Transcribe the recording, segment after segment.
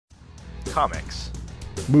comics,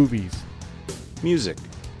 movies, music,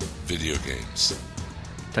 video games,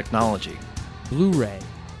 technology, Blu-ray,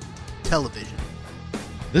 television.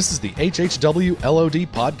 This is the HHW LOD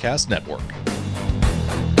Podcast Network.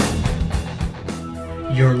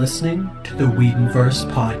 You're listening to the Whedonverse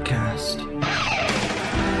Podcast,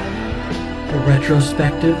 a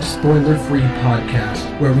retrospective, spoiler-free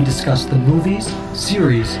podcast where we discuss the movies,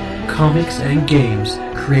 series, comics, and games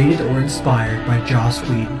created or inspired by Joss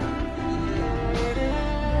Whedon.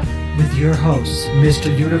 With your hosts,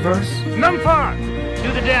 Mr. Universe, Numfar,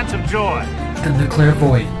 do the dance of joy, and the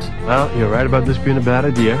Clairvoyant. Well, you're right about this being a bad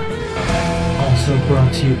idea. Also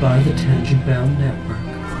brought to you by the Tangent Bound Network.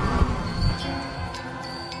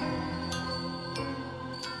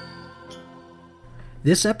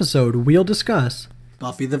 This episode, we'll discuss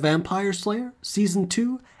Buffy the Vampire Slayer, Season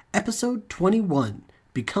 2, Episode 21,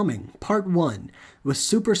 Becoming, Part 1, with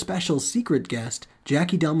super special secret guest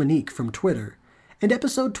Jackie Dominique from Twitter, and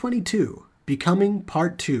Episode 22, Becoming,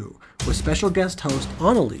 Part 2, with special guest host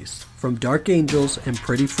Annalise from Dark Angels and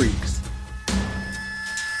Pretty Freaks.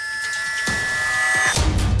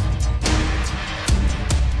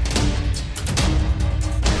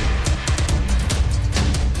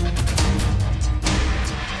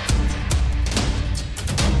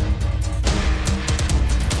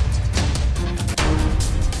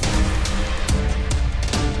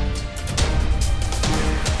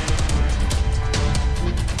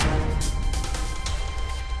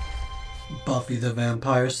 Buffy the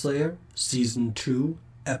Vampire Slayer, Season 2,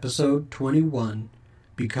 Episode 21,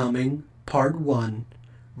 Becoming, Part 1,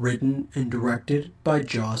 written and directed by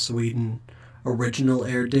Joss Whedon. Original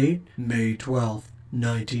air date, May 12th,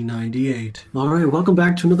 1998. Alright, welcome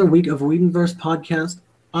back to another week of Whedonverse Podcast.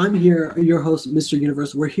 I'm here, your host, Mr.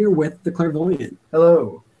 Universe. We're here with the Clairvoyant.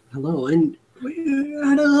 Hello. Hello, and we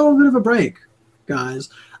had a little bit of a break, guys,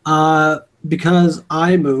 because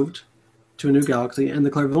I moved to a new galaxy, and the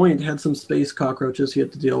Clairvoyant had some space cockroaches he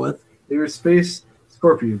had to deal with. They were space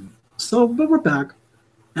scorpion. So, but we're back.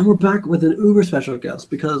 And we're back with an uber special guest,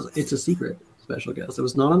 because it's a secret special guest. It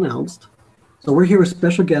was not announced. So we're here with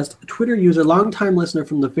special guest, Twitter user, longtime listener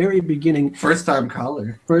from the very beginning. First-time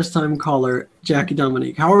caller, Jackie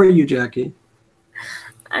Dominique. How are you, Jackie?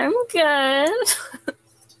 I'm good.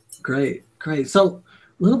 Great. So,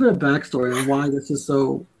 a little bit of backstory on why this is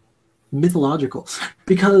so mythological.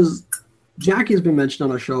 Because Jackie has been mentioned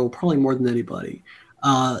on our show probably more than anybody,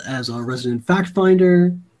 as a resident fact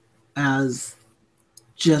finder, as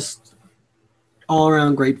just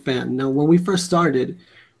all-around great fan. Now, when we first started,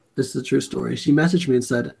 this is a true story, she messaged me and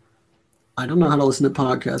said, I don't know how to listen to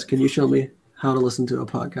podcasts. Can you show me how to listen to a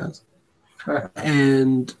podcast?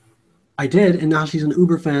 And I did, and now she's an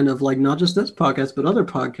uber fan of, like, not just this podcast, but other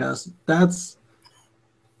podcasts. That's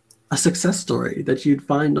a success story that you'd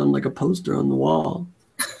find on, like, a poster on the wall.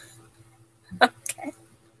 Okay.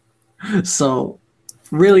 So,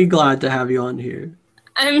 really glad to have you on here.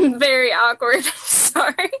 I'm very awkward. I'm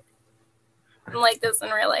sorry. I'm like this in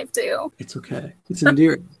real life, too. It's okay. It's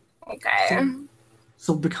endearing. Okay.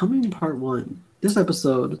 So, Becoming Part 1. This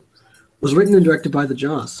episode was written and directed by the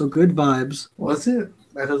Joss, so good vibes. Was it?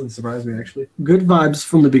 That doesn't surprise me, actually. Good vibes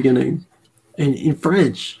from the beginning. And in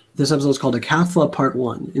French, this episode is called Acathla Part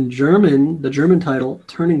 1. In German, the German title,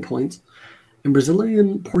 Turning Points. In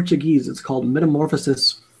Brazilian Portuguese, it's called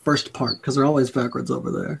Metamorphosis First Part, because they're always backwards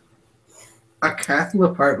over there.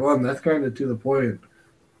 Acathla Part 1, that's kind of to the point.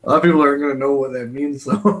 A lot of people aren't going to know what that means,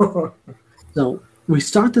 though. So, we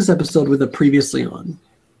start this episode with a Previously On,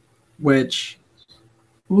 which,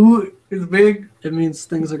 Ooh, it's big. it means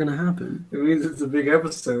things are going to happen. It means it's a big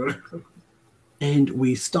episode. And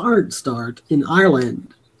we start in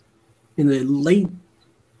Ireland in the late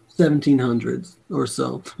 1700s or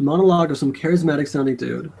so. Monologue of some charismatic sounding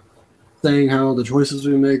dude saying how the choices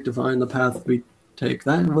we make define the path we take.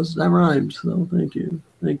 That rhymed, so thank you.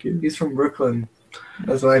 He's from Brooklyn.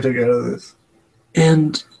 That's what I took out of this.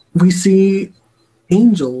 And we see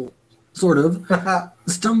Angel sort of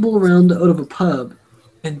stumble around out of a pub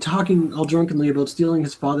and talking all drunkenly about stealing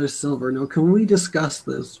his father's silver. Now, can we discuss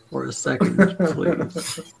this for a second,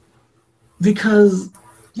 please? Because,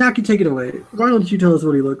 Jackie, take it away. Why don't you tell us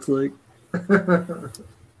what he looks like?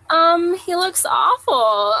 He looks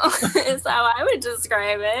awful, is how I would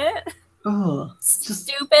describe it. Oh,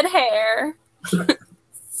 Stupid hair.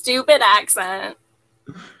 Stupid accent.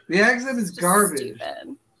 The accent is garbage.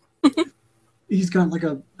 Stupid. He's got like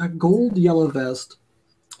a gold yellow vest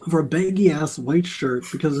over a baggy-ass white shirt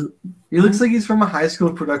because... He looks like he's from a high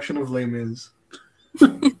school production of Les Mis.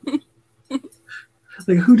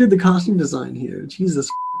 Like, who did the costume design here? Jesus.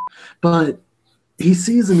 But He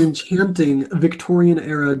sees an enchanting Victorian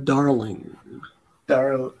era darling.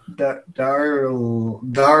 Darling.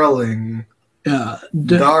 Yeah.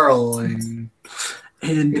 Darling.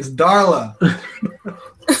 And It's Darla.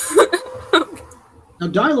 now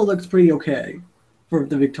Darla looks pretty okay for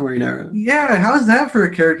the Victorian era. Yeah, how's that for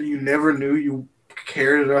a character you never knew you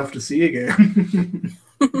cared enough to see again?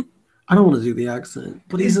 I don't want to do the accent,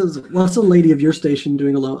 but he says, "What's a lady of your station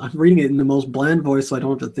doing alone?" I'm reading it in the most bland voice, so I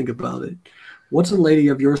don't have to think about it. What's a lady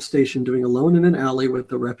of your station doing alone in an alley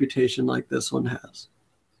with a reputation like this one has?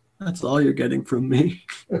 That's all you're getting from me.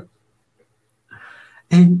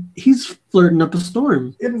 And he's flirting up a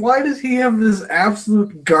storm. And why does he have this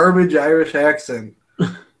absolute garbage Irish accent?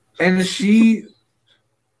 And she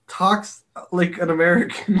talks like an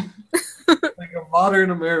American, like a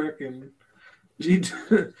modern American.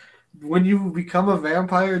 When you become a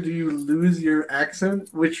vampire, do you lose your accent?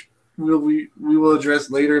 Which we will address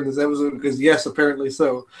later in this episode, because yes, apparently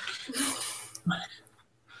so.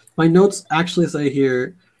 My notes actually say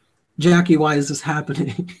here, Jackie, why is this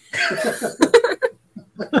happening?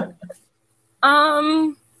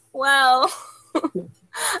 Well,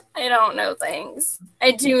 I don't know things.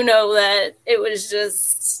 I do know that it was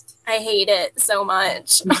just, I hate it so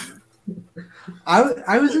much.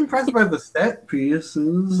 I was impressed by the set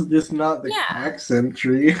pieces, just not the accent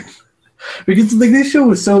tree. Because like this show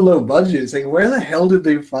was so low budget. It's like, where the hell did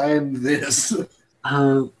they find this?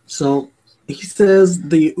 So he says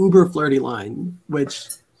the uber flirty line, which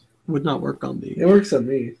would not work on me. It works on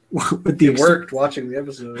me. It worked watching the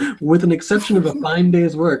episode. With an exception of a fine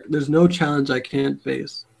day's work, there's no challenge I can't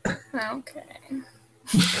face. Okay.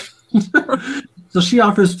 So she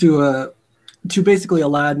offers to basically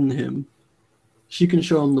Aladdin him. She can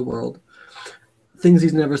show him the world, things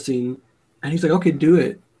he's never seen, and he's like, "Okay, do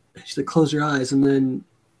it." And she's like, "Close your eyes," and then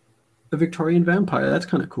a Victorian vampire. That's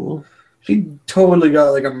kind of cool. She totally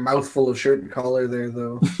got like a mouthful of shirt and collar there,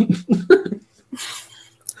 though.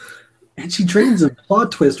 And she trains a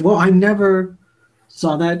plot twist. Well, I never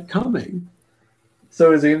saw that coming.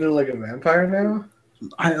 So is Angel like a vampire now?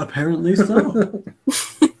 Apparently so.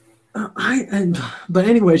 But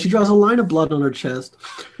anyway, she draws a line of blood on her chest.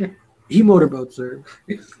 He motorboats her.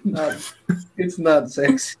 It's not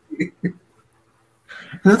sexy. And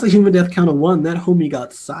that's a human death count of 1. That homie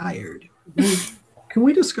got sired. Can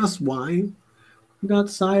we discuss why he got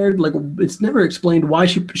sired? Like, it's never explained why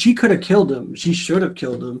she could have killed him. She should have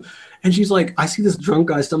killed him. And she's like, I see this drunk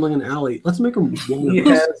guy stumbling in an alley. Let's make him one of He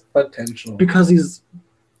us. has potential. Because he's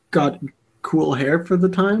got cool hair for the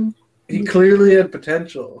time. He clearly had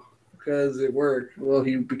potential because it worked. Well,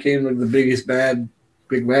 he became like the biggest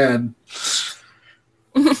big bad.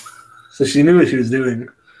 So she knew what she was doing.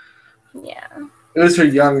 Yeah. It was her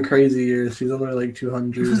young, crazy years. She's only like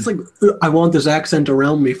 200. It's like, I want this accent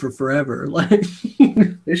around me for forever. Like,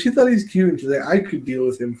 If she thought he's cute, and she's like, I could deal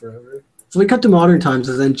with him forever. so we cut to modern times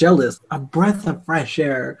as Angelus, a breath of fresh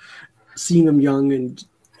air, seeing him young and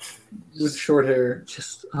With short hair.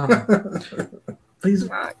 just, please,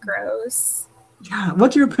 Not gross. yeah.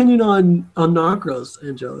 What's your opinion on Not Gross,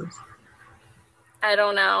 Angelus? I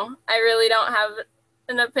don't know. I really don't have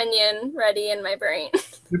an opinion ready in my brain.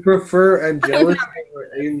 You prefer Angelus or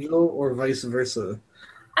Angel or vice versa?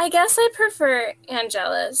 I guess I prefer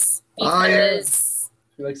Angelus Ah, yeah. because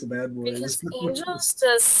She likes the bad boys. because Angel's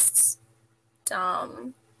just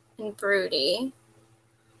dumb and broody.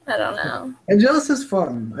 I don't know. Angelus is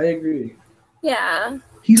fun. I agree. Yeah.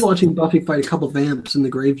 He's watching Buffy fight a couple vamps in the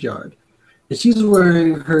graveyard, and she's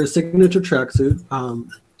wearing her signature tracksuit.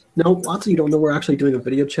 No, lots of you don't know we're actually doing a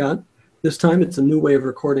video chat. This time it's a new way of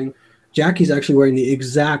recording. Jackie's actually wearing the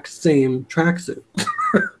exact same tracksuit.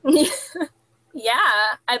 Yeah,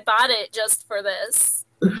 I bought it just for this.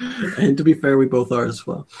 And to be fair, we both are as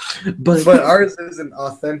well. But ours is an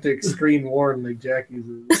authentic screen worn like Jackie's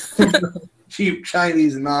is. Cheap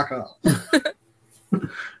Chinese knockoff.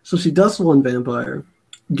 so she dusts one vampire,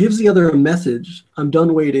 gives the other a message. I'm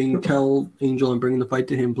done waiting. Tell Angel I'm bringing the fight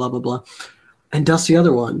to him, blah, blah, blah. And dusts the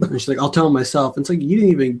other one. And she's like, I'll tell him myself. And it's like, you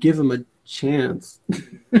didn't even give him a chance.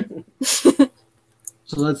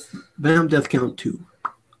 So that's Vamp Death Count 2.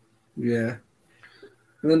 Yeah.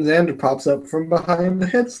 And then Xander pops up from behind the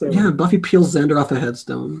headstone. Yeah, Buffy peels Xander off a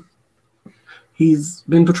headstone. He's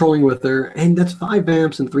been patrolling with her, and that's 5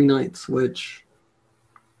 vamps in 3 nights, which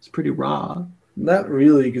is pretty raw. Not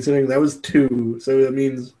really, considering that was 2. So that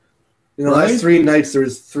means in the Right? last 3 nights there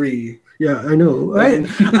was 3. Yeah, I know.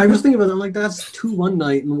 I was thinking about it. I'm like, that's 2 one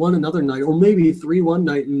night and 1 another night, or maybe 3 one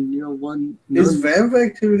night and 1. Is vamp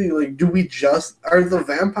activity like? Are the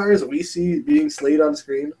vampires we see being slayed on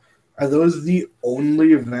screen? Are those the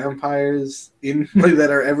only vampires in that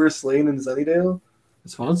are ever slain in Sunnydale?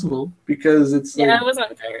 It's possible. because it's Yeah, like, I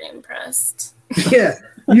wasn't very impressed. yeah,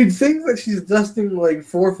 you'd think that she's dusting like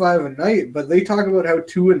 4 or 5 a night, but they talk about how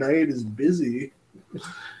 2 a night is busy.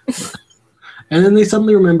 And then they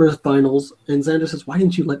suddenly remember finals, and Xander says, "Why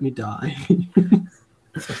didn't you let me die?"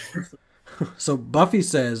 So Buffy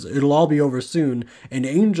says, "It'll all be over soon," and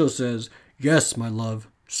Angel says, "Yes, my love,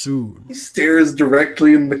 soon." He stares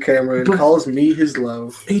directly in the camera and But- calls me his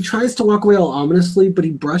love. He tries to walk away all ominously, but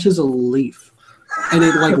he brushes a leaf, and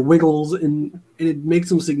it like wiggles, and it makes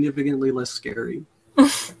him significantly less scary.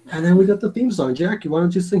 And then we got the theme song. Jackie, why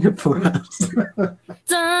don't you sing it for us?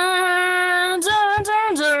 Dun, dun,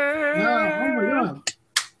 dun, dun. Oh my god.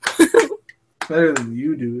 Better than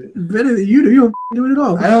you do it. Better than you do. You don't do it at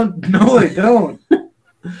all. I don't. No, I don't.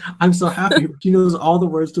 I'm so happy. She knows all the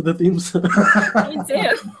words to the theme song. Me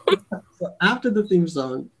too. So after the theme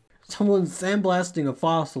song, someone's sandblasting a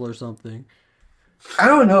fossil or something. I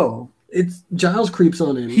don't know. It's Giles creeps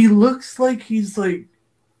on in. He looks like he's like.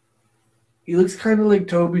 He looks kind of like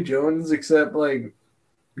Toby Jones, except like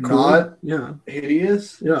Cool. not Yeah.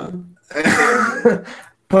 hideous. Yeah.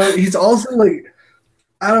 But he's also like,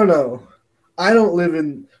 I don't know. I don't live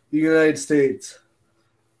in the United States.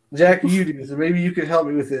 Jackie, you do, so maybe you can help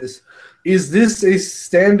me with this. Is this a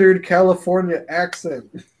standard California accent?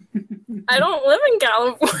 I don't live in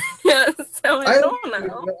California, so I don't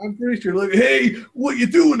know. I'm pretty sure, like, hey, what you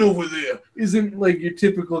doing over there? Isn't like your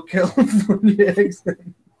typical California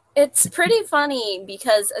accent. It's pretty funny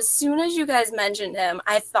because as soon as you guys mentioned him,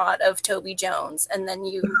 I thought of Toby Jones, and then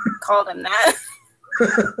you called him that.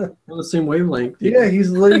 On the same wavelength. Yeah, he's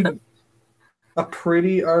like a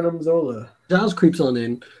pretty Arnim Zola. Giles creeps on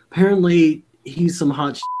in. Apparently, he's some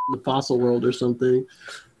hot in the fossil world or something.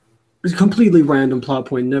 It's a completely random plot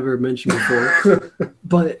point, never mentioned before.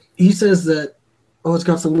 But he says that, oh, it's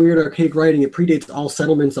got some weird archaic writing. It predates all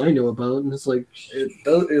settlements I know about. And it's like,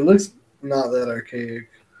 It looks not that archaic.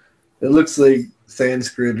 It looks like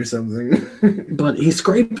Sanskrit or something. but he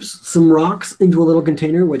scrapes some rocks into a little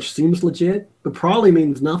container, which seems legit, but probably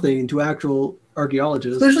means nothing to actual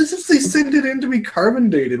archaeologists. Especially since they sent it in to be carbon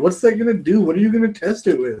dated. What's that going to do? What are you going to test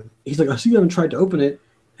it with? He's like, I see you haven't tried to open it.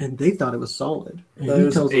 And they thought it was solid. And That he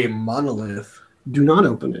is tells a them, monolith. do not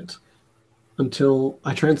open it until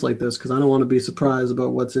I translate this because I don't want to be surprised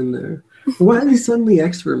about what's in there. Why is he suddenly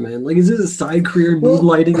expert, man? Like, is this a side career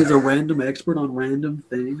moonlighting as a random expert on random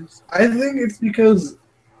things? I think it's because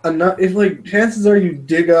if like chances are you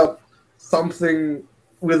dig up something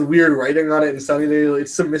with weird writing on it in Sunnydale,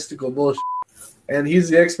 it's some mystical bullshit. And he's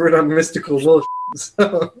the expert on mystical bullshit.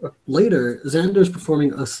 So. Later, Xander's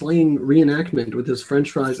performing a slaying reenactment with his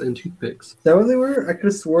french fries and toothpicks. Is that what they were? I could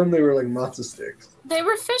have sworn they were like matzo sticks. They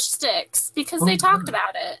were fish sticks because Oh, they talked God.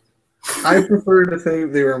 about it. I prefer to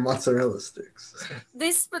think they were mozzarella sticks.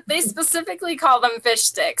 They specifically call them fish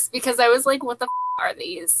sticks because I was like, what the are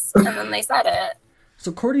these? And then they said it.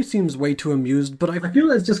 So Cordy seems way too amused, but I feel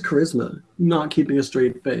that's just charisma, not keeping a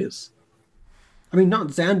straight face. I mean, not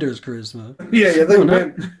Xander's charisma. Yeah,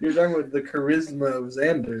 No, you're talking about the charisma of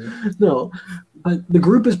Xander. No, but the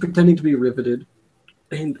group is pretending to be riveted.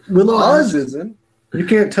 And Willow Oz asks, isn't. You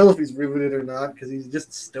can't tell if he's riveted or not because he's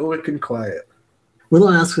just stoic and quiet.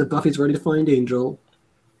 Willow asks if Buffy's ready to find Angel,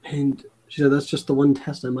 and she said that's just the one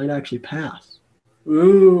test I might actually pass.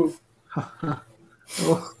 Ooh,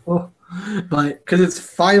 Oh. But because it's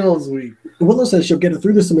finals week. Willow says she'll get it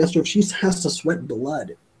through the semester if she has to sweat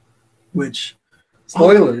blood, which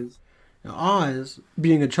Spoilers. Oz,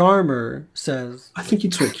 being a charmer, says, I think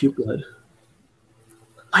you'd sweat cute blood.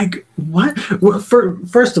 Like, what? Well,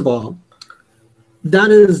 first of all,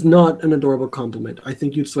 that is not an adorable compliment. I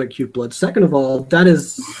think you'd sweat cute blood. Second of all, that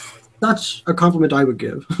is such a compliment I would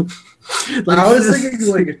give. Like, I was thinking,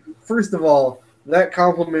 like, first of all, that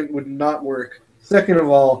compliment would not work. Second of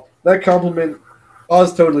all, that compliment,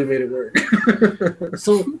 Oz totally made it work.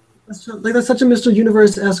 So, that's such a Mr.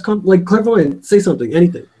 Universe-esque like, clairvoyant, say something,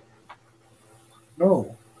 anything.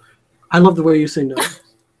 No. I love the way you say no.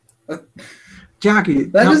 Jackie,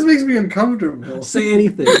 That just makes me uncomfortable. say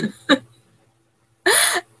anything.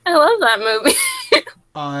 I love that movie.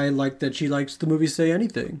 I like that she likes the movie Say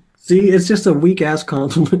Anything. See, it's just a weak-ass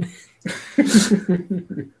compliment.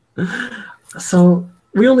 So,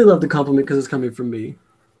 we only love the compliment because it's coming from me.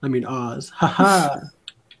 I mean, Oz. Haha.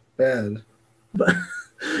 Bad.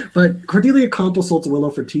 But Cordelia consults Willow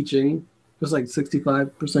for teaching. It was like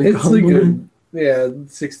 65% It's like compliment. a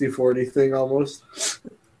 60-40 thing almost.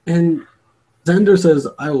 And Xander says,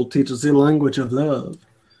 I will teach the language of love.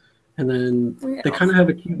 And then they Yeah. kind of have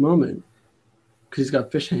a cute moment because he's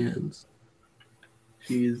got fish hands.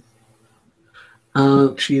 Cheese.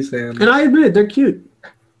 And Cheese ham. I admit, they're cute.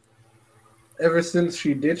 ever since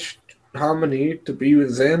she ditched Harmony to be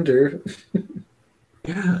with Xander.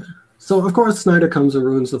 Yeah. So of course Snyder comes and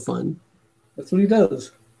ruins the fun. That's what he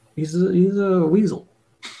does. He's a weasel.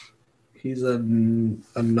 He's a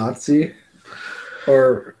Nazi,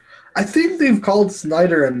 or I think they've called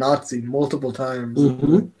Snyder a Nazi multiple times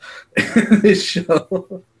in this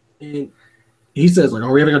show. And he says, like,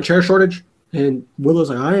 "Are we having a chair shortage?" And Willow's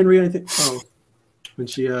like, "I didn't read anything." Oh, and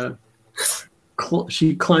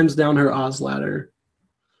she climbs down her Oz ladder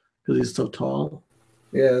because he's so tall.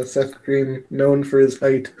 Yeah, Seth Green, known for his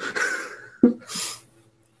height.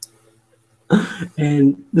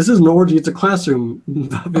 And this is an orgy. It's a classroom.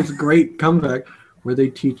 It's a great comeback where they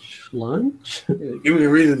teach lunch. Give me a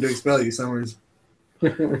reason to expel you, Summers.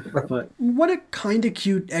 But what a kind of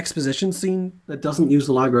cute exposition scene that doesn't use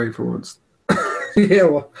the library for once. Yeah,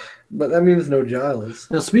 well, but that means no Giles.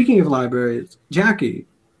 Now, speaking of libraries, Jackie,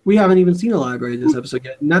 we haven't even seen a library this episode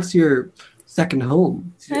yet, and that's your second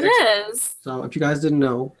home. It is. So if you guys didn't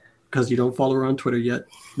know, because you don't follow her on Twitter yet,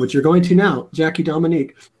 which you're going to now, Jackie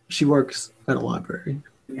Dominique, she works at a library.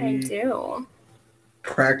 I do.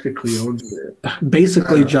 Practically owns it.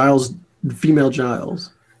 Basically, Giles, female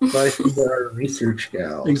Giles. Like our research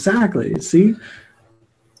gal. Exactly. See?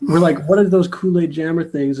 We're like, what are those Kool-Aid Jammer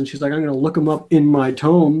things? And she's like, I'm going to look them up in my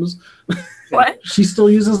tomes. What? She still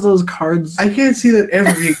uses those cards. I can't see that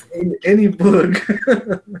in any book.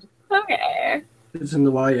 Okay. It's in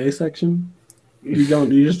the YA section. You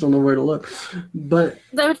just don't know where to look. But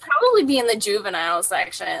That would probably be in the juvenile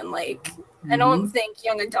section. Like, I don't think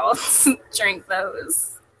young adults drink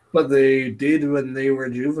those. But they did when they were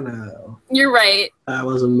juvenile. You're right. that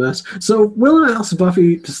was a mess. So Willow asks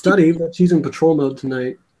Buffy to study, but she's in patrol mode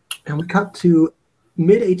tonight. And we cut to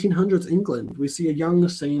mid-1800s England. We see a young,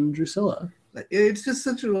 sane Drusilla. It's just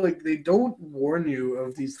such a, like, they don't warn you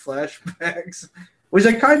of these flashbacks, which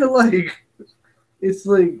I kind of like. It's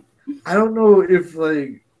like, I don't know if,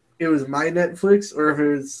 like, it was my Netflix or if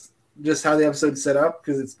it was just how the episode's set up,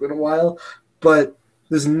 because it's been a while, but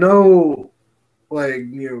there's no, like,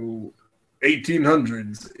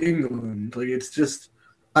 1800s England. Like, it's just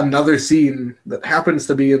another scene that happens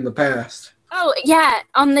to be in the past. Oh, yeah.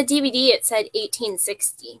 On the DVD, it said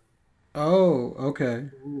 1860. Oh, okay.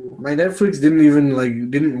 My Netflix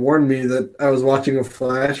didn't warn me that I was watching a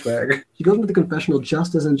flashback. She goes into the confessional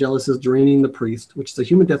just as Angelus is draining the priest, which is a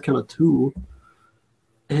human death count of 2.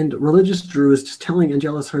 And religious Drew is just telling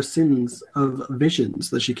Angelus her sins of visions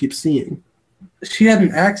that she keeps seeing. She had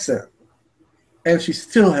an accent. And she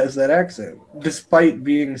still has that accent, despite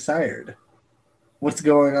being sired. What's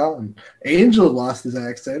going on? Angel lost his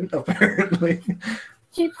accent, apparently.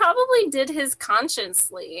 He probably did his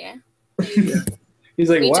consciously. He's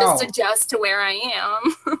like, We wow. just adjust to where I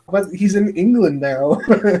am. But he's in England now.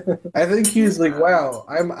 I think he's like, wow,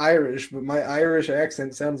 I'm Irish, but my Irish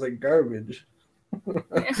accent sounds like garbage.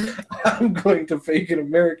 I'm going to fake an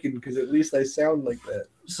American because at least I sound like that.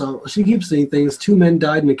 So she keeps seeing things. 2 men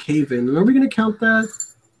died in a cave-in. And are we going to count that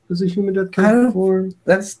as a human death count for?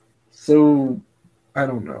 That's so... I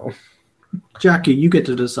don't know. Jackie, you get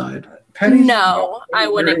to decide. Penny's No, I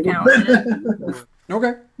wouldn't count it.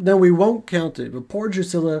 Okay. Then we won't count it. But poor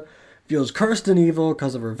Drusilla feels cursed and evil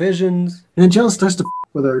because of her visions. And Angelus starts to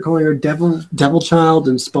with her, calling her devil child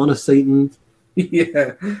and spawn of Satan.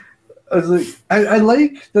 Yeah. I was like, I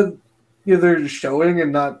like that they're showing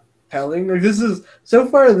and not telling. Like, this is, so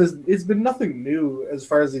far, it's been nothing new as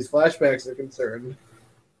far as these flashbacks are concerned.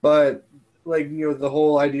 But, like, the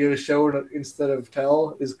whole idea of show instead of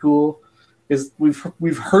tell is cool. Is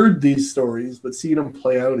we've heard these stories, but seeing them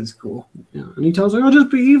play out is cool. Yeah. And he tells her, "I'll just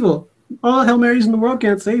be evil. All the Hail Marys in the world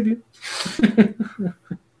can't save you."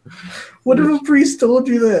 What if a priest told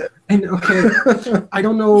you that? And okay, I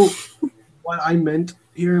don't know what I meant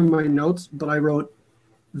here in my notes, but I wrote,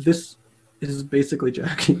 "This is basically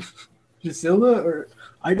Jackie." Drusilla or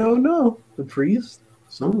I don't know. the priest?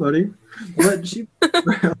 Somebody. But she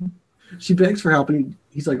begs for help, and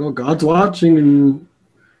he's like, "Oh, God's watching," and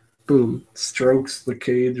boom. Strokes the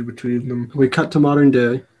cage between them. We cut to modern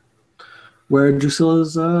day, where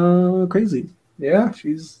Drusilla's crazy. Yeah,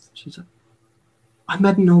 she's like, "I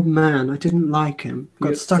met an old man. I didn't like him.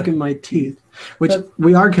 Got stuck in my teeth." Which,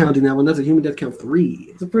 we are counting that one. That's a human death count 3.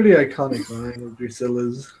 It's a pretty iconic line of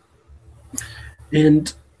Drusilla's.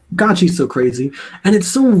 And God, she's so crazy. And it's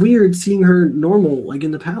so weird seeing her normal, like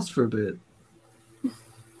in the past for a bit.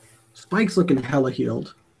 Spike's looking hella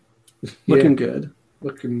healed. Looking good.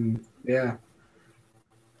 Yeah.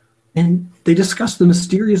 And they discuss the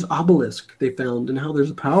mysterious obelisk they found and how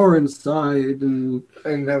there's power inside. And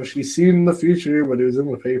how she's seen the future, but it was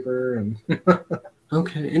in the paper. And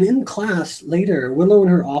Okay, and in class later, Willow and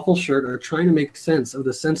her awful shirt are trying to make sense of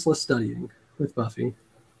the senseless studying with Buffy.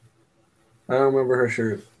 I don't remember her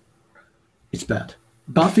shirt. It's bad.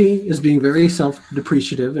 Buffy is being very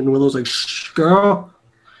self-depreciative, and Willow's like, "Shh, girl,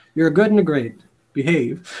 you're a good and a great.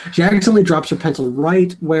 Behave." She accidentally drops her pencil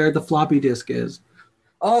right where the floppy disk is.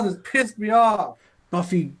 Oh, this pissed me off.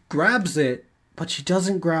 Buffy grabs it, but she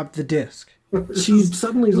doesn't grab the disc. She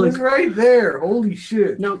suddenly is It was like, right there. Holy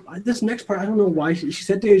shit. now, this next part, I don't know why. She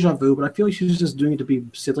said deja vu, but I feel like she was just doing it to be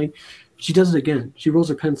silly. She does it again. She rolls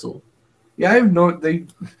her pencil. Yeah, I have no. They.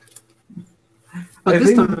 But I this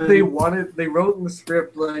think time, they wanted. They wrote in the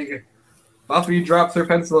script like, Buffy drops her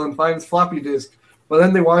pencil and finds floppy disk, but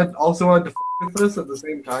then they also wanted to f with us at the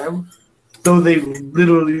same time. So they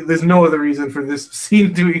literally. There's no other reason for this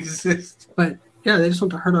scene to exist. But yeah, they just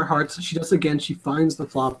want to hurt our hearts. She does it again. She finds the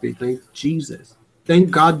floppy. Thank Jesus. Thank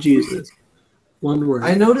God Jesus. One word.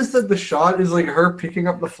 I noticed that the shot is like her picking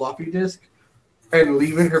up the floppy disk and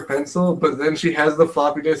leaving her pencil, but then she has the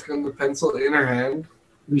floppy disk and the pencil in her hand.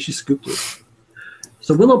 Maybe she scooped it.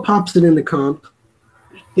 So Willow pops it in the comp.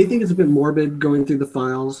 They think it's a bit morbid going through the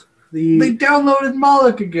files. They downloaded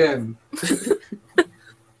Moloch again.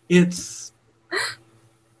 It's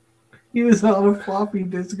He was on a floppy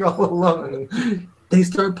disk all alone. they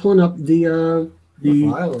start pulling up the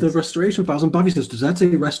files. restoration files, and Buffy says, "Does that say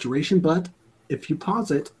restoration?" But if you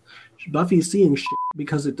pause it, Buffy's seeing shit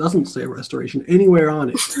because it doesn't say restoration anywhere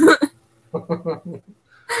on it.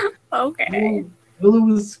 Okay. Willow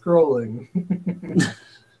was scrolling.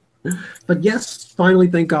 But yes, finally,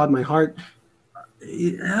 thank God, my heart.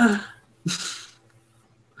 Yeah.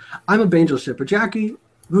 I'm a Bangel shipper. Jackie,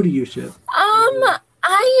 who do you ship?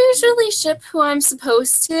 I usually ship who I'm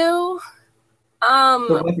supposed to.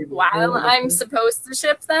 While I'm supposed to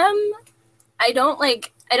ship them. I don't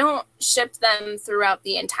ship them throughout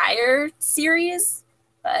the entire series,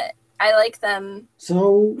 but I like them.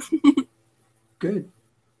 So good.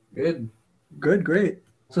 Good. Good, great.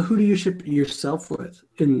 So who do you ship yourself with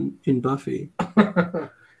in Buffy?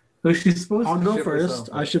 So she's supposed I'll to go ship first. herself.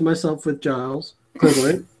 I ship myself with Giles,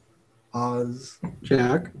 Clairvoyant, Oz.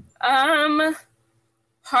 Jack.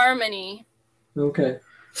 Harmony. Okay.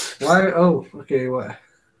 Why? Oh, okay. What? I'm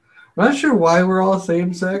not sure why we're all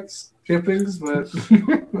same-sex shippings, but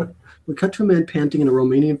We cut to a man panting in a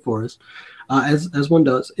Romanian forest, as one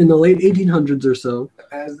does. In the late 1800s or so,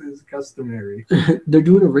 as is customary. they're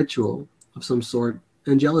doing a ritual of some sort.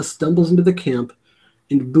 Angela stumbles into the camp,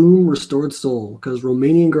 and boom, restored soul, because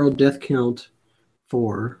Romanian girl death count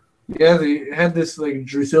 4. Yeah, they had this like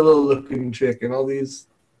Drusilla-looking chick and all these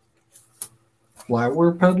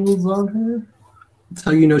flower petals on her. That's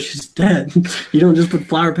how you know she's dead. You don't just put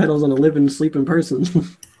flower petals on a living, sleeping person.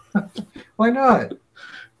 Why not?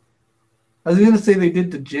 I was gonna say they did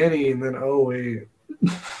to Jenny, and then oh wait,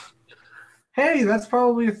 hey, that's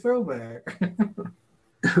probably a throwback.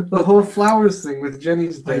 The whole flowers thing with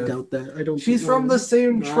Jenny's death. I doubt that. I don't. She's from the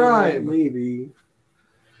same tribe. Maybe.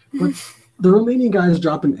 But the Romanian guy is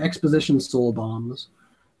dropping exposition soul bombs.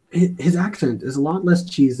 His accent is a lot less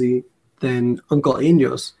cheesy than Uncle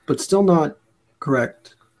Enos, but still not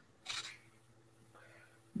correct.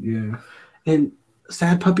 Yeah. And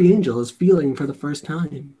sad puppy Angel is feeling for the first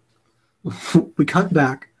time. We cut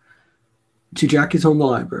back to Jackie's home, the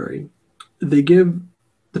library. They give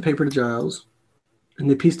the paper to Giles, and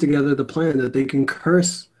they piece together the plan that they can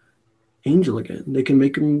curse Angel again. They can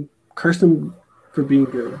make him curse him for being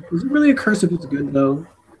good. Is it really a curse if it's good, though?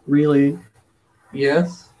 Really?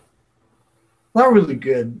 Yes. Not really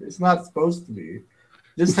good. It's not supposed to be.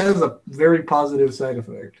 This has a very positive side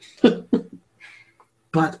effect.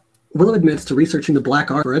 But Willow admits to researching the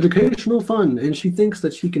black art for educational fun, and she thinks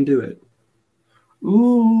that she can do it.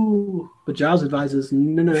 Ooh. But Giles advises,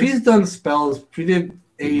 no. She's done spells. She did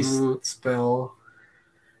a spell.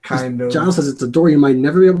 Kind of. Giles says it's a door you might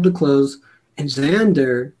never be able to close, and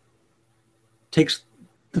Xander takes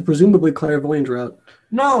the presumably clairvoyant route.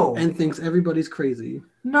 No. And thinks everybody's crazy.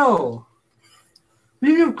 No.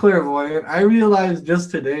 Speaking of clairvoyant, I realized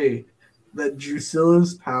just today that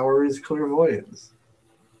Drusilla's power is clairvoyance.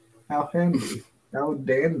 How handy. How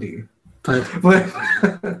dandy. But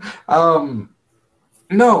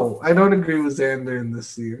no, I don't agree with Xander in this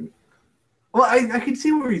scene. Well, I can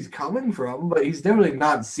see where he's coming from, but he's definitely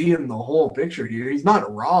not seeing the whole picture here. He's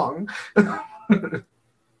not wrong. I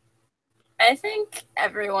think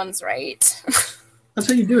everyone's right. That's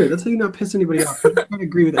how you do it. That's how you not piss anybody off. You gotta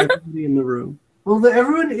agree with everybody in the room. Well,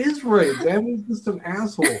 everyone is right. Xander's just an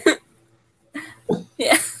asshole.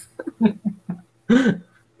 Yeah.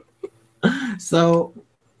 So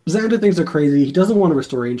Xander thinks they're crazy. He doesn't want to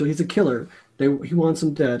restore Angel. He's a killer. He wants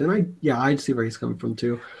him dead. And I'd see where he's coming from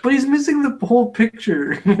too. But he's missing the whole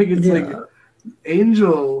picture. Like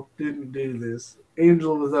Angel didn't do this.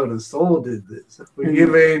 Angel without a soul did this. If we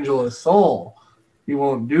give Angel a soul, he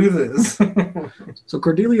won't do this. So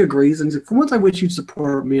Cordelia agrees, and he's like, "For once, I wish you'd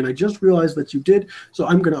support me, and I just realized that you did, so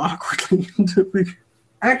I'm going to awkwardly."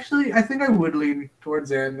 Actually, I think I would lean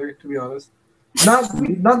towards Xander, to be honest. Not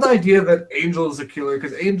the idea that Angel is a killer,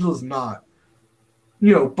 because Angel is not.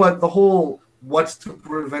 But the whole what's to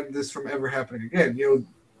prevent this from ever happening again.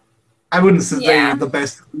 I wouldn't say the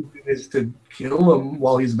best thing is to kill him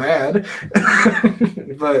while he's mad.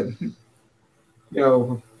 But,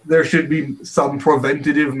 there should be some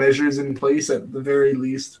preventative measures in place at the very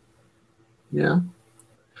least. Yeah.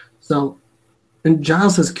 So, and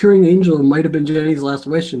Giles says curing Angel might have been Jenny's last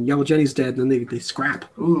wish, and Jenny's dead, and then they scrap.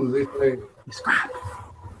 Ooh, they scrap.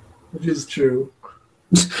 Which is true.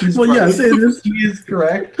 Well, yeah, he is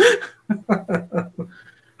correct.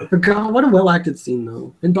 God, what a well-acted scene,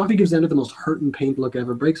 though. And Buffy gives Xander the most hurt and pained look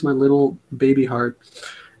ever. Breaks my little baby heart.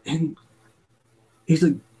 And he's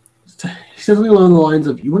like, he says something along the lines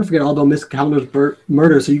of, "You want to forget all about Miss Calendar's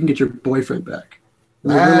murder so you can get your boyfriend back."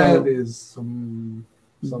 And that is some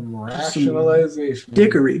rationalization.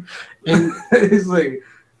 Dickery. And it's like,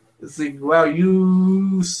 wow,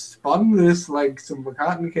 you spun this like some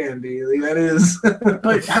cotton candy. Like, that is.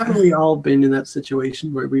 But haven't we all been in that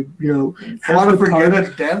situation where we, want to forget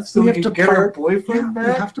a death so we can get our boyfriend back?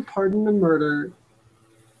 We have to pardon the murder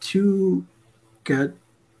to get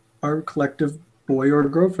our collective boy or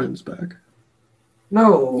girlfriends back.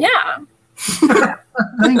 No. Yeah.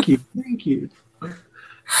 Thank you.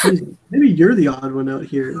 Maybe you're the odd one out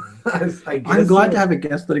here. I'm glad to have a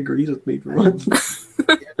guest that agrees with me for once.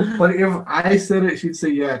 But if I said it, she'd say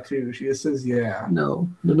yeah too. She just says yeah. No.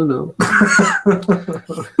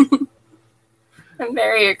 I'm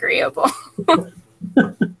very agreeable.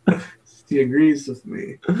 She agrees with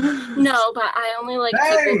me. No, but I only like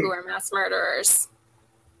people who are mass murderers.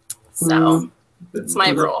 So it's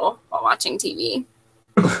my role while watching TV.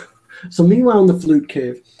 So meanwhile in the Flute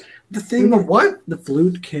Cave, the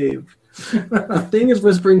Flute Cave. The Thing is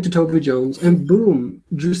whispering to Toby Jones, and boom,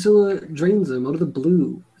 Drusilla drains him out of the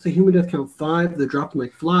blue. It's a human death count 5. They're dropping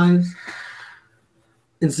like flies.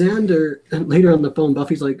 And Xander, and later on the phone,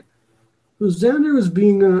 Buffy's like, Xander was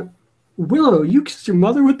being Willow, you kissed your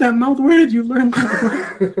mother with that mouth? Where did you learn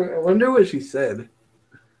that? I wonder what she said.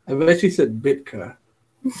 I bet she said Bitka.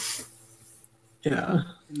 Yeah.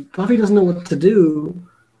 Buffy doesn't know what to do,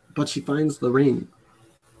 but she finds the ring.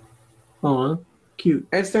 Aw, cute.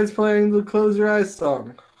 And starts playing the Close Your Eyes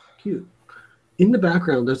song. Cute. In the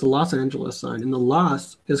background, there's a Los Angeles sign, and the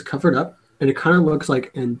Los is covered up, and it kind of looks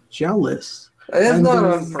like Angelus. It's not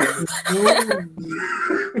on purpose.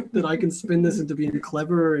 That I can spin this into being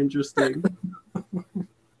clever or interesting.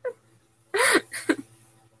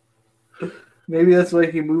 Maybe that's why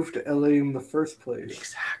he moved to LA in the first place.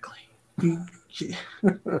 Exactly.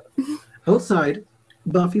 Outside,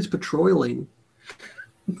 Buffy's patrolling.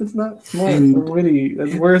 That's not smart or witty.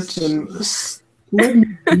 That's worse than... Let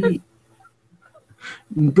me be.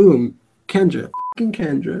 Boom. Kendra. Fucking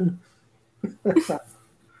Kendra.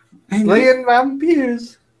 Slaying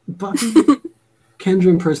vampires. Buffy Kendra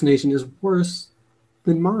impersonation is worse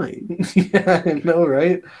than mine. Yeah, I know,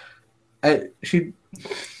 right? She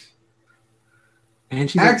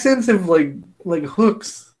accents have like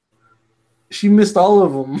hooks. She missed all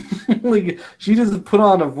of them. Like she just put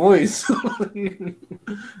on a voice.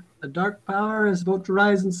 A dark power is about to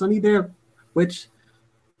rise in Sunnydale, which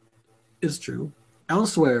is true.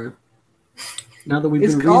 Elsewhere, now that we've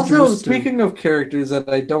been also speaking of characters that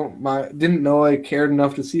I didn't know I cared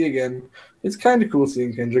enough to see again. It's kind of cool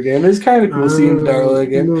seeing Kendra again. It's kind of cool seeing Darla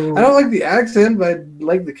again. No. I don't like the accent, but I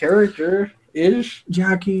like the character ish.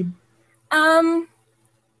 Jackie.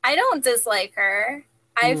 I don't dislike her.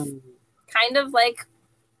 I kind of like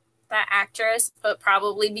that actress, but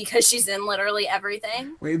probably because she's in literally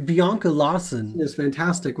everything. Wait, Bianca Lawson is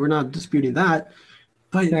fantastic. We're not disputing that.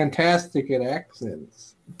 But fantastic at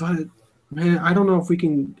accents. But man, I don't know if we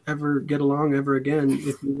can ever get along ever again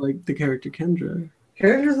if you like the character Kendra.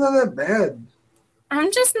 Kendra's not that bad.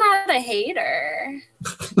 I'm just not a hater.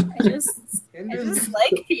 I just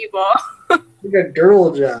like people. You got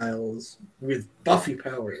Girl Giles with Buffy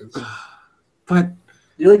powers. But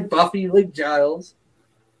you like Buffy, you like Giles.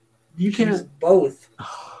 You can't both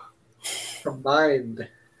combined.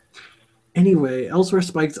 Anyway, Elsewhere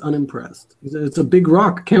Spike's unimpressed. It's a big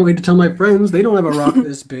rock. Can't wait to tell my friends. They don't have a rock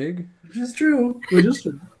this big. Which is true. He's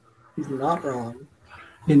not wrong.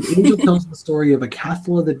 And Angel tells the story of a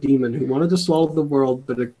Cathla the demon who wanted to swallow the world,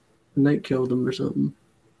 but a knight killed him or something.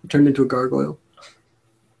 He turned into a gargoyle.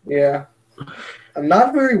 Yeah. I'm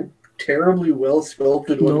not very terribly well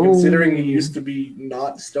sculpted one, considering he used to be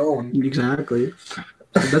not stone. Exactly.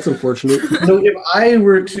 That's unfortunate. So if I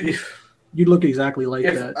were to... You look exactly like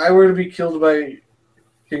if that. I were to be killed by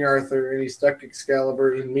King Arthur and he stuck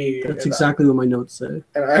Excalibur in me... That's exactly what my notes say.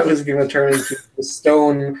 And I was going to turn into the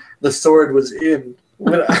stone the sword was in.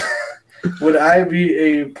 Would I be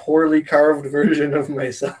a poorly carved version of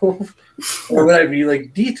myself? Or would I be,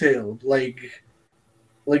 like, detailed? Like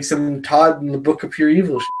some Todd in the Book of Pure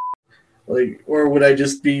Evil shit? Like, or would I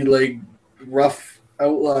just be, like, rough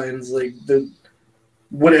outlines? Like, the...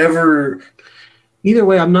 whatever... Either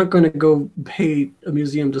way, I'm not going to go pay a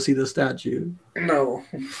museum to see the statue. No.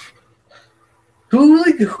 Who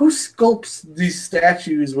sculpts these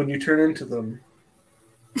statues when you turn into them?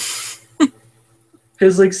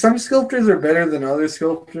 Because, like, some sculptors are better than other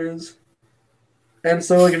sculptors. And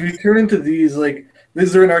so, like, if you turn into these, like,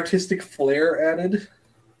 is there an artistic flair added?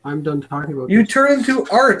 I'm done talking about You this. turn into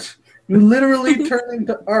art. You literally turn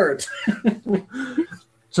into art.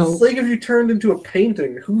 So, It's like if you turned into a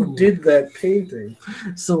painting. Who did that painting?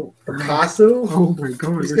 so Picasso? oh my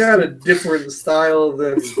god. He's got a different style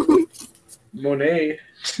than Monet.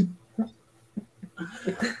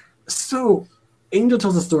 So, Angel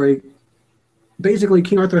tells a story. Basically,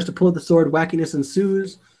 King Arthur has to pull out the sword, wackiness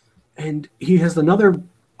ensues, and he has another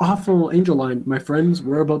awful angel line. My friends,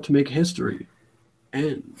 we're about to make history.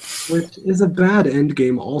 End. Which is a bad end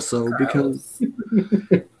game also, because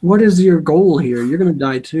what is your goal here? You're going to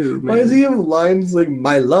die too, man. Why does he have lines like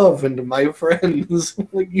 "my love" and "my friends"?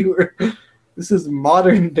 Like you were. This is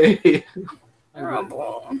modern day.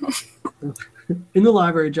 Terrible. In the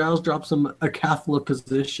library, Giles drops him a Catholic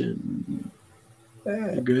position.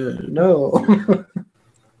 Good. No.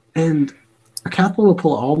 And a Catholic will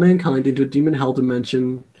pull all mankind into a demon hell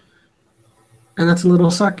dimension, and that's a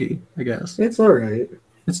little sucky, I guess. It's alright.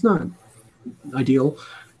 It's not ideal.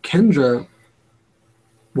 Kendra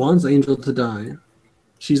wants Angel to die.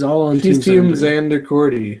 She's all on She's Team Xander. Xander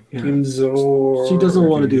Cordy. Yeah. Team Zor. She doesn't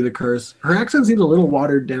want to do the curse. Her accent seems a little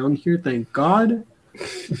watered down here, thank God.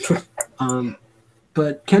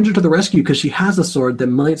 But Kendra to the rescue because she has a sword that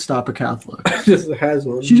might stop a Catholic. Just has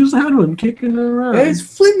one. She just had one kicking her around. And it's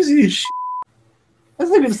flimsy as shit. That's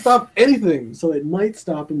not gonna stop anything. So it might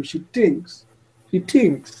stop him. She thinks. She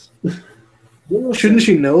tinks. Shouldn't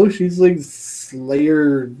she know? She's like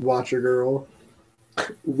Slayer Watcher girl.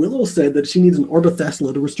 Willow said that she needs an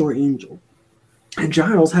Orbithesla to restore Angel. And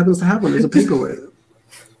Giles happens to have one as a paperweight.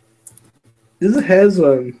 This has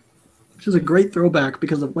one. Which is a great throwback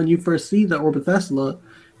because of when you first see the Orbithesla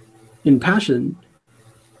in Passion,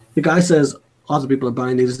 the guy says, lots of people are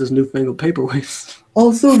buying these as newfangled paperweights.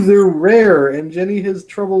 Also, they're rare, and Jenny has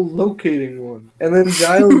trouble locating one. And then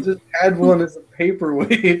Giles just had one as a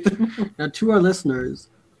paperweight. Now, to our listeners,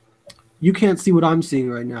 you can't see what I'm seeing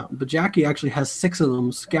right now, but Jackie actually has 6 of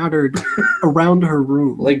them scattered around her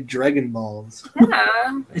room. Like Dragon Balls.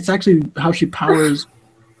 Yeah. It's actually how she powers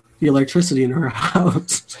the electricity in her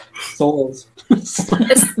house. Souls. Is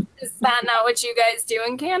that not what you guys do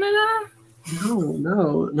in Canada?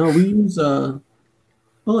 No. We use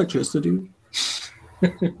electricity.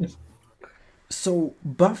 So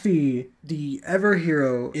Buffy, the ever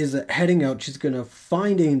hero, is heading out. She's gonna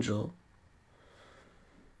find Angel,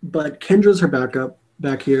 but Kendra's her backup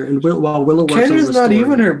back here, and while Willow works on Kendra's the not story-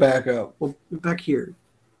 even her backup. Well, back here.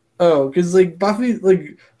 Oh, because like Buffy,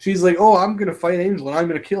 like she's like, oh, I'm gonna fight Angel and I'm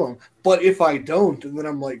gonna kill him. But if I don't, and then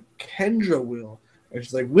I'm like, Kendra will. And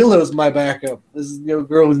she's like, Willow's my backup. This is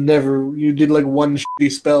girl who's never. You did like one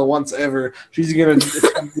shitty spell once ever. She's gonna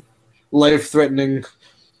life-threatening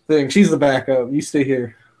thing. She's the backup. You stay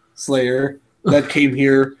here, Slayer. That came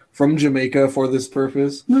here from Jamaica for this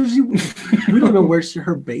purpose. No, we don't know where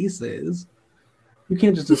her base is. You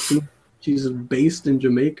can't just assume she's based in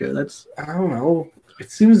Jamaica. That's I don't know. It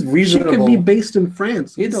seems she reasonable. could be based in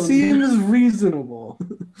France. We It don't know. seems reasonable.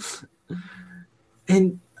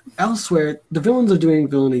 And elsewhere, the villains are doing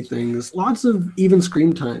villainy things. Lots of even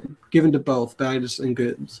screen time given to both bads and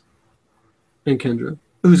goods. And Kendra,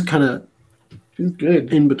 who's kind of She's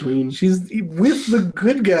good. in between. She's with the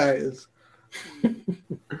good guys.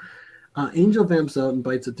 Angel vamps out and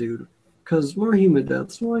bites a dude. Because more human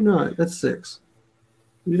deaths. Why not? That's 6.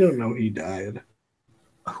 We don't know he died.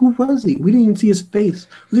 Who was he? We didn't even see his face.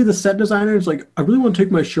 Was he the set designer? It's like, I really want to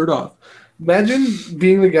take my shirt off. Imagine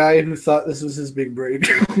being the guy who thought this was his big break.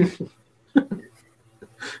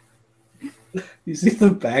 You see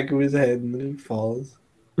the back of his head and then he falls.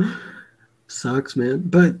 Sucks, man.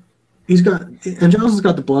 But Angelus has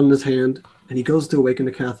got the blood in his hand, and he goes to awaken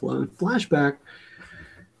Decathlon. And flashback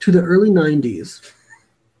to the early 90s,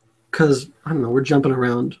 because, I don't know, we're jumping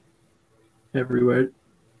around everywhere.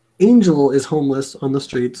 Angel is homeless on the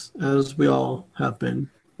streets, as we all have been.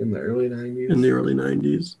 In the early 90s? In the early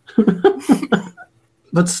 90s.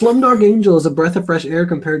 But Slumdog Angel is a breath of fresh air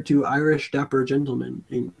compared to Irish Dapper Gentleman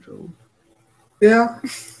Angel. Yeah.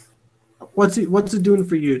 What's it doing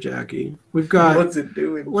for you, Jackie? We've got. What's it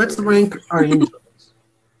doing? Let's rank our angels.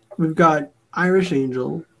 We've got Irish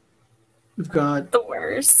Angel. We've got the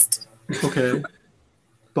worst. Okay,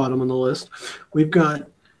 bottom on the list. We've got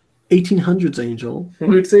 1800s Angel. We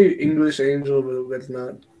would say English Angel, but that's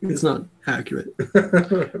not. It's not accurate.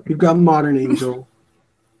 We've got Modern Angel,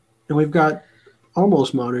 and we've got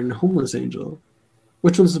almost modern Homeless Angel.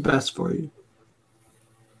 Which one's the best for you?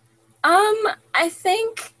 I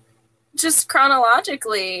think just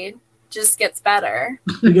chronologically just gets better.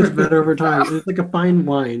 It gets better over time. It's like a fine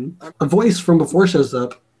wine. A voice from before shows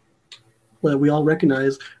up that we all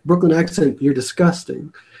recognize. Brooklyn accent, you're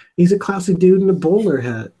disgusting. He's a classy dude in a bowler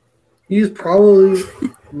hat. He's probably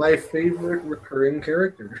my favorite recurring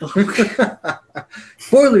character.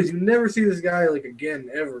 Spoilers, you never see this guy like again,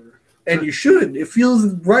 ever. And you should. It feels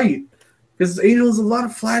right. Because Angel has a lot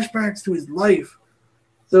of flashbacks to his life.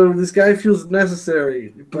 So this guy feels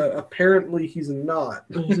necessary, but apparently he's not.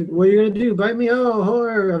 He's like, what are you gonna do? Bite me? Oh,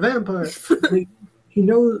 horror, a vampire. Like, he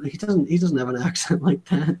doesn't have an accent like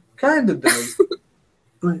that. Kinda does.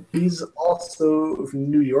 But he's also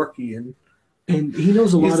New Yorkian. And he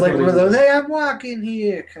knows a lot about about He's like one of those, hey, I'm walking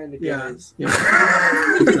here kind of guys.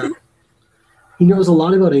 Yeah. He knows a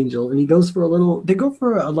lot about Angel, and they go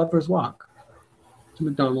for a lover's walk to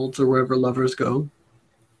McDonald's or wherever lovers go.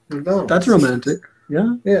 McDonald's. That's romantic.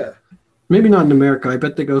 Yeah? Yeah. Maybe not in America. I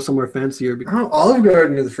bet they go somewhere fancier. Olive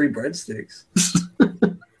Garden is the free breadsticks.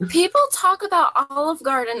 People talk about Olive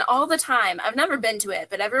Garden all the time. I've never been to it,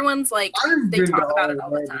 but everyone's like, they talk about it all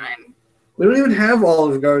the time. We don't even have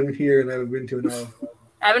Olive Garden here, and I haven't been to an Olive Garden.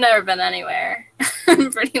 I've never been anywhere.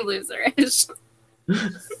 I'm pretty loserish.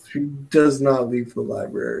 She does not leave the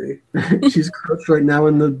library. She's crouched right now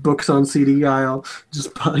in the books on CD aisle,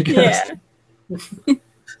 just podcasting. Yeah.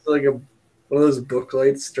 It's like one of those book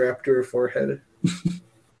lights strapped to her forehead.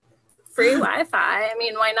 Free Wi-Fi. I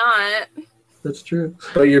mean, why not? That's true.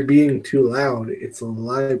 But you're being too loud. It's a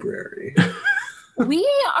library. We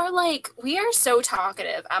are so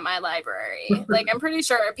talkative at my library. Like, I'm pretty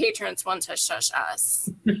sure our patrons want to shush us.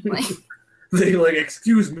 Like, they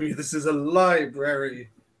excuse me, this is a library.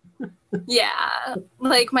 Yeah.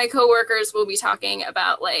 Like, my coworkers will be talking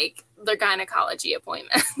about, like, their gynecology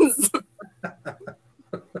appointments.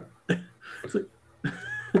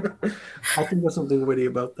 I'll think of something witty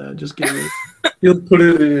about that. Just give me. You'll put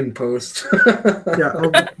it in post. Yeah,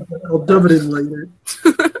 I'll dub it in later.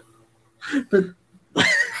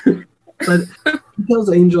 But he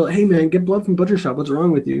tells Angel, hey man, get blood from Butcher Shop. What's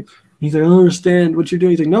wrong with you? He's like, I don't understand what you're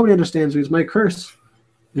doing. He's like, nobody understands me. It's my curse.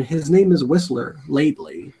 And his name is Whistler,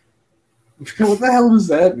 lately. What the hell does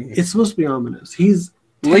that mean? It's supposed to be ominous. He's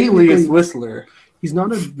lately it's Whistler. He's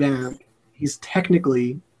not a vamp. He's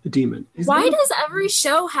technically a demon. Why does every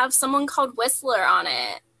show have someone called Whistler on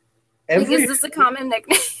it? Is this a common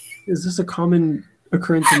nickname? Is this a common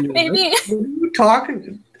occurrence in your Maybe. life? What are you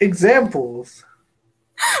talking? Examples.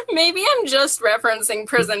 Maybe I'm just referencing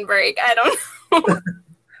Prison Break. I don't know.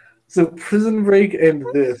 So Prison Break and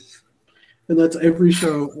this. And that's every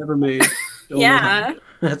show ever made. Yeah.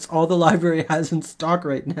 That's all the library has in stock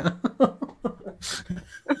right now.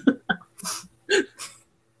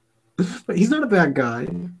 But he's not a bad guy,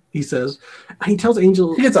 he says. And he tells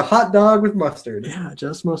Angel... He gets a hot dog with mustard. Yeah,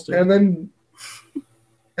 just mustard. And then...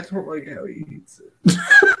 I don't like how he eats it.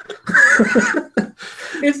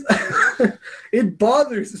 It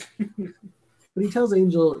bothers me. But he tells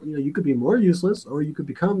Angel, you could be more useless, or you could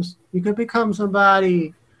become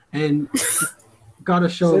somebody, and gotta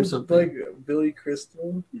show him something. Like Billy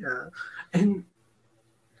Crystal. Yeah, and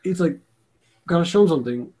he's like, gotta show him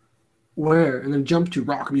something. Where? And then jump to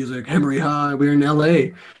rock music, Emery High. We're in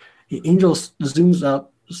L.A. Angel zooms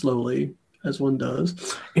up slowly, as one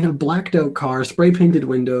does, in a blacked out car, spray painted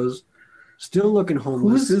windows, still looking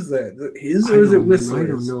homeless. Whose is that? His or is it Whistler's? I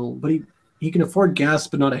don't know, but he can afford gas,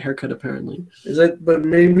 but not a haircut apparently. But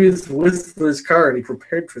maybe it's Whistler's car, and he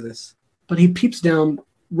prepared for this. But he peeps down,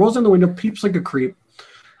 rolls down the window, peeps like a creep,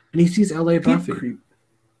 and he sees L.A. Buffy. Creep.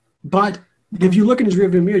 But if you look in his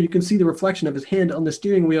rearview mirror, you can see the reflection of his hand on the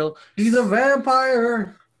steering wheel. He's a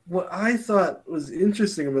vampire. What I thought was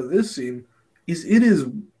interesting about this scene is it is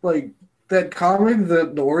like that comic, the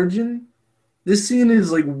origin. This scene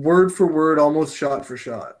is like word for word, almost shot for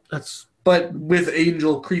shot. but with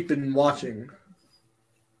Angel creeping watching.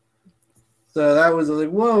 So that was like,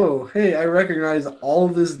 whoa, hey, I recognize all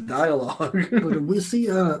of this dialogue. But we see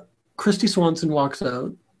Christy Swanson walks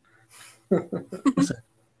out.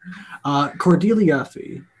 Cordelia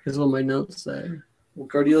Effie is what my notes say.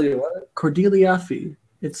 Cordelia what? Cordelia Effie.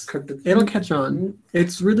 It'll catch on.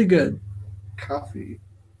 It's really good. Coffee.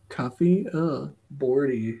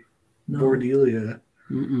 Bordy. No. Bordelia.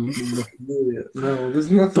 Mm-mm. No,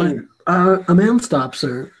 there's nothing. But a man stops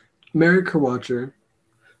her. Merrick, her watcher.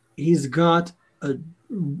 He's got a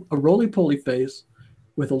roly-poly face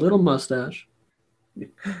with a little mustache.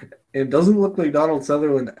 It doesn't look like Donald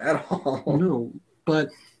Sutherland at all. No, but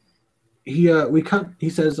he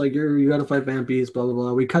says like you gotta fight vampires, blah blah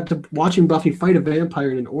blah. We cut to watching Buffy fight a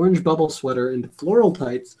vampire in an orange bubble sweater and floral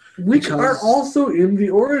tights, which are also in the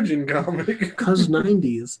Origin comic. Because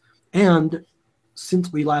 90s. And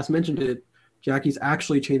since we last mentioned it, Jackie's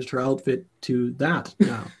actually changed her outfit to that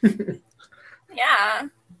now. Yeah.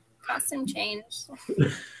 Costume change.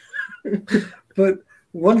 But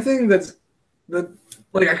one thing I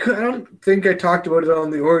don't think I talked about it on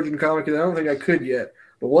the Origin comic, and I don't think I could yet.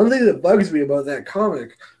 But one thing that bugs me about that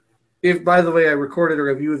comic, if by the way I recorded a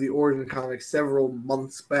review of the Origin comic several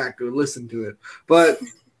months back, go listen to it. But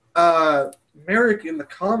Merrick in the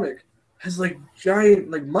comic has like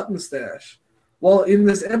giant like mutton stache, while in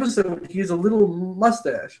this episode he has a little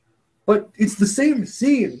mustache. But it's the same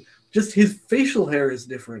scene, just his facial hair is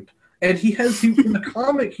different. And in the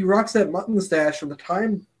comic, he rocks that mutton stache from the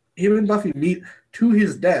time him and Buffy meet to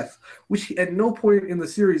his death, which at no point in the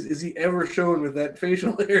series is he ever shown with that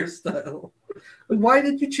facial hairstyle. Like, why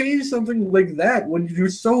did you change something like that when you're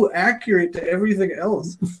so accurate to everything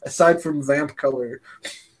else, aside from vamp color?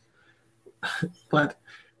 But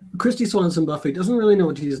Christy Swanson Buffy doesn't really know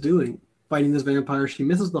what she's doing. Fighting this vampire, she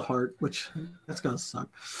misses the heart, which that's gonna suck.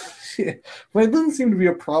 Yeah. Well, it doesn't seem to be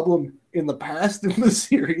a problem in the past in the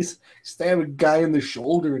series. Stab a guy in the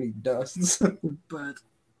shoulder and he dusts. But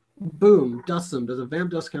boom, dusts him. Does a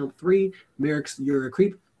vamp dust count 3? Merrick's, you're a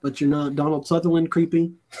creep, but you're not Donald Sutherland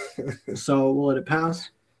creepy. So we'll let it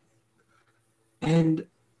pass. And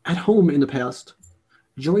at home in the past,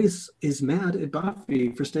 Joyce is mad at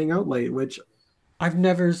Buffy for staying out late, which I've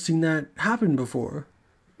never seen that happen before.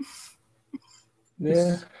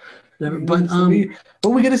 Yeah, but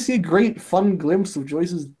we get to see a great, fun glimpse of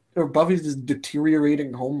Buffy's just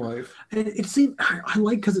deteriorating home life. And it seems I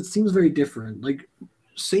like because it seems very different. Like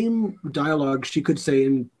same dialogue she could say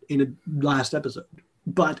in a last episode,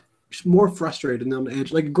 but more frustrated and on the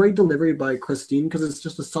edge. Like a great delivery by Christine because it's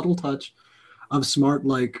just a subtle touch of smart,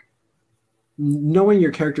 like knowing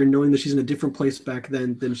your character, knowing that she's in a different place back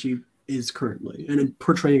then than she is currently, and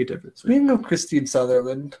portraying a difference. Speaking of Christine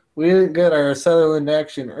Sutherland, we didn't get our Sutherland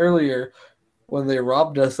action earlier when they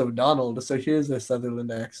robbed us of Donald, so here's the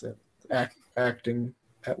Sutherland accent acting.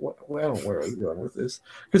 I don't know where I was going with this.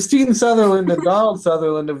 Christine Sutherland and Donald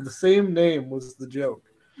Sutherland of the same name was the joke.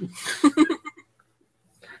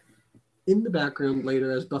 In the background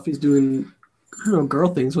later, as Buffy's doing, I don't know,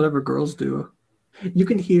 girl things, whatever girls do, you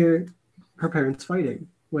can hear her parents fighting,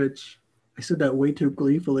 which I said that way too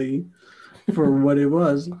gleefully for what it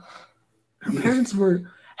was. Her parents were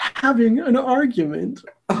having an argument.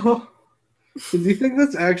 Oh, do you think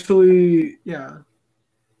that's actually the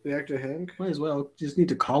actor Hank? Might as well. You just need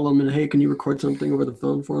to call him and, hey, can you record something over the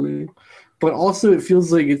phone for me? But also it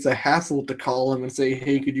feels like it's a hassle to call him and say,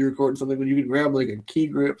 hey, could you record something when you can grab like a key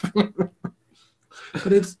grip?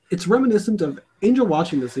 But it's reminiscent of Angel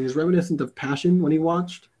watching this thing is reminiscent of Passion when he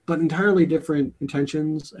watched, but entirely different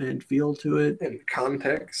intentions and feel to it. And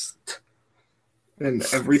context and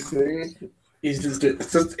everything. It's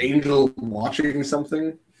just Angel watching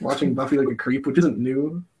something, watching Buffy like a creep, which isn't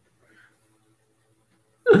new.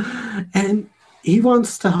 And he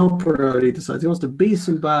wants to help her out. He decides he wants to be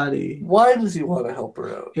somebody. Why does he want to help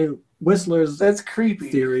her out? And Whistler's that's creepy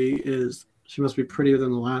theory is she must be prettier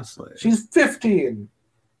than the last lady. She's 15.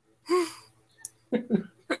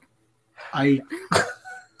 I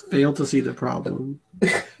fail to see the problem.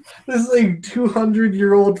 This is like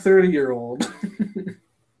 200-year-old, 30-year-old.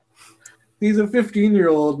 He's a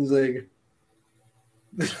 15-year-old and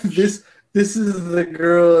he's like, this is the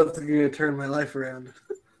girl that's gonna turn my life around.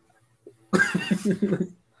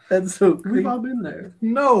 That's so creepy. We've all been there.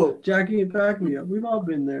 No, Jackie and back me up. We've all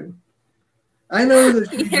been there. I know that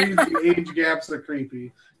she agrees the age gaps are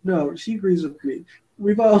creepy. No, she agrees with me.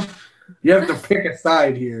 We've all. You have to pick a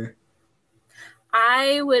side here.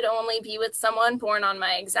 I would only be with someone born on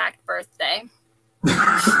my exact birthday.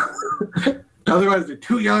 Otherwise, they're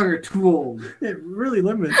too young or too old. It really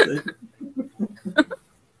limits it.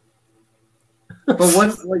 But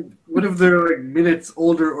what if they're like minutes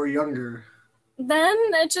older or younger? Then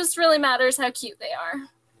it just really matters how cute they are.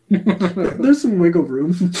 There's some wiggle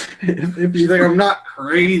room. if She's like, I'm not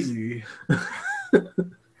crazy.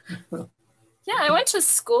 Yeah, I went to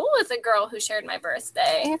school with a girl who shared my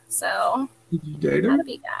birthday, so Did you date her? gotta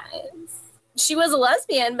be guys. She was a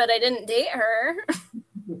lesbian, but I didn't date her.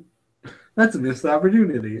 That's a missed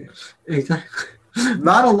opportunity. Exactly.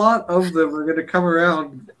 Not a lot of them are going to come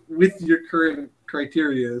around with your current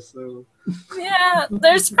criteria, so... Yeah,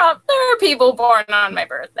 there are people born on my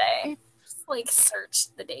birthday. Just like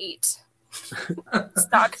search the date.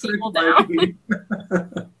 Stalk people down.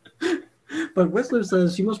 But Whistler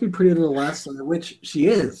says she must be prettier than the last Slayer, which she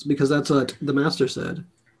is, because that's what the Master said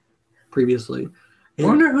previously. I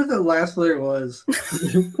wonder who the last Slayer was.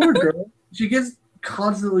 Poor girl. She gets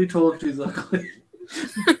constantly told she's ugly.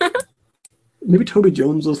 Maybe Toby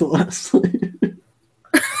Jones was the last Slayer.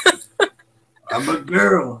 I'm a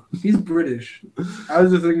girl. He's British. I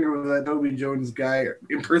was just thinking of that Toby Jones guy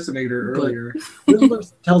impersonator earlier. Whistler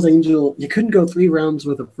tells Angel, you couldn't go 3 rounds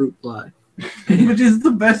with a fruit fly. Which is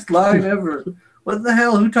the best line ever. What the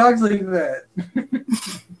hell? Who talks like that?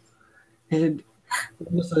 And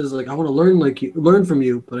Whistler says, like, I want to learn from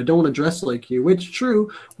you, but I don't want to dress like you. Which, true,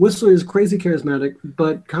 Whistler is crazy charismatic,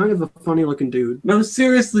 but kind of a funny-looking dude. No,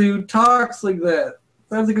 seriously, who talks like that?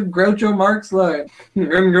 Sounds like a Groucho Marx line. You're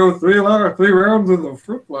gonna go 3 rounds with a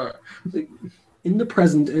fruit fly. Like, in the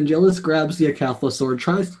present, Angelus grabs the Acathla sword,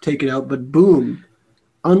 tries to take it out, but boom.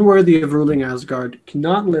 Unworthy of ruling Asgard,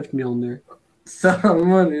 cannot lift Mjolnir.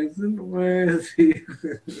 Someone isn't worthy.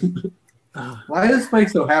 Why is Spike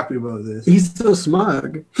so happy about this? He's so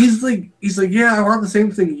smug. He's like, yeah, I want the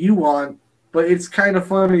same thing you want, but it's kind of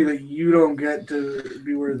funny that you don't get to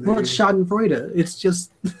be worthy. Well, it's Schadenfreude. It's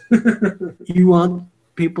just, you want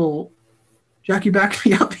people, Jackie, back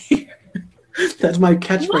me up here. That's my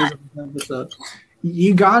catchphrase of the episode.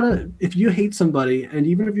 You gotta, if you hate somebody, and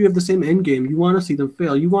even if you have the same end game, you want to see them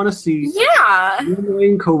fail. You want to see your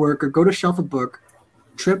annoying coworker go to shelf a book,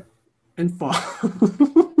 trip, and fall.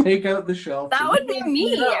 Take out the shelf. That would be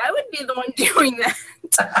me. I would be the one doing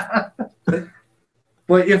that.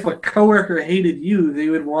 But if a coworker hated you, they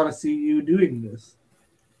would want to see you doing this.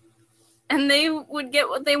 And they would get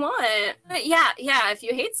what they want. But yeah, if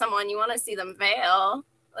you hate someone, you want to see them fail.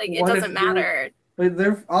 Like, it doesn't matter. But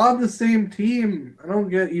they're on the same team. I don't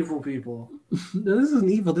get evil people. No, this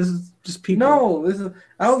isn't evil. This is just people. No, this is.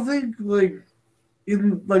 I don't think like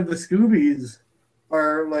in like the Scoobies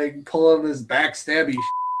are like pulling this backstabby.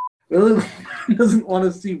 Really doesn't want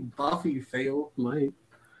to see Buffy fail. Might.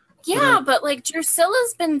 Yeah, but like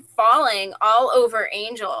Drusilla's been falling all over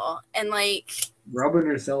Angel, and like rubbing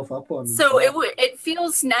herself up on. So it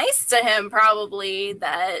feels nice to him probably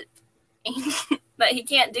that that he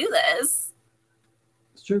can't do this.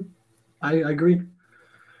 It's true. I agree.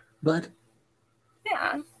 But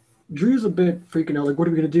yeah, Drew's a bit freaking out. Like, what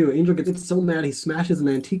are we going to do? Angel gets so mad he smashes an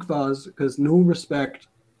antique vase because no respect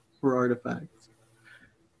for artifacts.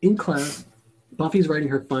 In class, Buffy's writing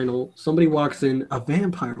her final. Somebody walks in. A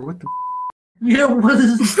vampire. What the? Yeah, what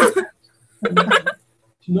is this?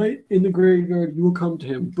 Tonight in the graveyard, you will come to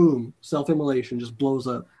him. Boom. Self-immolation just blows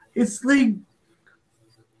up. It's like...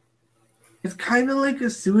 It's kind of like a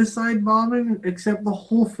suicide bombing, except the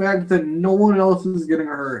whole fact that no one else is getting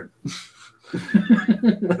hurt.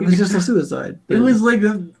 It was just a suicide. It was like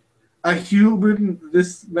a human,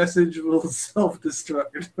 this message will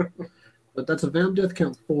self-destruct. But that's a vamp death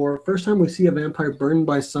count 4. First time we see a vampire burned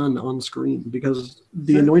by sun on screen, because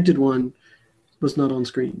the anointed one was not on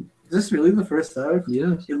screen. Is this really the first time?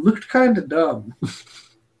 Yes. It looked kind of dumb.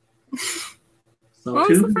 So, what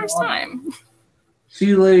was the first time?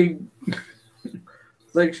 She like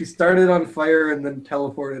she started on fire and then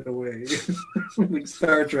teleported away. Like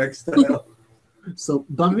Star Trek style. So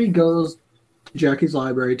Buffy goes to Jackie's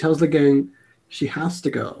library, tells the gang she has to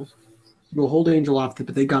go. We'll hold Angel off, but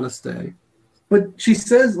they gotta stay. But she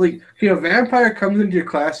says, like, a vampire comes into your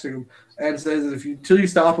classroom and says that until you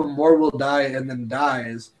stop him, more will die, and then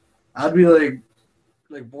dies. I'd be like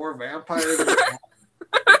more vampires.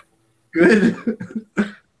 Good.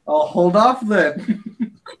 I'll hold off then.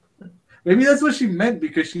 Maybe that's what she meant,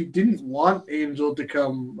 because she didn't want Angel to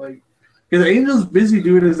come. Like, because Angel's busy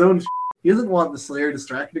doing his own shit. He doesn't want the Slayer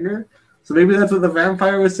distracting her. So maybe that's what the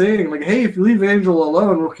vampire was saying. Like, hey, if you leave Angel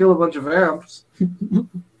alone, we'll kill a bunch of vamps.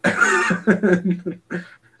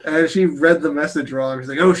 And she read the message wrong. She's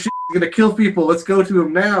like, oh shit, he's gonna kill people. Let's go to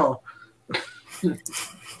him now.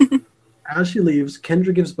 As she leaves,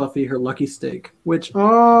 Kendra gives Buffy her lucky steak, which,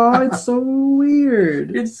 oh, it's so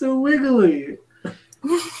weird. It's so wiggly.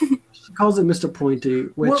 She calls it Mr. Pointy,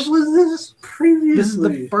 which What was this previously? this is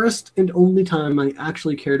the first and only time I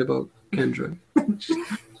actually cared about Kendra.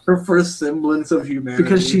 Her first semblance of humanity.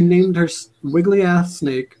 Because she named her wiggly ass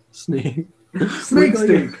snake. Snake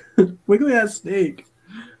Wiggly- steak. Wiggly ass snake.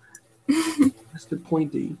 Mr.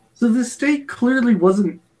 Pointy. So this steak clearly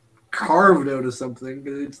wasn't carved out of something.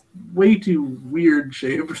 It's way too weird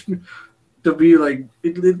shaped to be like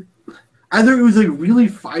either it was like really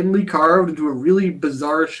finely carved into a really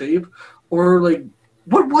bizarre shape, or like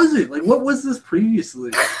what was it? Like what was this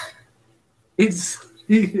previously? It's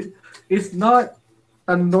not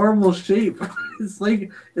a normal shape. It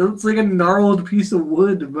looks like a gnarled piece of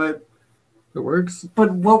wood, but It works.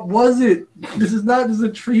 But what was it? This is not just a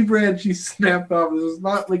tree branch she snapped off. This is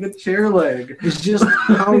not like a chair leg. It's just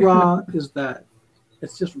how raw is that?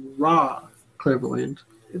 It's just raw clairvoyant.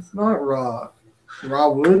 It's not raw. Raw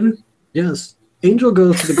wood? Yes. Angel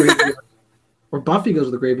goes to the graveyard, or Buffy goes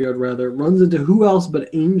to the graveyard rather, runs into who else but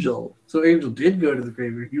Angel. So Angel did go to the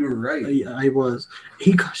graveyard. You were right. I was.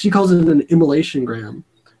 She calls it an immolation gram.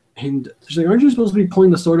 And she's like, aren't you supposed to be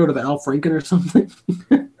pulling the sword out of Al Franken or something?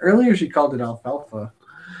 Earlier she called it alfalfa.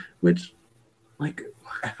 Which, like,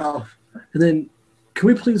 Al- and then, can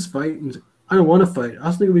we please fight? And he's like, I don't want to fight. I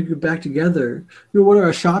was thinking we'd get back together. What are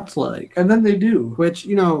our shots like? And then they do. Which,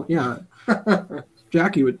 yeah,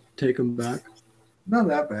 Jackie would take him back. Not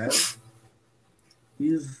that bad.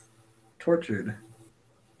 He's tortured.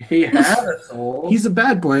 He had a soul. He's a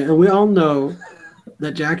bad boy, and we all know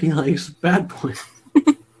that Jackie likes bad boys.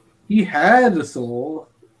 He had a soul.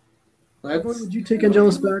 Would you take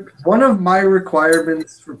Angelus back? One of my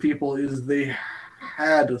requirements for people is they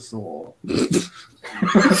had a soul.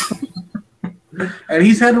 And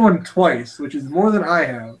he's had one twice, which is more than I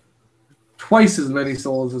have. Twice as many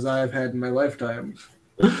souls as I've had in my lifetime.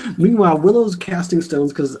 Meanwhile, Willow's casting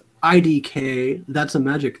stones because IDK, that's a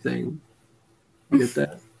magic thing. You get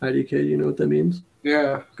that? IDK, you know what that means?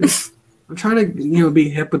 Yeah. I'm trying to, be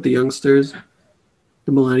hip with the youngsters,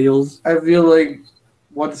 the millennials. I feel like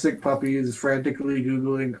One Sick Puppy is frantically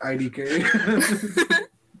Googling IDK.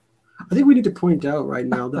 I think we need to point out right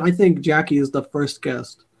now that I think Jackie is the first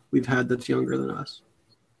guest we've had that's younger than us.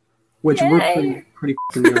 Which we're pretty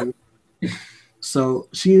f***ing young. So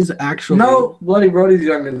she's actually... No, Bloody Brody's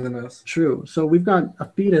younger than us. True. So we've got a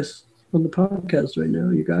fetus on the podcast right now,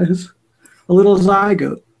 you guys. A little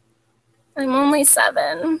zygote. I'm only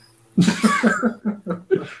 7.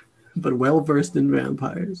 But well-versed in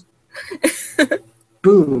vampires.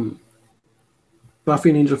 Boom. Buffy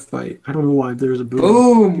and Angel fight. I don't know why there's a boom.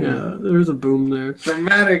 Boom! Yeah, there's a boom there.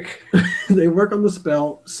 Dramatic. They work on the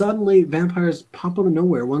spell. Suddenly, vampires pop out of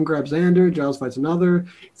nowhere. One grabs Xander, Giles fights another.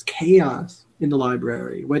 It's chaos in the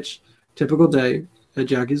library, which, typical day at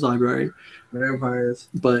Jackie's library. Vampires.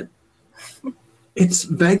 But it's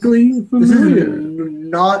vaguely This familiar. is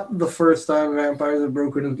not the first time vampires have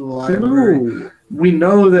broken into the library. No. We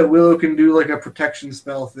know that Willow can do like a protection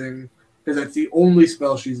spell thing, because that's the only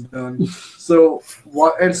spell she's done. So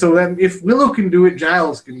then if Willow can do it,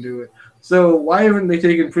 Giles can do it. So why haven't they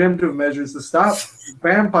taken preemptive measures to stop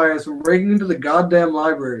vampires from breaking into the goddamn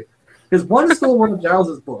library? Because one stole one of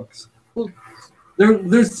Giles's books.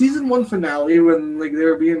 There's season 1 finale when they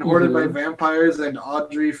were being hoarded by vampires and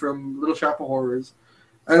Audrey from Little Shop of Horrors,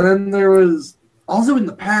 and then there was also in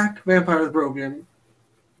the pack vampires broke in,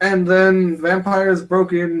 and then vampires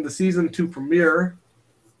broke in the season 2 premiere.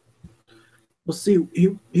 Well, see,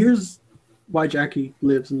 here's why Jackie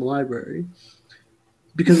lives in the library.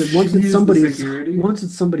 Because once it's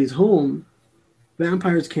somebody's home,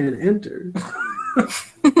 vampires can't enter.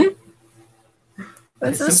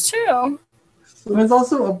 This is true. So it's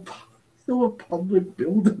also still a public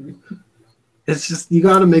building. It's just you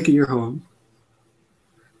got to make it your home.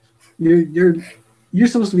 You're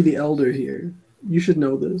supposed to be the elder here. You should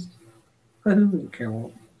know this. That doesn't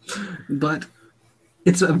count. But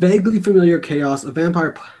it's a vaguely familiar chaos. A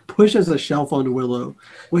vampire pushes a shelf onto Willow,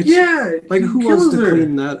 which like who wants to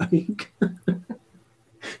clean that? I mean,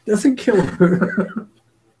 doesn't kill her.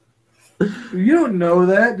 You don't know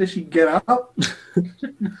that. Did she get up?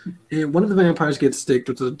 And one of the vampires gets sticked,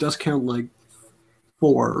 which does count like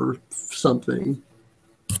 4 or something.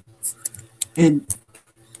 And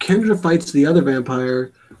Kendra fights the other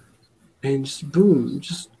vampire, and just boom,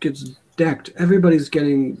 just gets decked. Everybody's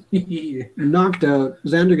getting knocked out.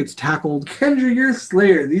 Xander gets tackled. Kendra, you're a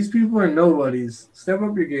Slayer. These people are nobodies. Step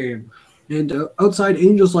up your game. And outside,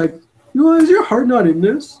 Angel's like, is your heart not in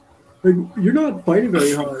this? Like, you're not fighting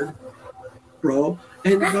very hard, bro.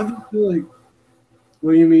 And Buffy's like,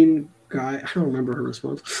 what do you mean, guy? I don't remember her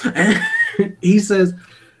response. And he says,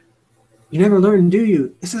 you never learn, do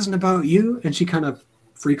you? This isn't about you. And she kind of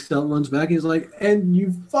freaks out, runs back. He's like, and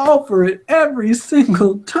you fall for it every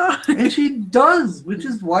single time. And she does, which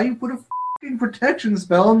is why you put a fucking protection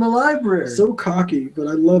spell in the library. So cocky, but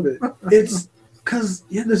I love it. It's because,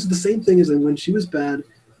 yeah, this is the same thing as in when she was bad,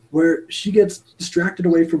 where she gets distracted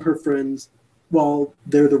away from her friends while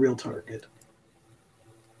they're the real target.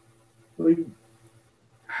 Like,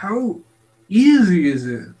 how easy is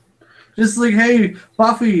it? Just like, hey,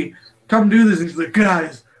 Buffy, come do this. And she's like,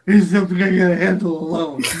 guys, this is something I gotta handle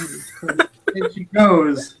alone. And she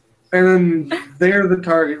goes, and then they're the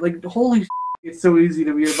target. Like, holy shit, it's so easy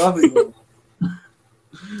to be a Buffy.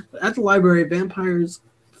 At the library, vampires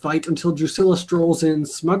fight until Drusilla strolls in,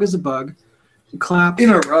 smug as a bug. She claps. In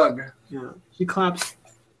a rug. Yeah, she claps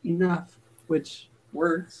enough, which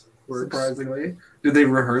Works. Surprisingly. Did they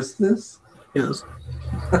rehearse this? yes.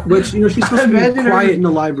 Which, you know, she's supposed to be Imagine her quiet in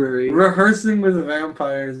the library. Rehearsing with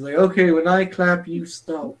vampires. Like, okay, when I clap, you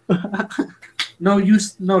stop.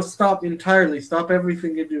 No, stop entirely. Stop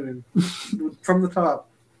everything you're doing. From the top.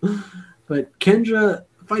 But Kendra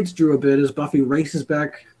fights Drew a bit as Buffy races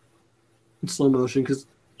back in slow motion because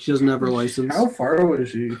she doesn't have her license. How far was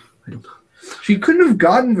she? I don't know. She couldn't have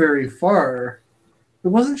gotten very far.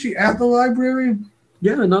 Wasn't she at the library?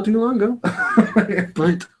 Yeah, not too long ago.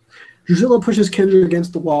 But Drusilla pushes Kendra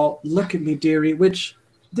against the wall. Look at me, dearie. Which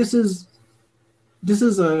this is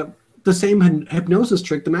the same hypnosis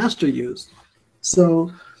trick the Master used.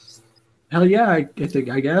 So, hell yeah, I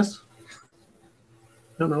guess.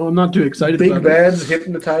 I don't know. I'm not too excited. Big about bads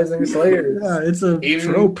hypnotizing slayers. Yeah, it's a In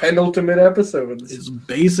trope. penultimate episodes. It's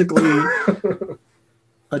basically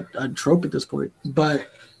a trope at this point. But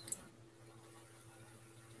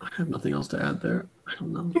I have nothing else to add there. I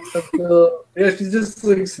don't know. Yeah, she's just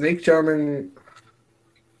like snake charming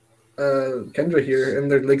Kendra here, and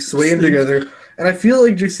they're like swaying together. And I feel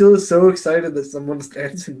like Drusilla's so excited that someone's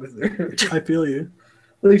dancing with her. I feel you.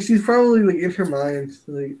 Like she's probably like in her mind,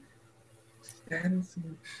 like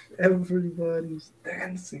dancing. Everybody's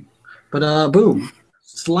dancing. But boom,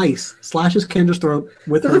 slashes Kendra's throat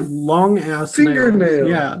with her long ass fingernail.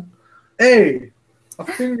 Yeah. A, a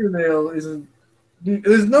fingernail isn't.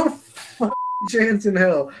 There's no chance in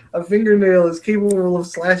hell a fingernail is capable of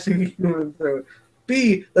slashing a human throat.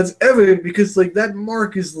 B, that's evident because like that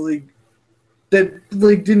mark is like that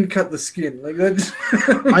like didn't cut the skin like that.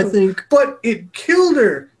 I think, but it killed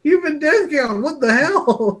her. Human death count. What the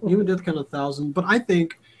hell? human death count 1,000. But I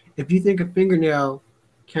think if you think a fingernail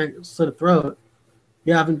can't slit a throat,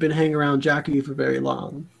 you haven't been hanging around Jackie for very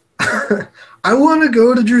long. I want to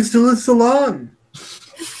go to Drusilla's salon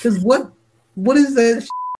because what is that?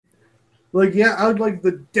 Like, yeah, I would like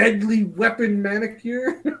the deadly weapon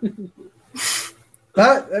manicure.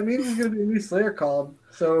 That means it's going to be a new Slayer called.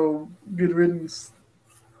 So, good riddance.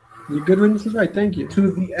 Your good riddance is right, thank you.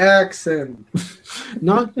 To the accent.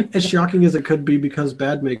 Not as shocking as it could be because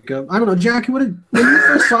bad makeup. I don't know, Jackie, when you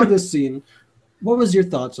first saw this scene, what was your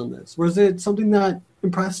thoughts on this? Was it something that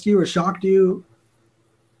impressed you or shocked you?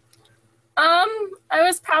 I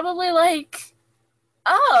was probably like,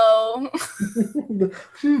 oh.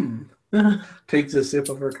 Takes a sip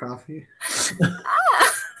of her coffee.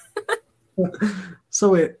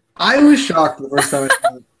 So I was shocked the first time I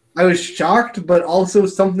saw it. I was shocked, but also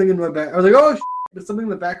something in my back. I was like, oh, but something in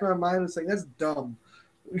the back of my mind was like, that's dumb.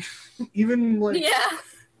 Even like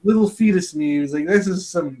little fetus me was like, this is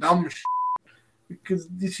some dumb shit. Because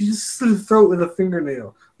she just slit her throat with a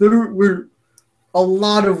fingernail. There were a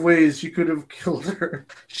lot of ways she could have killed her.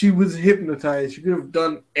 She was hypnotized. She could have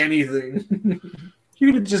done anything. She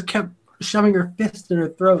could have just kept shoving her fist in her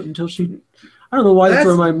throat until she... I don't know why that's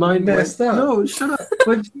where my mind messed went. up. No, shut up.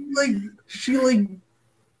 But she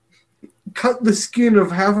cut the skin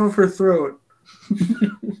of half of her throat.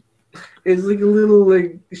 It's like a little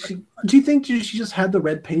like she. Do you think she just had the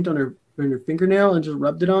red paint on her fingernail and just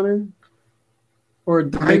rubbed it on her? Or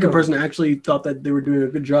the makeup person actually thought that they were doing a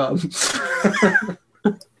good job?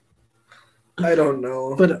 I don't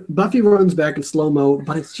know. But Buffy runs back in slow-mo,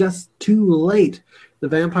 but it's just too late. The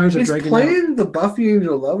vampires are dragging playing the Buffy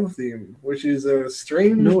Angel Love theme, which is a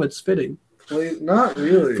strange... No, it's fitting. Not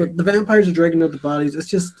really. But the vampires are dragging out the bodies.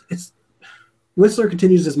 It's Whistler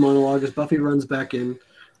continues his monologue as Buffy runs back in.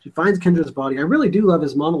 She finds Kendra's body. I really do love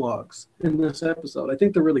his monologues in this episode. I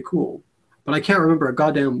think they're really cool. But I can't remember a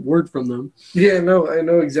goddamn word from them. Yeah, no, I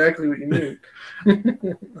know exactly what you mean.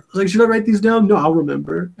 I was like, should I write these down? No, I'll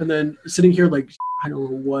remember. And then sitting here like, I don't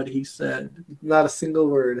know what he said. Not a single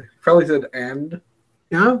word. Probably said and.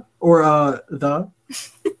 Yeah? Or the.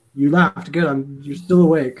 You laughed. Good. You're still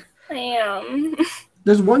awake. I am.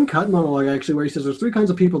 There's one cut monologue, actually, where he says there's 3 kinds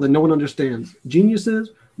of people that no one understands. Geniuses,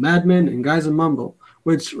 madmen, and guys that mumble.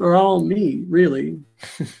 which are all me, really.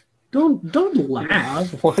 Don't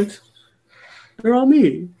laugh. What? They're all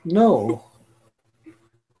me. No.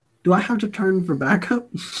 Do I have to turn for backup?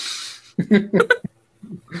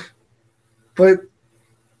 But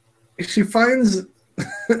she finds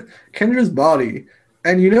Kendra's body,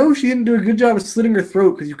 and you know she didn't do a good job of slitting her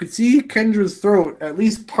throat because you could see Kendra's throat at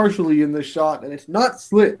least partially in this shot, and it's not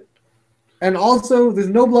slit. And also, there's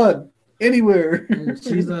no blood anywhere.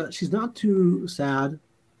 She's not too sad,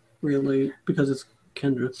 really, because it's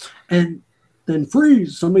Kendra. And then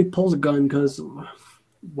freeze! Somebody pulls a gun because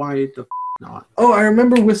why the not? Oh, I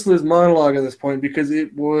remember Whistler's monologue at this point because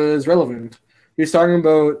it was relevant. He was talking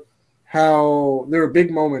about how there are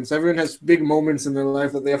big moments. Everyone has big moments in their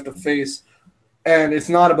life that they have to face, and it's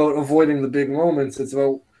not about avoiding the big moments. It's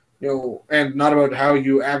about, and not about how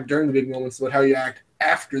you act during the big moments, but how you act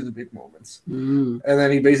after the big moments. And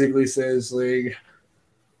then he basically says like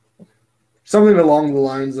something along the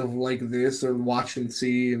lines of like this or watch and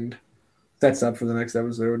see, and sets up for the next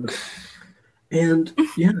episode. And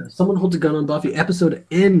yeah, someone holds a gun on Buffy. Episode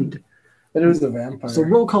end. And it was the vampire. So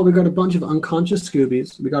roll call, we got a bunch of unconscious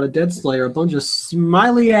Scoobies. We got a dead Slayer, a bunch of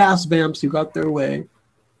smiley ass vamps who got their way.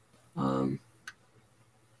 And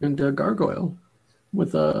a gargoyle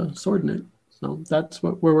with a sword in it. So that's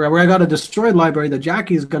where I got a destroyed library that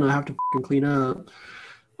Jackie's gonna have to clean up.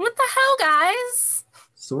 What the hell, guys?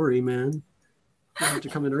 Sorry, man. I have to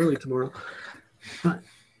come in early tomorrow. But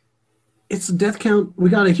it's a death count. We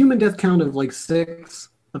got a human death count of like 6,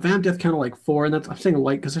 a vamp death count of like 4, and I'm saying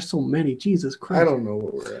like because there's so many. Jesus Christ. I don't know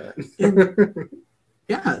where we're at.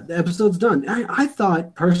 Yeah, the episode's done. I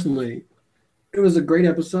thought personally it was a great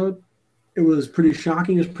episode. It was pretty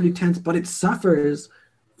shocking. It was pretty tense, but it suffers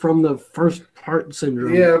from the first part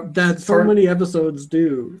syndrome. Yeah, that so many episodes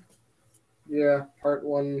do. Yeah,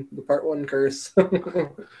 the part one curse.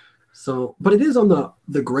 So, but it is on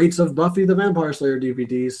the Greats of Buffy the Vampire Slayer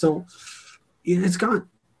DVD. So it's got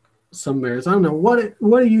some merits. I don't know. What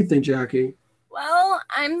do you think, Jackie? Well,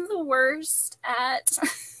 I'm the worst at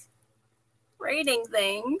rating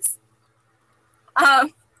things.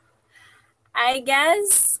 I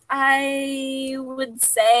guess I would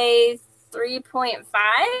say 3.5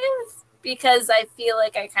 because I feel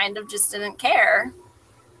like I kind of just didn't care.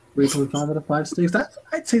 3.5 out of 5 stakes.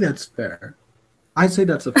 I'd say that's fair. I'd say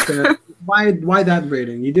that's a fair. Why that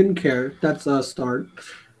rating? You didn't care. That's a start.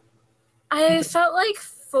 I felt like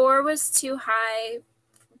 4 was too high,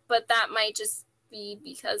 but that might just be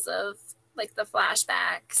because of like the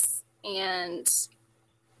flashbacks, and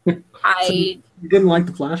You didn't like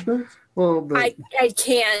the flashbacks? Well, I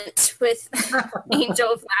can't with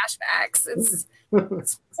Angel flashbacks.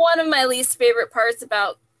 It's one of my least favorite parts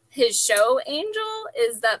about his show, Angel,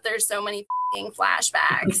 is that there's so many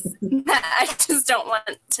flashbacks that I just don't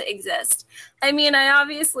want to exist. I mean, I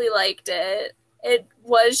obviously liked it. It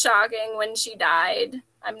was shocking when she died.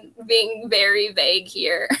 I'm being very vague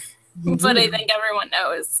here, but I think everyone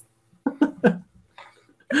knows.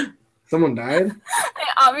 Someone died?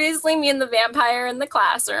 Obviously, me and the vampire in the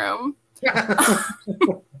classroom.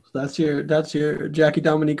 That's your Jackie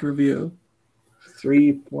Dominique review.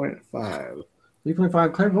 3.5.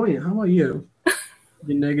 3.5. Clairvoyant, how about you?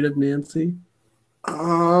 You negative Nancy?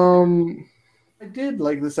 I did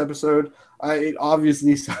like this episode. It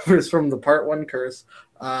obviously suffers from the part one curse.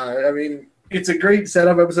 I mean, it's a great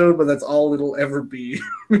setup episode, but that's all it'll ever be.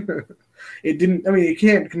 It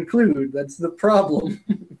can't conclude. That's the problem.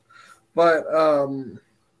 But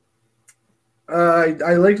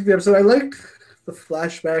I liked the episode. I liked the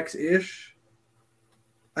flashbacks-ish.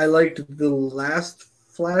 I liked the last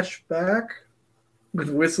flashback with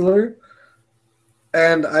Whistler.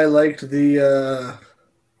 And I liked I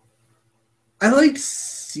liked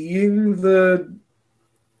seeing the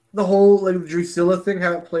whole like Drusilla thing,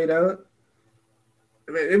 how it played out.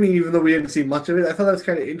 I mean, even though we didn't see much of it, I thought that was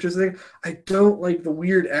kind of interesting. I don't like the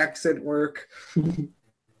weird accent work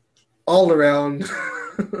all around.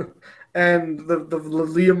 And the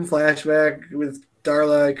Liam flashback with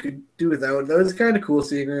Darla, I could do without. That was kind of cool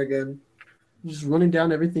seeing her again. Just running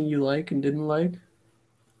down everything you like and didn't like.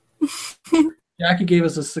 Jackie gave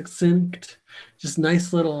us a succinct, just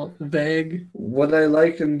nice little vague. What I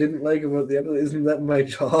liked and didn't like about the episode, isn't that my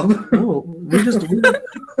job? No,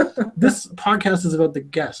 this podcast is about the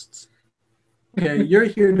guests. Okay, you're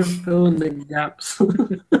here to fill in the gaps.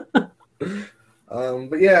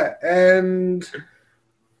 But yeah, and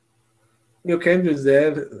Kendra's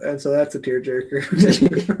dead, and so that's a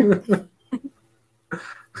tearjerker.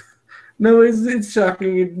 No, it's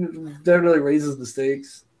shocking. It definitely raises the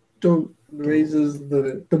stakes. Don't raises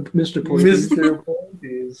the Mr. Porties. Mr.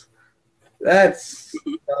 Porties. That's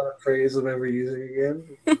not a phrase I'm ever using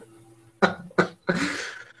again.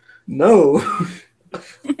 No.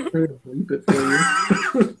 Bleep it for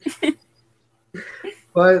you.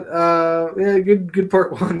 But yeah, good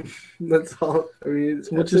part one. That's all. I mean,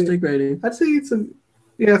 What's your stick rating? I'd say it's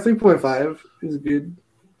 3.5 is good.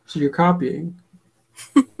 So you're copying.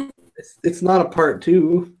 It's not a part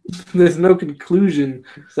two. There's no conclusion,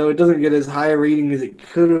 so it doesn't get as high a rating as it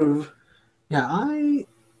could have. Yeah,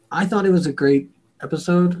 I thought it was a great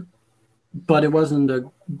episode, but it wasn't a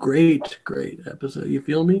great episode. You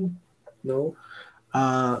feel me? No.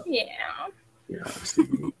 Yeah.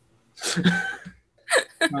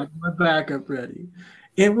 Got my backup ready.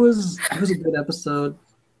 It was a good episode.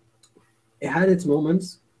 It had its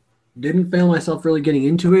moments. Didn't fail myself really getting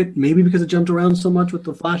into it, maybe because it jumped around so much with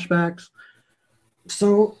the flashbacks.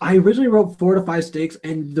 So I originally wrote 4 to 5 stakes,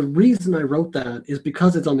 and the reason I wrote that is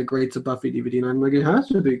because it's on the Greats of Buffy DVD, and I'm like, it has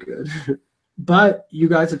to be good. But you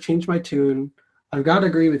guys have changed my tune. I've got to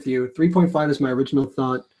agree with you. 3.5 is my original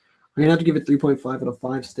thought. I'm going to have to give it 3.5 out of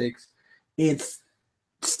 5 stakes. It's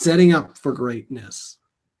setting up for greatness.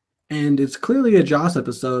 And it's clearly a Joss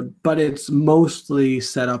episode, but it's mostly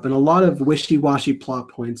set up and a lot of wishy-washy plot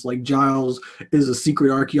points, like Giles is a secret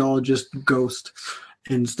archaeologist ghost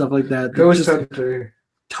and stuff like that. Ghost Hunter.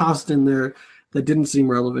 Tossed in there that didn't seem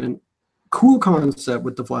relevant. Cool concept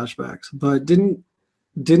with the flashbacks, but didn't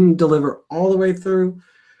deliver all the way through.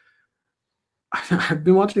 I've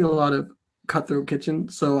been watching a lot of Cutthroat Kitchen,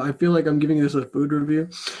 so I feel like I'm giving this a food review.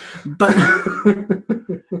 But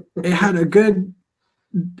it had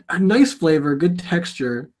a nice flavor, good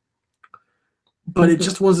texture, but it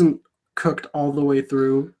just wasn't cooked all the way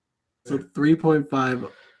through. So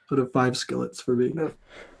 3.5 out of 5 skillets for me.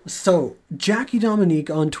 So, Jackie Dominique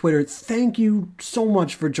on Twitter, thank you so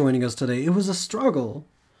much for joining us today. It was a struggle.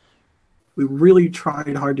 We really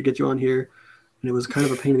tried hard to get you on here, and it was kind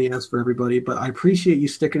of a pain in the ass for everybody, but I appreciate you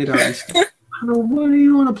sticking it out. I don't know, what do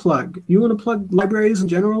you want to plug? You want to plug libraries in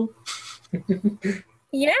general?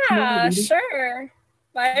 Yeah, sure.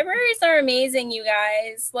 Libraries are amazing, you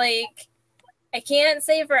guys. Like, I can't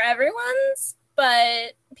say for everyone's,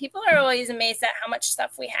 but people are always amazed at how much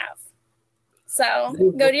stuff we have. So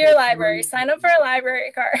go to your library, sign up for a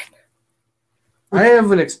library card. I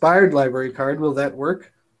have an expired library card. Will that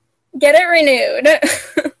work? Get it renewed.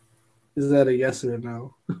 Is that a yes or a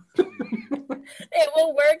no? It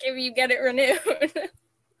will work if you get it renewed.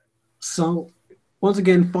 So, once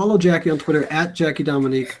again, follow Jackie on Twitter at Jackie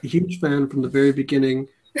Dominique. A huge fan from the very beginning.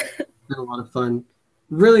 Had a lot of fun.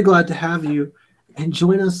 Really glad to have you. And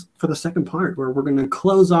join us for the second part where we're going to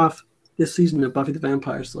close off this season of Buffy the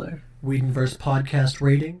Vampire Slayer. Whedonverse podcast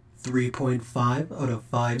rating, 3.5 out of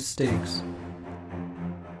 5 stakes.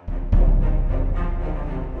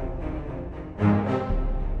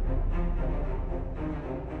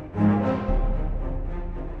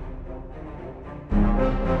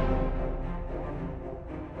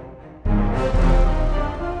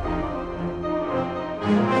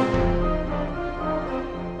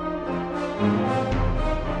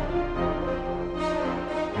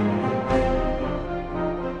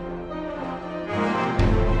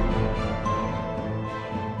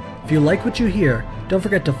 If you like what you hear, don't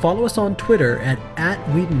forget to follow us on Twitter at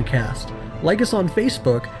Whedoncast. Like us on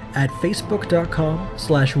Facebook at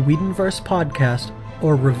facebook.com/Whedonverse podcast,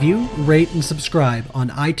 or review, rate, and subscribe on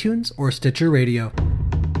iTunes or Stitcher Radio.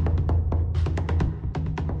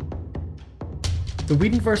 The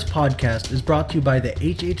Whedonverse podcast is brought to you by the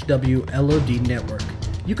HHW LOD Network.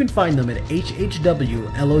 You can find them at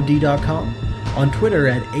hhwlod.com, on Twitter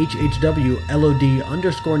at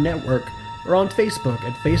hhwlod_network, or on Facebook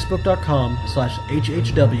at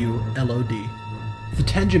facebook.com/hhwlod. The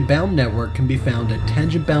Tangent Bound Network can be found at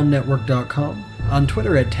tangentboundnetwork.com, on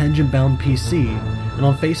Twitter at tangentboundpc, and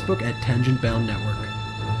on Facebook at Tangent Bound Network.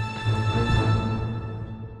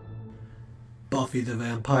 Buffy the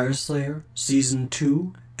Vampire Slayer, Season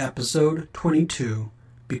 2, Episode 22,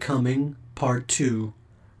 Becoming Part 2,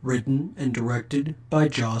 written and directed by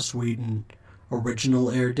Joss Whedon. Original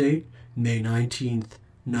air date, May 19th,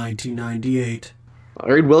 1998.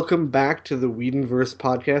 All right, welcome back to the Whedonverse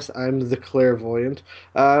podcast. I'm the Clairvoyant.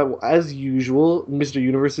 As usual, Mr.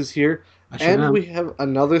 Universe is here, and we have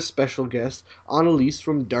another special guest, Annalise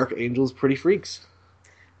from Dark Angels Pretty Freaks.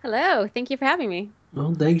 Hello, thank you for having me.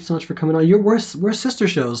 Well, thank you so much for coming on. We're sister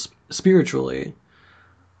shows spiritually,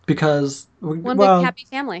 because one big happy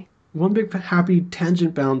family. One big happy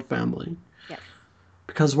Tangent Bound family. Yes.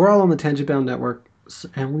 Because we're all on the Tangent Bound Network,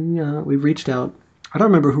 and we reached out. I don't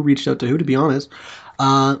remember who reached out to who, to be honest.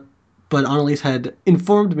 But Annalise had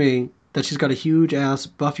informed me that she's got a huge-ass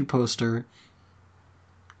Buffy poster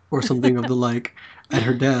or something of the like at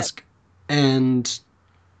her desk, and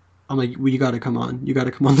I'm like, well, you got to come on. You got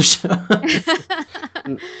to come on the show.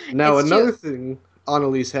 Now, It's another true. thing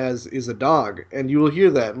Annalise has is a dog, and you will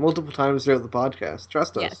hear that multiple times throughout the podcast.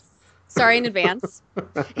 Trust us. Yes. Sorry in advance.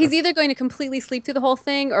 He's either going to completely sleep through the whole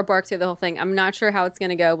thing or bark through the whole thing. I'm not sure how it's going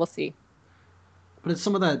to go. We'll see. But it's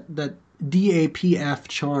some of that DAPF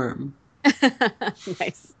charm.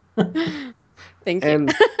 Nice. Thank you.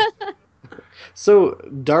 And so,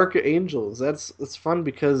 Dark Angels. That's fun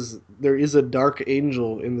because there is a dark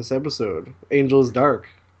angel in this episode. Angel is dark.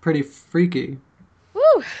 Pretty freaky.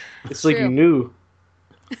 Woo! It's like true. you knew.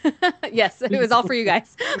 Yes, it was all for you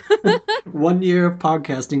guys. 1 year of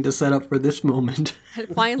podcasting to set up for this moment.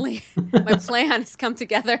 Finally, my plan has come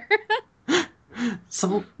together.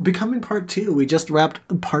 So, becoming part 2, we just wrapped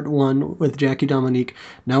part 1 with Jackie Dominique.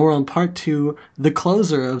 Now we're on part 2, the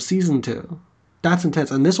closer of season 2. That's intense,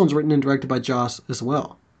 and this one's written and directed by Joss as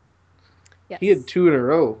well. Yes. He had 2 in a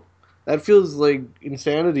row. That feels like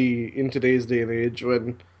insanity in today's day and age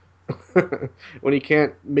when when he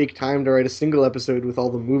can't make time to write a single episode with all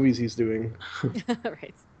the movies he's doing.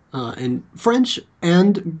 Right. And French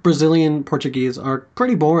and Brazilian Portuguese are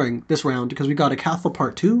pretty boring this round because we got a Catholic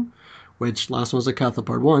part 2, which last one was a Catholic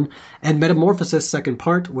part 1, and Metamorphosis second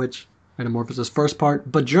part, which Metamorphosis first part.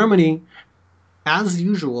 But Germany, as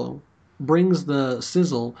usual, brings the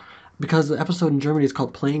sizzle because the episode in Germany is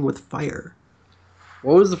called Playing with Fire.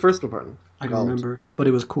 What was the first one? I don't remember, but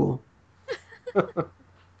it was cool.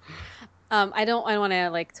 I don't want to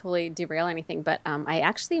like totally derail anything, but I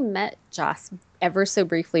actually met Joss ever so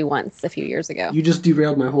briefly once a few years ago. You just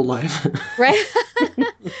derailed my whole life. Right?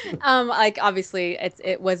 Like obviously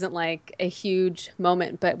it wasn't like a huge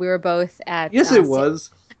moment, but we were both at. Yes, it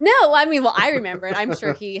was. No, I mean, well, I remember it. I'm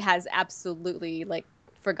sure he has absolutely like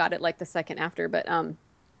forgot it like the second after, but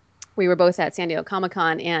we were both at San Diego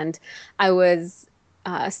Comic-Con, and I was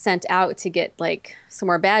sent out to get like some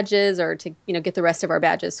more badges or to get the rest of our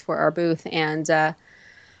badges for our booth, and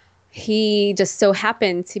he just so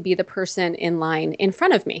happened to be the person in line in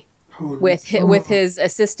front of me with his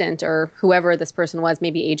assistant or whoever this person was,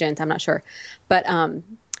 maybe agent, I'm not sure, but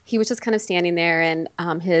he was just kind of standing there, and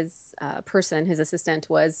his assistant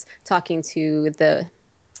was talking to the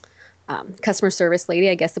customer service lady,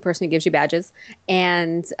 I guess the person who gives you badges,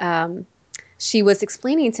 and she was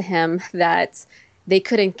explaining to him that they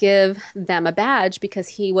couldn't give them a badge because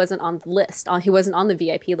he wasn't on the list. He wasn't on the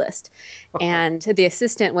VIP list. And the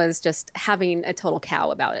assistant was just having a total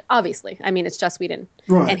cow about it. Obviously. I mean, it's Joss Whedon.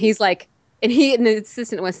 Right. And he's like, and the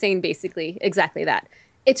assistant was saying basically exactly that.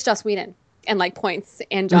 It's Joss Whedon. And like points,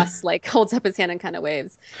 and Joss like holds up his hand and kind of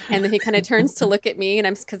waves. And then he kind of turns to look at me,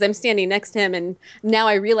 and because I'm standing next to him, and now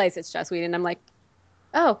I realize it's Joss Whedon. I'm like,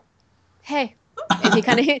 oh, hey. And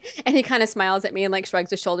he kind of smiles at me and like shrugs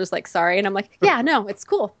his shoulders like sorry, and I'm like, yeah, no, it's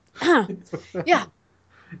cool. Yeah.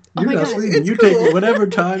 Oh my God. You take whatever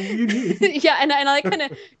time you need. Yeah, and I like kind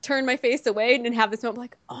of turn my face away and have this moment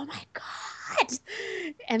like, oh my God.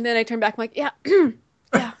 And then I turn back, I'm like, yeah,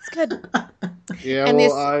 yeah, it's good. Yeah, and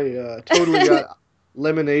well, I totally got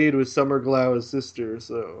lemonade with Summer Glau's sister,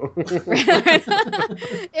 so.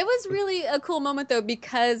 It was really a cool moment, though,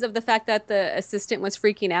 because of the fact that the assistant was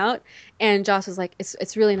freaking out, and Joss was like,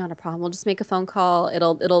 it's really not a problem. We'll just make a phone call.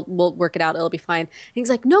 We'll work it out. It'll be fine. And he's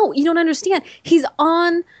like, no, you don't understand. He's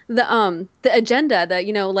on the agenda,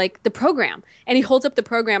 like the program. And he holds up the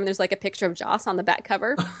program, and there's like a picture of Joss on the back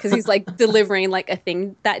cover because he's like delivering like a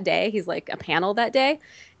thing that day. He's like a panel that day.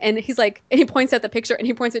 And he's like, and he points at the picture, and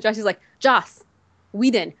he points at Joss. He's like, Joss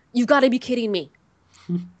Whedon, you've got to be kidding me.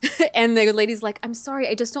 And the lady's like, I'm sorry,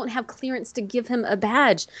 I just don't have clearance to give him a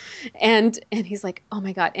badge. And he's like, oh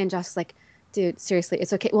my God. And Josh is like, dude, seriously,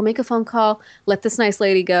 it's okay. We'll make a phone call. Let this nice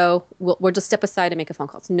lady go. We'll just step aside and make a phone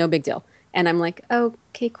call. It's no big deal. And I'm like, oh,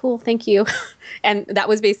 okay, cool. Thank you. And that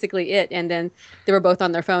was basically it. And then they were both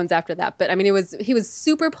on their phones after that. But I mean, he was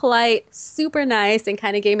super polite, super nice, and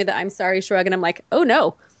kind of gave me the I'm sorry shrug. And I'm like, oh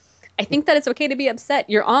no, I think that it's okay to be upset.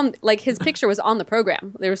 You're on, like, his picture was on the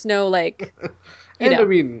program. There was no like, I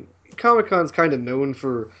mean, Comic-Con's kind of known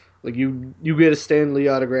for, like, you get a Stan Lee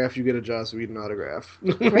autograph, you get a Joss Whedon autograph.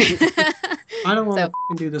 I don't want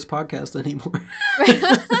to do this podcast anymore.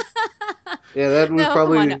 Yeah, that was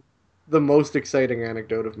probably the most exciting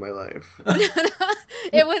anecdote of my life.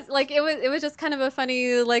 It was just kind of a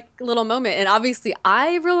funny like little moment, and obviously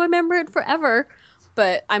I will remember it forever.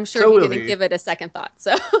 But I'm sure he didn't give it a second thought.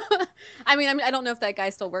 So, I mean, I don't know if that guy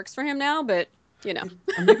still works for him now, but And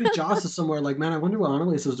maybe Joss is somewhere like, man, I wonder what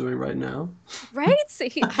Annalise is doing right now. Right?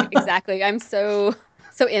 Exactly. I'm so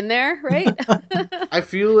so in there, right? I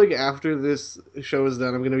feel like after this show is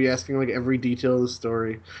done, I'm gonna be asking like every detail of the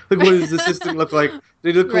story. Like, what does the assistant look like?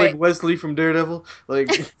 Did he look Right. like Wesley from Daredevil?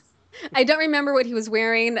 Like, I don't remember what he was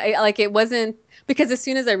wearing. Like it wasn't, because as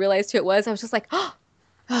soon as I realized who it was, I was just like, oh.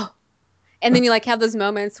 And then you like have those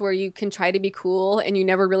moments where you can try to be cool and you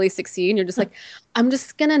never really succeed. And you're just like, I'm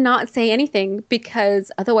just gonna not say anything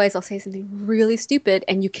because otherwise I'll say something really stupid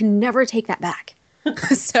and you can never take that back.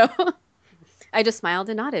 So I just smiled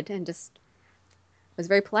and nodded and just was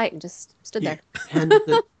very polite and just stood there. Handled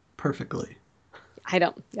it perfectly. I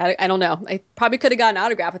don't know. I probably could have gotten an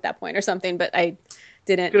autograph at that point or something, but I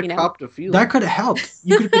didn't. could have copped a feeling. That could have helped.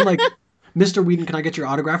 You could have been like, Mr. Whedon, can I get your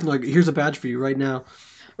autograph? And they're like, here's a badge for you right now.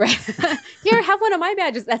 Right. Here, have one of my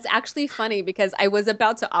badges. That's actually funny because I was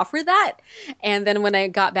about to offer that. And then when I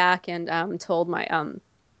got back and told my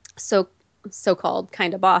so-called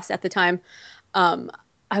kind of boss at the time,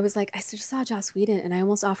 I was like, I just saw Joss Whedon and I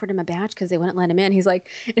almost offered him a badge because they wouldn't let him in. He's like,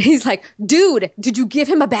 dude, did you give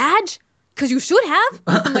him a badge? Because you should have.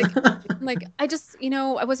 I'm like, I just,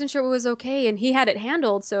 I wasn't sure it was okay. And he had it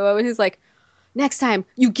handled. So he's like, next time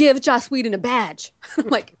you give Joss Whedon a badge. I'm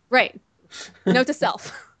like, right. Note to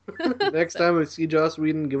self. Next time I see Joss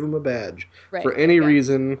Whedon, give him a badge. Right. For any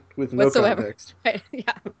reason with no whatsoever. context. Right.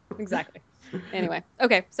 Yeah, exactly. Anyway.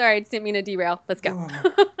 Okay. Sorry. I just didn't mean to derail. Let's go.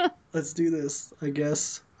 Let's do this, I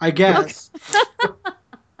guess.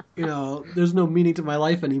 There's no meaning to my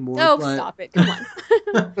life anymore. Oh, but... stop it. Come on.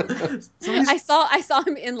 I saw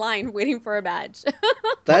him in line waiting for a badge.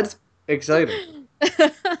 That's exciting.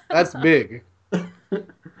 That's big.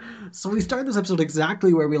 So we start this episode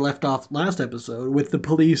exactly where we left off last episode, with the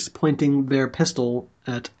police pointing their pistol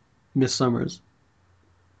at Miss Summers.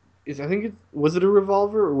 Was it a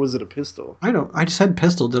revolver or was it a pistol? I just said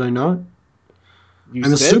pistol, did I not?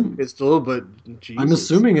 You said pistol, but Jesus. I'm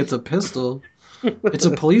assuming it's a pistol. It's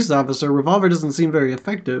a police officer. Revolver doesn't seem very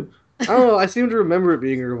effective. I don't know, I seem to remember it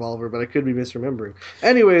being a revolver, but I could be misremembering.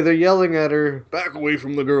 Anyway, they're yelling at her, back away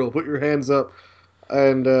from the girl, put your hands up.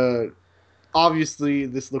 And, obviously,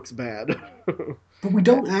 this looks bad. But we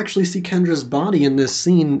don't actually see Kendra's body in this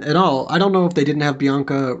scene at all. I don't know if they didn't have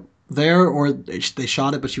Bianca there or they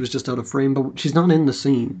shot it, but she was just out of frame. But she's not in the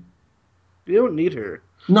scene. You don't need her.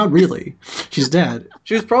 Not really. She's dead.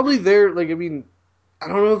 She was probably there, I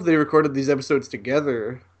don't know if they recorded these episodes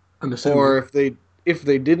together. I'm assuming. Or if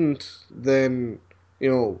they didn't, then,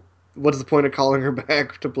 what's the point of calling her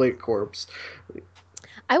back to play corpse?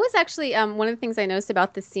 I was actually, one of the things I noticed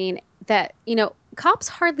about this scene that, cops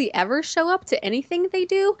hardly ever show up to anything they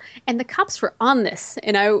do. And the cops were on this.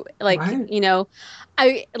 And I, right.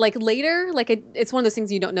 I, later, it's one of those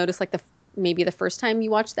things you don't notice, maybe the first time you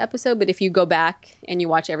watch the episode. But if you go back and you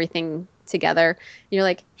watch everything together, you're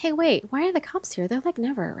like, hey, wait, why are the cops here? They're,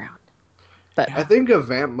 never around. But I think a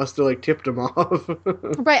vamp must have, tipped him off.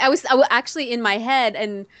 Right. I was actually in my head,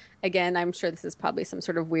 and again, I'm sure this is probably some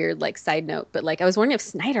sort of weird, side note, but, I was wondering if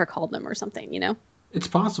Snyder called them or something, It's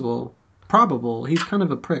possible. Probable. He's kind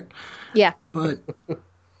of a prick. Yeah. But,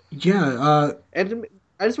 yeah. And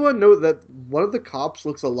I just want to note that one of the cops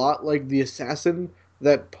looks a lot like the assassin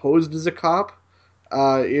that posed as a cop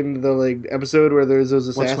in the, episode where there's those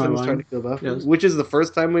assassins trying to kill Buffy, yes. Which is the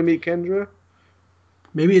first time we meet Kendra.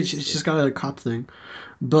 Maybe it's just got a cop thing.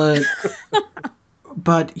 But,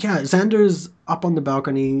 yeah, Xander's up on the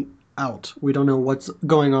balcony out. We don't know what's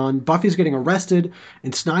going on. Buffy's getting arrested,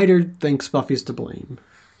 and Snyder thinks Buffy's to blame.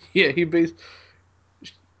 Yeah,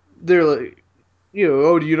 they're like,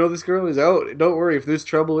 oh, do you know this girl? He's out. Don't worry, if there's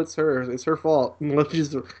trouble, it's her. It's her fault. It's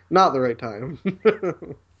just not the right time.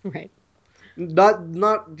 Right.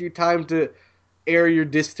 Not your time to air your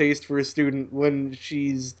distaste for a student when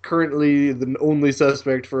she's currently the only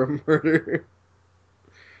suspect for a murder.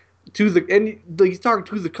 He's talking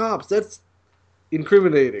to the cops. That's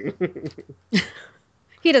incriminating.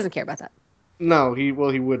 He doesn't care about that. No, he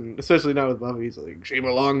wouldn't. Especially not with Buffy. He's like, she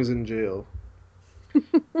belongs in jail.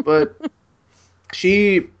 But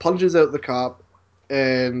she punches out the cop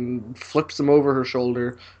and flips him over her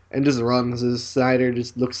shoulder and just runs as Snyder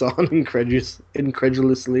just looks on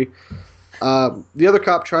incredulously. The other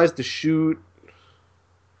cop tries to shoot.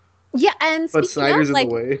 Yeah, and but Snyder's in the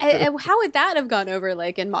way. How would that have gone over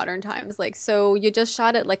in modern times? So you just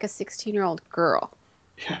shot at a 16-year-old girl.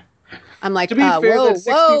 Yeah. I'm like, to be fair,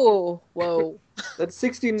 whoa. That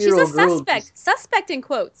 16-year-old girl. She's a suspect. Suspect in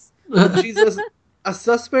quotes. She's a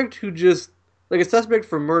suspect who just a suspect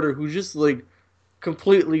for murder who just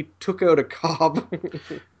completely took out a cop.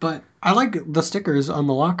 But I like the stickers on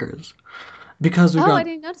the lockers. Because we've Oh, I got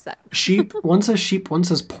didn't notice that. sheep. One says sheep, one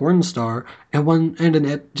says porn star,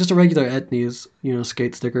 and just a regular Etnies,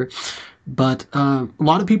 skate sticker. But a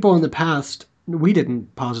lot of people in the past, we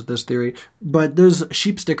didn't posit this theory, but there's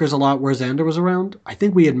sheep stickers a lot where Xander was around. I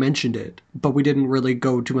think we had mentioned it, but we didn't really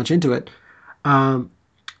go too much into it. It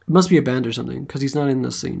must be a band or something because he's not in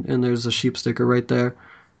this scene, and there's a sheep sticker right there.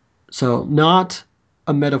 So not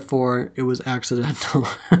a metaphor; it was accidental.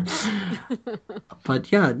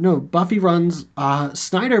 But yeah, no. Buffy runs.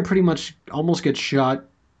 Snyder pretty much almost gets shot.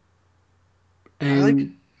 And I like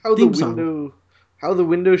how theme song. the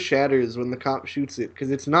window shatters when the cop shoots it,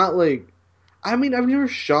 because it's not like, I mean, I've never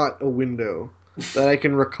shot a window that I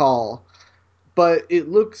can recall, but it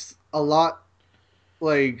looks a lot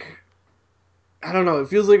like, I don't know, it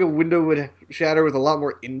feels like a window would shatter with a lot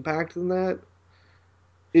more impact than that.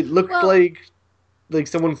 It looked Well- like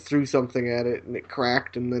someone threw something at it and it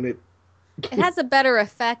cracked, and then it It has a better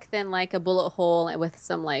effect than like a bullet hole with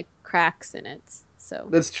some like cracks in it. So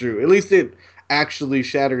that's true. At least it actually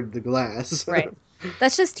shattered the glass. right,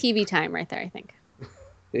 that's just TV time right there. I think.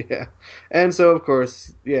 Yeah. And so, of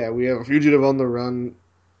course, yeah, we have a Fugitive on the Run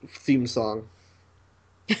theme song.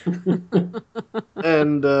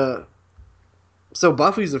 And so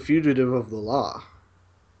Buffy's a fugitive of the law.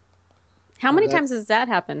 How many that- times does that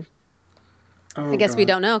happen? Oh, I guess we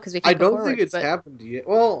God. don't know because we I can't go don't forward, think it's but happened yet.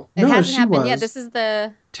 Well, It No, hasn't she happened yet. was. This is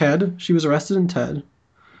the. Ted. She was arrested in Ted.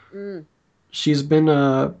 Mm. She's been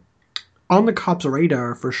on the cops'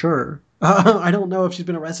 radar for sure. I don't know if she's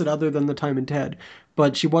been arrested other than the time in Ted,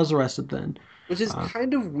 but she was arrested then. which is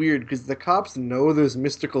kind of weird because the cops know there's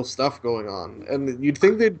mystical stuff going on, and you'd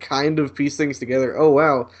think they'd kind of piece things together. Oh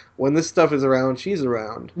wow, when this stuff is around, she's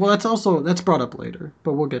around. Well, that's brought up later,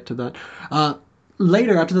 but we'll get to that.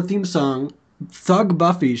 Later, after the theme song, Thug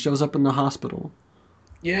Buffy shows up in the hospital.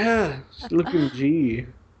 Yeah, she's looking G.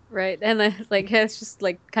 Right, and then, like it's just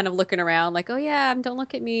like kind of looking around, like, oh yeah, don't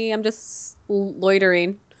look at me, I'm just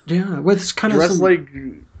loitering. Yeah, with kind of Dressed some, like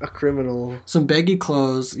a criminal. some baggy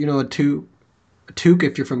clothes, a toque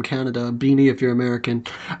if you're from Canada, a beanie if you're American,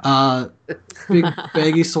 big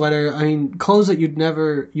baggy sweater. I mean, clothes that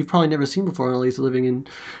you've probably never seen before, at least living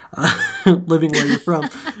where you're from.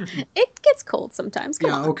 It gets cold sometimes. Come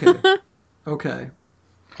Yeah, on. okay,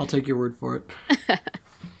 I'll take your word for it.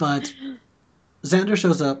 But Xander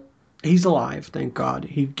shows up. He's alive, thank God.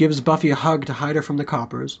 He gives Buffy a hug to hide her from the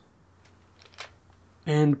coppers.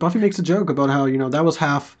 And Buffy makes a joke about how, that was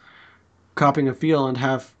half copping a feel and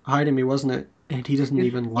half hiding me, wasn't it? And he doesn't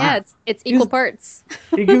even laugh. Yeah, it's equal parts.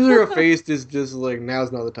 He gives her a face just like,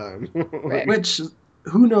 now's not the time. Right. Which,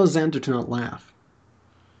 who knows Xander to not laugh?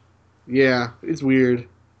 Yeah, it's weird.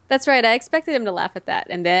 That's right. I expected him to laugh at that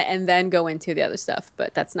and then go into the other stuff,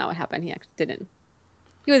 but that's not what happened. He actually didn't.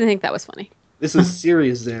 He wouldn't think that was funny. This is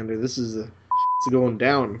serious, Xander. This is it's going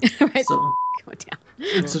down. Right. So, Go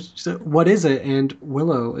down. so what is it? And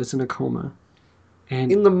Willow is in a coma.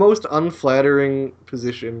 And In the most unflattering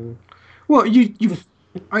position. well,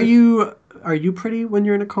 are you pretty when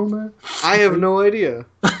you're in a coma? I have no idea.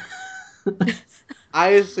 I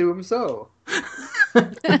assume so.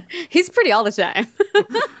 He's pretty all the time.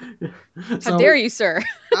 How dare you, sir?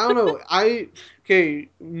 I don't know. Okay,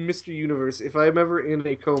 Mr. Universe, if I'm ever in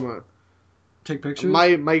a coma, Take pictures.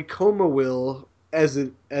 my coma will, as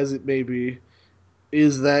it may be,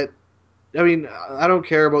 is that, I mean, I don't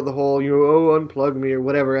care about the whole, unplug me or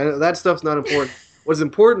whatever. And that stuff's not important. What's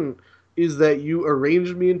important is that you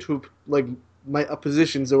arrange me into a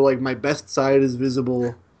position so like my best side is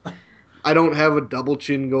visible. I don't have a double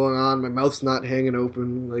chin going on. My mouth's not hanging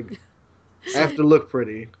open. Like, I have to look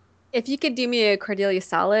pretty. If you could do me a Cordelia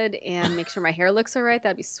salad and make sure my hair looks all right,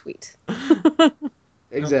 that'd be sweet.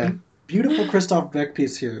 Exactly. Beautiful Christoph Beck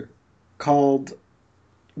piece here, called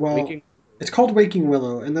Waking- it's called Waking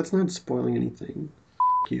Willow, and that's not spoiling anything.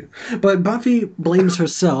 F you. But Buffy blames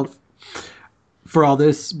herself for all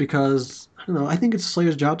this because I don't know. I think it's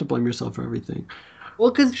Slayer's job to blame yourself for everything.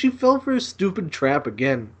 Well, because she fell for a stupid trap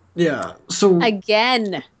again. Yeah. So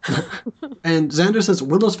Again. and Xander says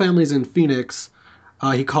Willow's family's in Phoenix.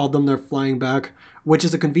 He called them. They're flying back, which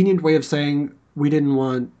is a convenient way of saying we didn't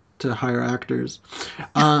want to hire actors.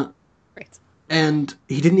 Right. And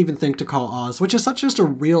he didn't even think to call Oz, which is such just a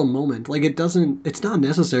real moment. Like it's not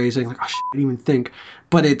necessary saying like, oh, I didn't even think,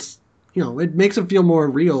 but it's, it makes it feel more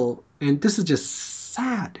real. And this is just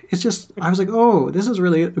sad. It's just, I was like, oh, this is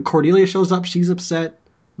really, Cordelia shows up. She's upset,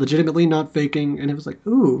 legitimately not faking. And it was like,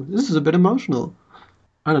 ooh, this is a bit emotional.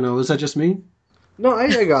 I don't know. Is that just me? No,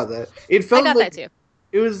 I got that. It felt I got like that too.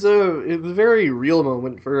 it was a very real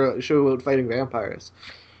moment for a show about fighting vampires.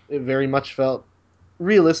 It very much felt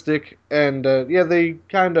realistic, and they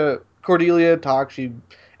kind of Cordelia talks. She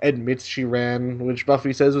admits she ran, which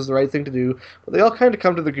Buffy says was the right thing to do. But they all kind of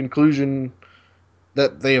come to the conclusion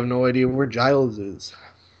that they have no idea where Giles is.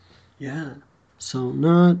 Yeah. So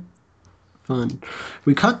not fun.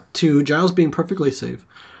 We cut to Giles being perfectly safe.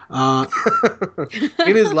 In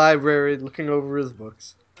his library, looking over his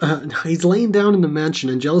books. He's laying down in the mansion,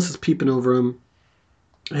 and Jealous is peeping over him.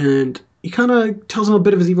 And he kind of tells him a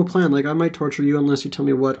bit of his evil plan, like, I might torture you unless you tell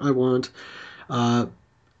me what I want.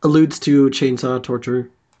 Alludes to chainsaw torture.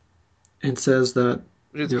 And says that...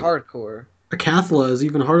 Which is hardcore. A Cathla is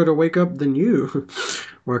even harder to wake up than you.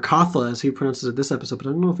 Or a Kathla, as he pronounces it this episode, but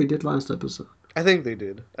I don't know if he did last episode. I think they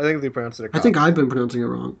did. I think they pronounced it a Kathla. I think I've been pronouncing it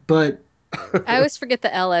wrong, but... I always forget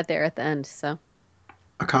the L there at the end, so...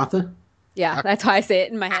 Akatha? Yeah, that's why I say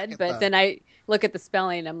it in my head, but then I look at the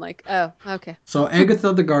spelling and I'm like, oh, okay. So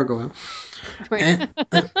Agatha the Gargoyle.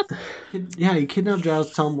 Yeah, he kidnapped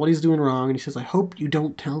Giles, tell him what he's doing wrong, and he says, I hope you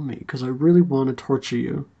don't tell me, because I really want to torture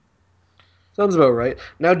you. Sounds about right.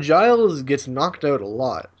 Now, Giles gets knocked out a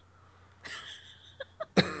lot.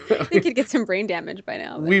 I think he'd get some brain damage by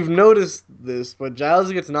now. But... We've noticed this, but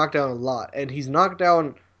Giles gets knocked down a lot, and he's knocked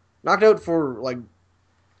out for, like,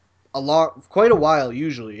 quite a while,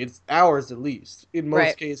 usually. It's hours at least, in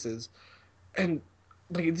most cases. And,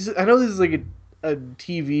 like, I know this is, like, a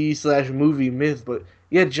TV/movie myth, but,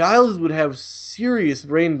 yeah, Giles would have serious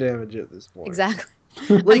brain damage at this point. Exactly.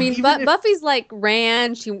 Like, I mean, Buffy's like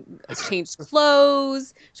ran, she changed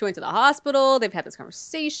clothes, she went to the hospital, they've had this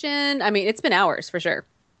conversation. I mean, it's been hours for sure.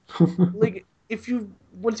 Like,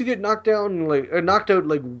 once you get knocked down, knocked out,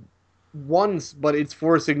 like, once, but it's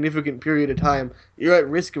for a significant period of time, you're at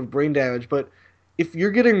risk of brain damage. But if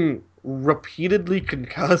you're getting repeatedly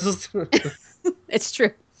concussed, it's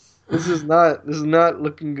true. This is not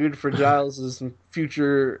looking good for Giles'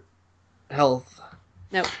 future health.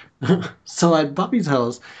 Nope. So at Buffy's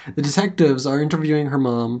house, the detectives are interviewing her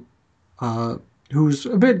mom, who's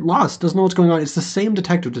a bit lost, doesn't know what's going on. It's the same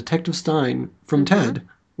detective, Detective Stein from Ted,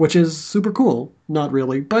 which is super cool. Not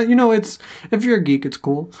really, but if you're a geek, it's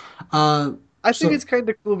cool. Uh, I think it's kind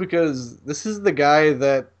of cool because this is the guy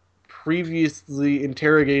that previously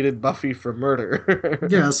interrogated Buffy for murder.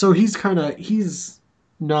 Yeah, so he's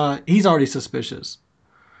already suspicious.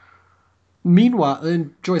 Meanwhile,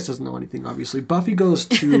 and Joyce doesn't know anything, obviously. Buffy goes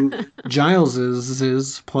to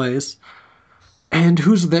Giles's place, and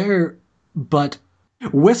who's there but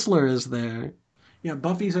Whistler is there. Yeah,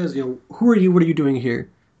 Buffy says, who are you? What are you doing here?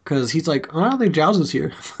 Because he's like, I don't think Giles is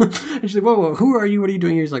here. And she's like, whoa, who are you? What are you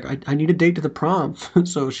doing here? He's like, I need a date to the prom.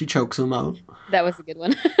 So she chokes him out. That was a good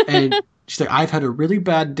one. And she's like, I've had a really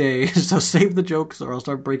bad day, so save the jokes or I'll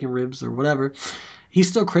start breaking ribs or whatever. He's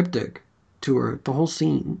still cryptic to her, the whole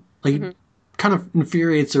scene. Like, he kind of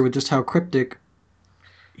infuriates her with just how cryptic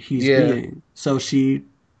he's being. So she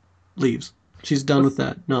leaves. She's done with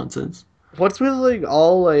that nonsense. What's with, like,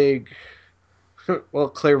 all, like... well,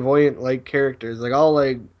 clairvoyant like characters, like all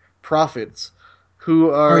like prophets, who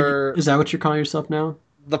are. Is that what you're calling yourself now?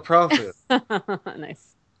 The prophet.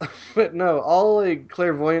 Nice. But no, all like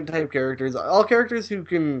clairvoyant type characters, all characters who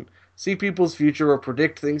can see people's future or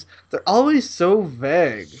predict things. They're always so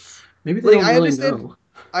vague. Maybe they don't really know.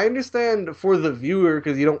 I understand for the viewer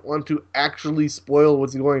because you don't want to actually spoil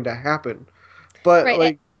what's going to happen, but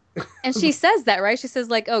like. And she says that, right? She says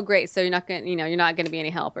like, "Oh, great, so you're not going to be any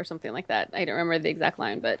help," or something like that. I don't remember the exact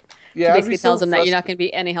line, but she basically tells him that you're not going to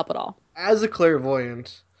be any help at all. As a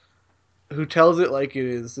clairvoyant who tells it like it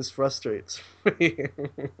is, this frustrates me.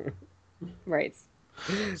 Right.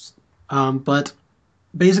 But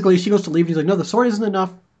basically, she goes to leave. And he's like, "No, the sword isn't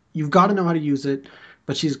enough. You've got to know how to use it."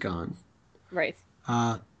 But she's gone. Right.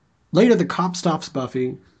 Later, the cop stops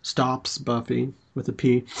Buffy with a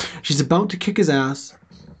P. She's about to kick his ass.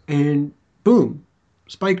 And boom,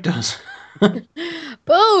 Spike does.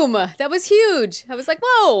 Boom! That was huge. I was like,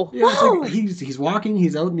 whoa, yeah, whoa! Like he's walking,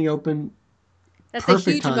 he's out in the open. That's a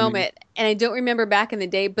huge moment. And I don't remember back in the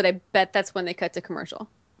day, but I bet that's when they cut to commercial.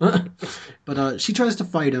 But she tries to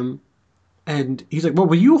fight him. And he's like, well,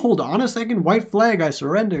 will you hold on a second? White flag, I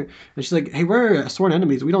surrender. And she's like, hey, we're sworn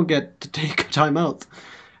enemies. We don't get to take time out.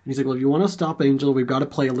 And he's like, well, if you want to stop Angel, we've got to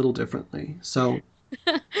play a little differently. So...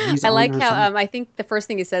 I like how I think the first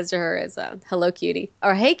thing he says to her is hello cutie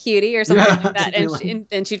or hey cutie or something like that,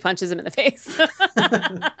 and she punches him in the face.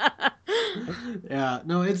 Yeah,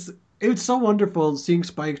 no, it's so wonderful seeing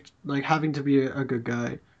Spike like having to be a good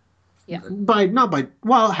guy. Yeah.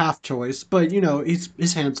 Half choice, but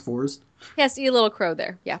his hand's forced. He has to eat a little crow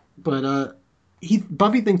there, yeah. But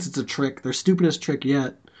Buffy thinks it's a trick, their stupidest trick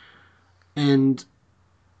yet. And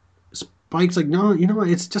Spike's like, no,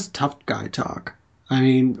 it's just tough guy talk. I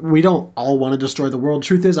mean, we don't all want to destroy the world.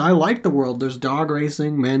 Truth is, I like the world. There's dog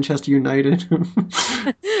racing, Manchester United.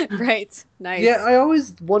 Right. Nice. Yeah, I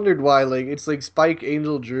always wondered why, like, it's like Spike,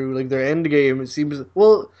 Angel, Drew, like their end game, it seems,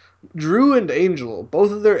 well, Drew and Angel,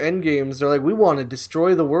 both of their end games, they're like, we want to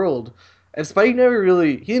destroy the world. And Spike never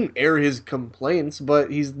really, he didn't air his complaints, but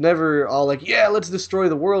he's never all like, yeah, let's destroy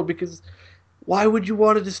the world, because why would you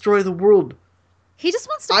want to destroy the world? He just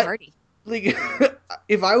wants to party. Like,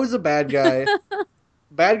 if I was a bad guy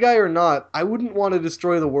or not, I wouldn't want to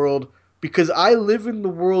destroy the world because I live in the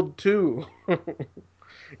world too.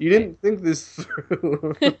 You didn't think this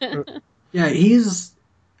through. Yeah,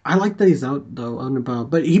 I like that he's out, though, out and about.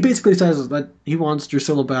 But he basically says that he wants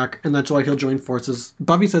Drusilla back, and that's why he'll join forces.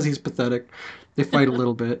 Buffy says he's pathetic. They fight a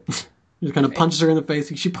little bit. He kind of punches her in the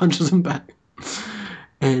face. She punches him back.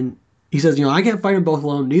 And he says, I can't fight them both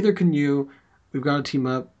alone. Neither can you. We've got to team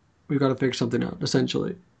up. We've got to figure something out,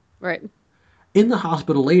 essentially. Right. In the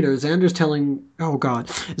hospital later, Xander's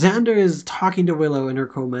Xander is talking to Willow in her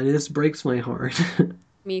coma, and this breaks my heart.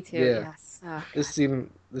 Me too, Yeah. yes.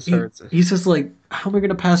 This hurts. He's just like, how am I going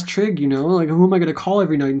to pass Trig, Like, who am I going to call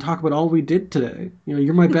every night and talk about all we did today?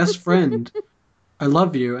 You're my best friend. I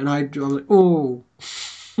love you. And I'm like, oh.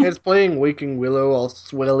 It's playing Waking Willow all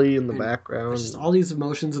swelly in the background. Just all these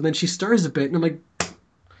emotions, and then she stirs a bit, and I'm like,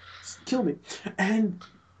 kill me. And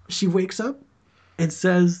she wakes up and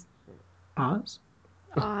says, Oz?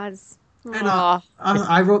 Oz. And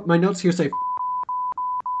I wrote, my notes here say,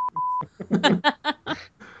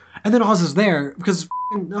 and then Oz is there, because,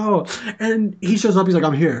 no. And he shows up, he's like,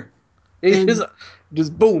 I'm here.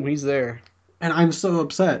 Just boom, he's there. And I'm so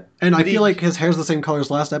upset. And I feel like his hair's the same color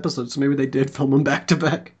as last episode, so maybe they did film him back to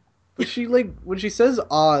back. But she, like, when she says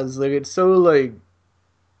Oz, like, it's so, like,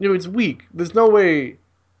 it's weak. There's no way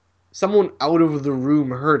someone out of the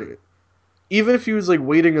room heard it. Even if he was, like,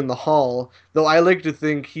 waiting in the hall, though I like to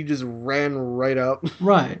think he just ran right up.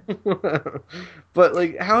 Right. But,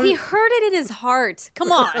 like, how He heard it in his heart.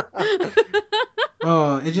 Come on.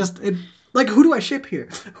 Oh, like, who do I ship here?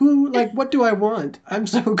 What do I want? I'm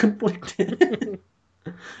so conflicted.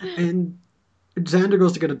 And Xander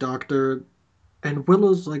goes to get a doctor, and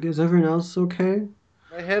Willow's like, is everyone else okay?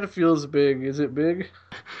 My head feels big. Is it big?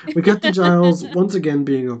 We get to Giles once again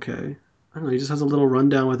being okay. I don't know, he just has a little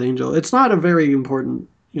rundown with Angel. It's not a very important,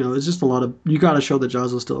 it's just a lot of, you gotta show that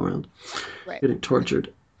Giles is still around. Right. Getting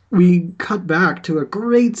tortured. We cut back to a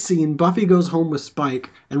great scene. Buffy goes home with Spike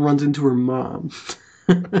and runs into her mom.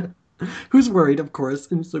 Who's worried, of course.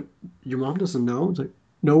 And it's like, your mom doesn't know? It's like,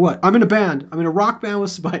 know what? I'm in a band. I'm in a rock band with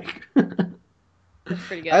Spike. That's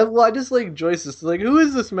pretty good. I just like Joyce's like, who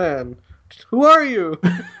is this man? Who are you?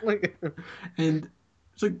 And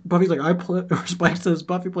it's like, Buffy's like, or Spike says,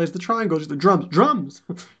 Buffy plays the triangle. She's like, drums.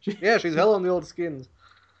 Yeah, she's hell on the old skins.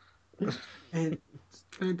 And it's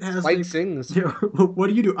fantastic. Spike sings. Yeah, what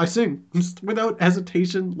do you do? I sing. Just without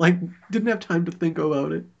hesitation. Like, didn't have time to think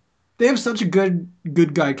about it. They have such a good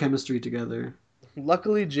guy chemistry together.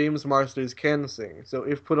 Luckily, James Marsters can sing, so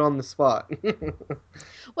if put on the spot.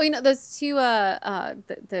 Well, those two,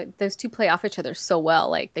 those two play off each other so well.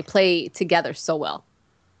 Like they play together so well.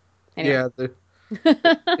 Anyway. Yeah,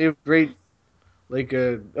 they have great, like,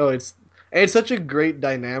 it's such a great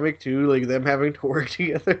dynamic too. Like them having to work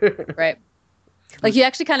together. Right. Like you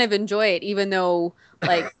actually kind of enjoy it, even though,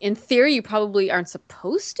 like in theory, you probably aren't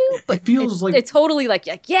supposed to. But it feels like it's totally like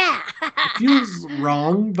yeah. It feels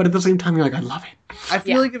wrong, but at the same time, you're like, I love it. I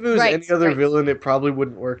feel like if it was any other villain, it probably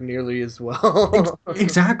wouldn't work nearly as well.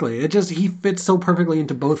 Exactly. He fits so perfectly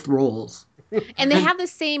into both roles. And they have the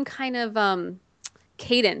same kind of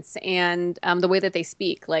cadence and the way that they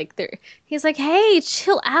speak. Like he's like, "Hey,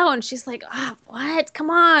 chill out," and she's like, "What? Come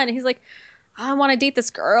on!" And he's like, I want to date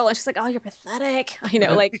this girl. And she's like, oh, you're pathetic.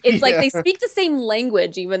 Like, it's like they speak the same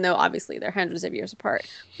language, even though obviously they're hundreds of years apart.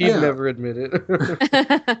 He'd never admit it.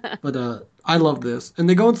 But I love this. And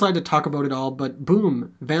they go inside to talk about it all, but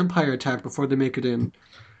boom, vampire attack before they make it in.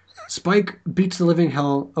 Spike beats the living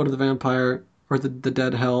hell out of the vampire, or the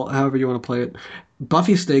dead hell, however you want to play it.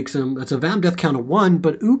 Buffy stakes him. It's a vamp death count of 1,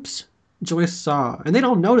 but oops. Joyce saw, and they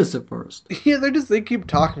don't notice at first. Yeah, they keep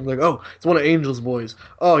talking like, oh, it's one of Angel's boys.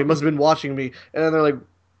 Oh, he must have been watching me. And then they're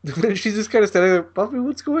like, she's just kind of standing there, Buffy,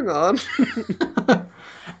 what's going on?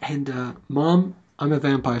 And, Mom, I'm a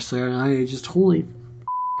vampire slayer, and I just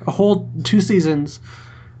a whole 2 seasons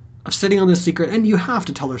of sitting on this secret, and you have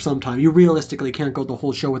to tell her sometime. You realistically can't go the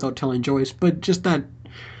whole show without telling Joyce, but just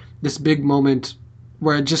this big moment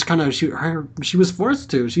where it just kind of, she was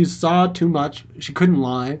forced to. She saw too much. She couldn't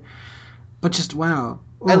lie. But just, wow.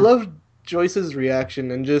 Oh. I love Joyce's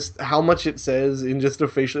reaction and just how much it says in just a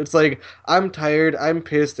facial. It's like, I'm tired, I'm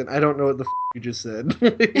pissed, and I don't know what the you just said.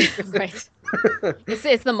 Right.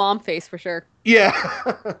 It's the mom face for sure. Yeah,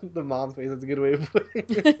 the mom face. That's a good way of putting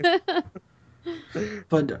it.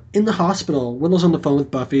 But in the hospital, Willow's on the phone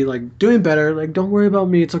with Buffy, like, doing better. Like, don't worry about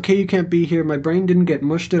me. It's okay you can't be here. My brain didn't get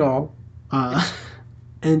mushed at all.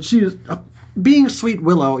 And she was being sweet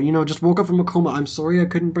Willow, just woke up from a coma. I'm sorry I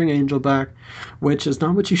couldn't bring Angel back, which is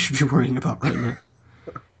not what you should be worrying about right now.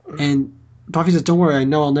 And Buffy says, don't worry, I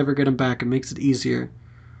know I'll never get him back. It makes it easier.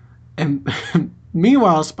 And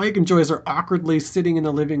meanwhile, Spike and Joyce are awkwardly sitting in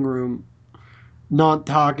the living room, not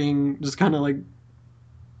talking, just kind of like...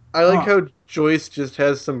 I like how Joyce just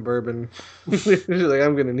has some bourbon. She's like,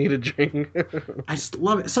 I'm gonna need a drink. I just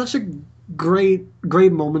love it. Such a great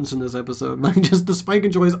moments in this episode. Like, just the Spike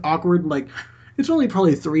and Joyce awkward, like, it's only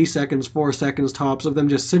probably 3 seconds, 4 seconds tops of them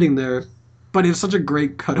just sitting there, but it's such a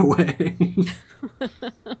great cutaway.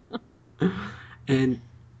 And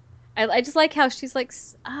I just like how she's like,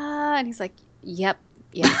 and he's like, yep,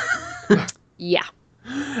 yeah, yeah.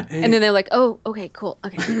 And then they're like, oh, okay, cool,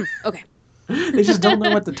 okay, okay. They just don't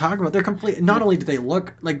know what to talk about. They're complete. Not only do they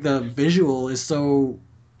look like the visual is so,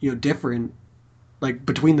 different, like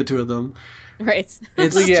between the two of them. Right.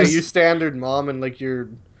 It's like, yeah, you standard mom and like your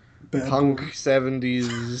punk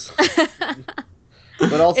 70s.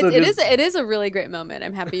 But also, it is a really great moment.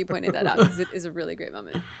 I'm happy you pointed that out because it is a really great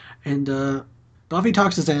moment. And Buffy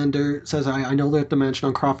talks to Xander, says, I know they're at the mansion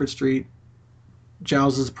on Crawford Street.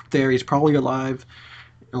 Giles is there. He's probably alive.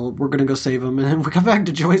 We're going to go save him. And then we come back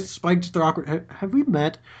to Joyce. Spike, just they're awkward. Have we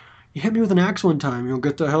met? You hit me with an axe one time.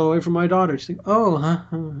 Get the hell away from my daughter. She's like, oh, huh?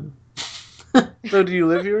 So do you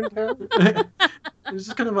live here in town? It's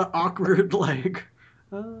just kind of an awkward, like...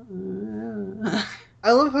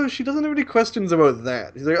 I love how she doesn't have any questions about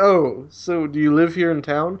that. He's like, oh, so do you live here in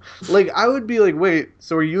town? Like, I would be like, wait,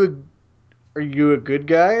 so are you a good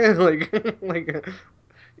guy? like,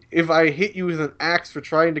 if I hit you with an axe for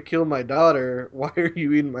trying to kill my daughter, why are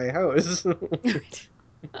you in my house? But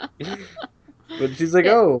she's like,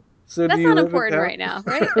 oh, so that's do you not live important in town? right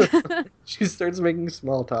now, right? She starts making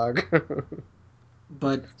small talk.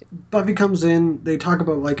 But Buffy comes in. They talk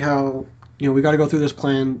about like how we got to go through this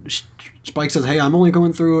plan. Spike says, "Hey, I'm only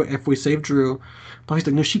going through if we save Drew." Buffy's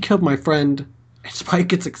like, "No, she killed my friend." And Spike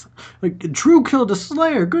gets like, "Drew killed a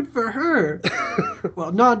Slayer. Good for her."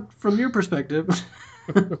 Well, not from your perspective.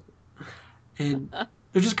 And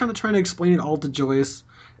they're just kind of trying to explain it all to Joyce.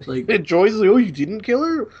 Like, and Joyce is like, "Oh, you didn't kill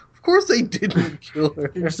her? Of course I didn't kill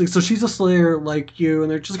her." Like, so she's a Slayer like you,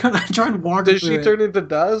 and they're just kind of trying to walk. Does she turn into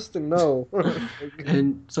dust? And no.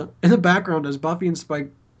 And so in the background, as Buffy and Spike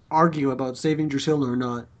argue about saving Drusilla or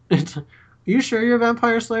not, it's, are you sure you're a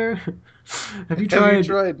vampire Slayer? Have you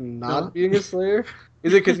tried not being a Slayer?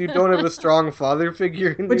 Is it because you don't have a strong father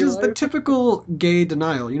figure in Which your is life? the typical gay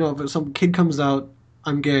denial. If some kid comes out,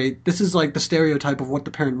 I'm gay, this is like the stereotype of what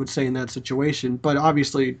the parent would say in that situation, but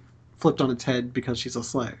obviously flipped on its head because she's a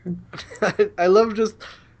Slayer. I love just...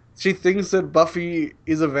 She thinks that Buffy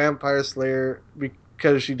is a vampire Slayer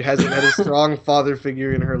because she hasn't had a strong father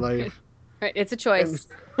figure in her life. Right, it's a choice.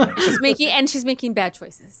 She's making bad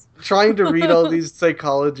choices. Trying to read all these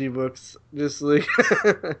psychology books, just like,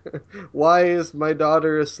 why is my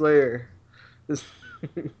daughter a Slayer?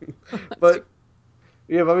 But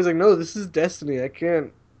yeah, Buffy's like, no, this is destiny. I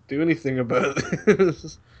can't do anything about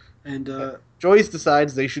this. And Joyce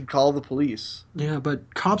decides they should call the police. Yeah,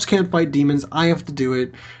 but cops can't fight demons. I have to do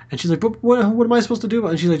it. And she's like, but what am I supposed to do?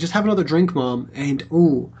 And she's like, just have another drink, Mom. And,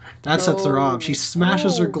 ooh, that sets her off. She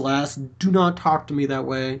smashes her glass. Do not talk to me that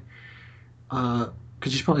way. Because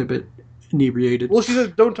she's probably a bit inebriated. Well, she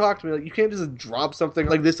says, don't talk to me. Like, you can't just drop something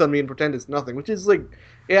like this on me and pretend it's nothing. Which is like,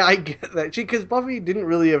 yeah, I get that. Because Buffy didn't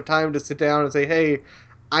really have time to sit down and say, hey,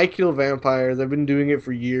 I kill vampires. I've been doing it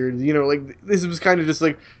for years. This was kind of just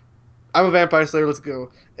like, I'm a vampire Slayer, let's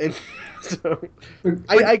go. And so,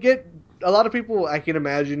 I get, a lot of people, I can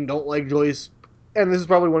imagine, don't like Joyce, and this is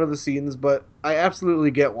probably one of the scenes, but I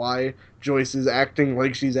absolutely get why Joyce is acting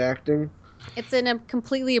like she's acting. It's a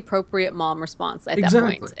completely appropriate mom response at that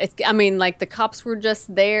point. The cops were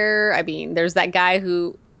just there. There's that guy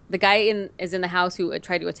is in the house who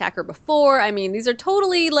tried to attack her before. These are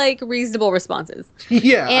totally, reasonable responses.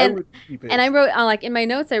 Yeah, and, I would keep it. And I wrote, in my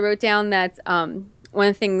notes, I wrote down that, one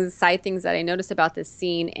of the side things that I noticed about this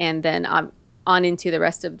scene, and then on into the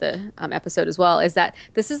rest of the episode as well, is that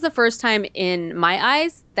this is the first time in my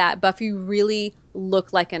eyes that Buffy really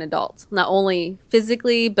looked like an adult. Not only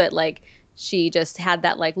physically, but she just had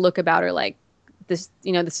that look about her, this,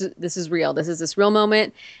 this is real. This is this real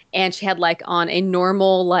moment, and she had on a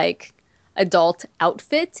normal adult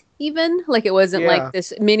outfit even. Like it wasn't like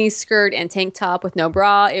this mini skirt and tank top with no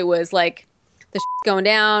bra. It was like the shit's going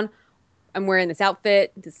down. I'm wearing this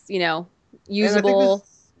outfit. This, you know, usable.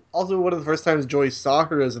 Also, one of the first times Joy saw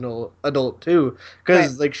her as an adult too,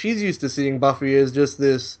 because like she's used to seeing Buffy as just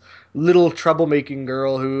this little troublemaking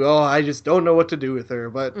girl who, I just don't know what to do with her.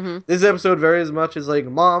 But this episode very as much as like,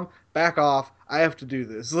 Mom, back off, I have to do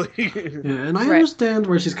this. And I understand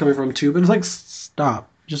where she's coming from too, but it's like, stop.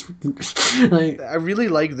 Just like, I really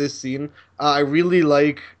like this scene. I really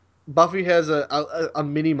like Buffy has a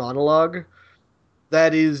mini monologue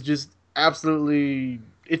that is just absolutely,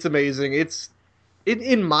 it's amazing. It's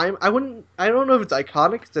in my, I don't know if it's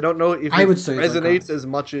iconic, because I don't know if it resonates as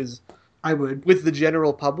much as I would with the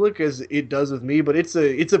general public as it does with me, but it's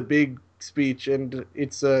a big speech, and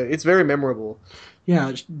it's very memorable.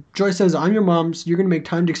 Yeah, Joy says, I'm your mom, so you're going to make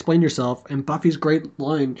time to explain yourself. And Buffy's great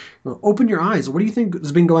line, open your eyes. What do you think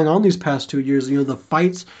has been going on these past 2 years? You know, the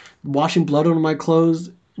fights, washing blood on my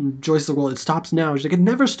clothes. And Joy says, well, it stops now. She's like, it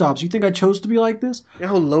never stops. You think I chose to be like this? You know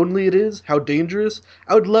how lonely it is? How dangerous?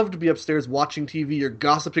 I would love to be upstairs watching TV or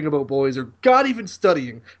gossiping about boys or God, even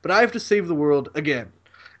studying. But I have to save the world again.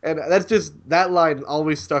 And that line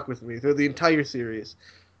always stuck with me through the entire series.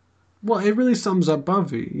 Well, it really sums up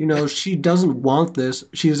Buffy. You know, she doesn't want this.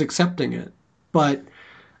 She's accepting it. But,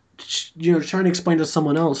 you know, trying to explain to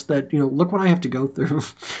someone else that, you know, look what I have to go through.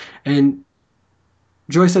 And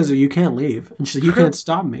Joy says, you can't leave. And she's like, you can't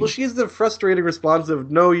stop me. Well, she's the frustrating response of,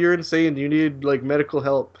 no, you're insane. You need, like, medical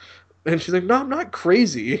help. And she's like, no, I'm not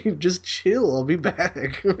crazy. Just chill. I'll be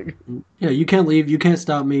back. Yeah, you can't leave. You can't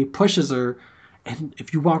stop me. Pushes her. And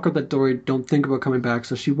if you walk out that door, don't think about coming back.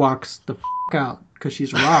 So she walks the out because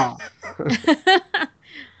she's raw.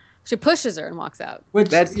 She pushes her and walks out. Which,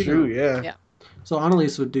 that's true, yeah. So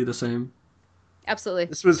Annalise would do the same. Absolutely.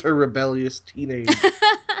 This was her rebellious teenage.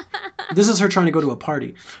 This is her trying to go to a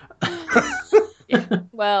party. Yeah.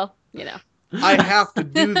 Well, you know. I have to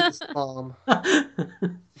do this, Mom.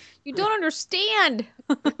 You don't understand.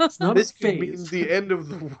 It's not this a phase. means the end of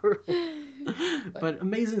the world. But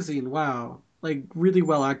amazing scene. Wow. Like, really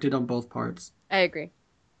well acted on both parts. I agree.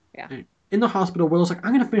 Yeah. In the hospital, Willow's like,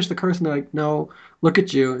 I'm going to finish the curse. And they're like, no, look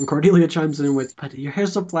at you. And Cordelia chimes in with, but your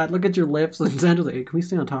hair's so flat. Look at your lips. And Xander's like, hey, can we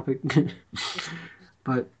stay on topic?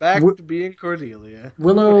 But back to being Cordelia.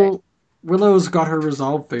 Willow's got her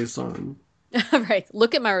resolve face on. Right.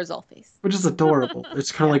 Look at my resolve face. Which is adorable.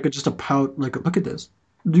 It's kind of like just a pout. Like, look at this.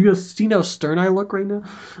 Do you see how stern I look right now?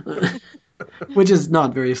 Which is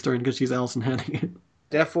not very stern because she's Allison Hannigan.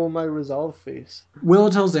 Defo my resolve face. Willow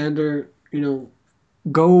tells Xander, you know,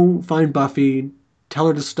 go find Buffy, tell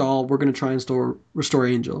her to stall. We're going to try and restore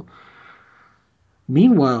Angel.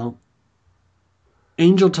 Meanwhile,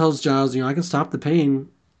 Angel tells Giles, you know, I can stop the pain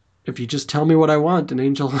if you just tell me what I want.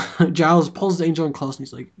 And Giles pulls Angel in close and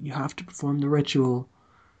he's like, you have to perform the ritual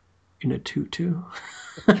in a tutu.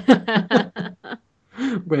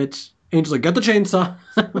 Which Angel's like, get the chainsaw.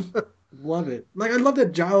 Love it. Like, I love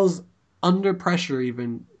that Giles, under pressure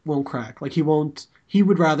even, won't crack. Like, he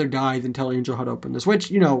would rather die than tell Angel how to open this,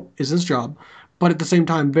 which, you know, is his job, but at the same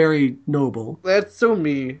time, very noble. That's so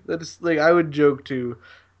me. That's, like, I would joke too.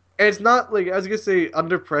 And it's not, like, I was gonna say,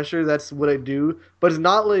 under pressure, that's what I do, but it's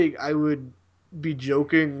not like I would be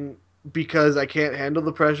joking because I can't handle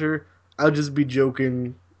the pressure. I'll just be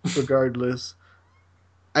joking regardless.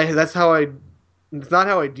 It's not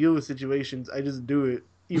how I deal with situations. I just do it,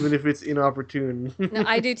 even if it's inopportune. No,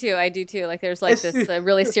 I do too. Like, there's like this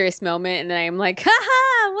really serious moment, and then I'm like,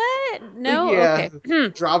 haha, what? No, yeah. Okay.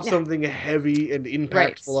 Drop something heavy and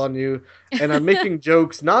impactful on you, and I'm making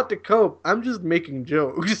jokes not to cope. I'm just making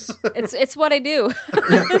jokes. It's what I do.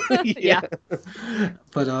 Yeah.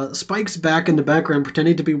 But Spike's back in the background,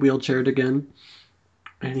 pretending to be wheelchaired again,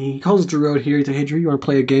 and he calls Drew out here. He's like, "Hey, Drew, you want to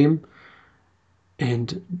play a game?"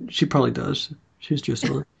 And she probably does. She's just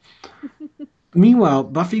silly. Meanwhile,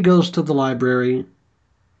 Buffy goes to the library,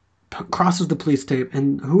 crosses the police tape,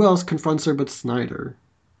 and who else confronts her but Snyder?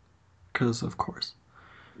 Because, of course.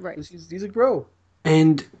 Right. He's a bro.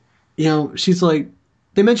 And, you know, she's like,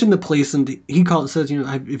 they mentioned the police, and he says, you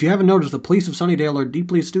know, if you haven't noticed, the police of Sunnydale are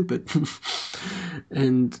deeply stupid.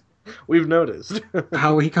 And we've noticed.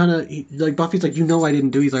 how he kind of, like, Buffy's like, you know I didn't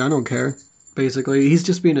do. He's like, I don't care. Basically, he's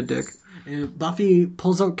just being a dick. And Buffy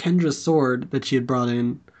pulls out Kendra's sword that she had brought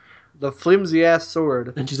in. The flimsy-ass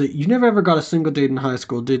sword. And she's like, you never ever got a single date in high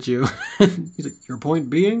school, did you? He's like, your point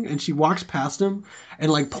being? And she walks past him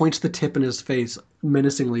and, like, points the tip in his face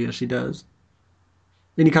menacingly as she does.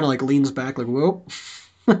 Then he kind of, like, leans back, like, whoop.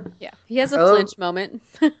 Yeah, he has a flinch moment.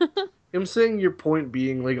 Him saying your point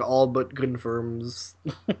being, like, all but confirms.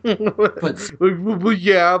 But... well,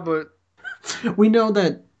 yeah, but... We know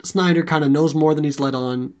that Snyder kind of knows more than he's let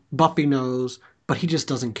on. Buffy knows, but he just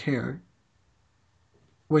doesn't care.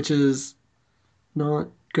 Which is not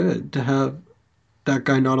good to have that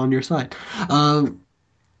guy not on your side.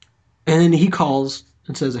 And he calls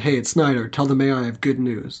and says, "Hey, it's Snyder. Tell the mayor I have good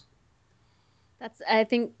news." I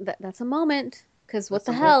think that's a moment, because what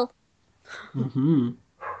the hell? Mm-hmm.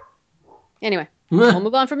 Anyway, we'll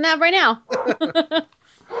move on from that right now.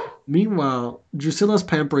 Meanwhile, Drusilla's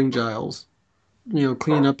pampering Giles,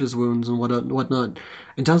 cleaning up his wounds and whatnot,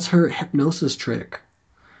 and does her hypnosis trick.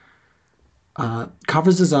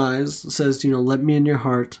 Covers his eyes, says, "Let me in your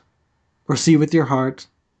heart, or see with your heart,"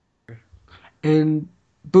 and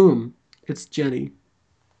boom, it's Jenny.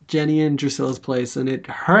 Jenny in Drusilla's place, and it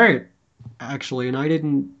hurt, actually, and I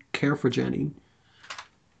didn't care for Jenny.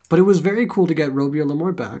 But it was very cool to get Robia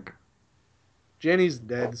Lamort back. Jenny's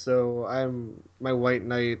dead, so my White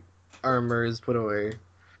Knight armor is put away.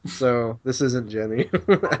 So this isn't Jenny.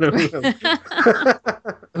 I don't know.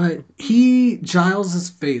 But Giles'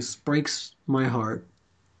 face breaks my heart.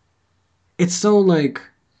 It's so like,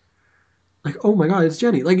 oh my god, it's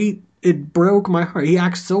Jenny. It broke my heart. He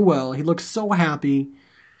acts so well. He looks so happy.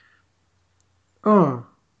 Oh.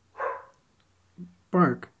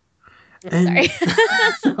 Bark. Sorry.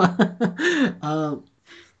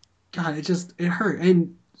 God, it hurt.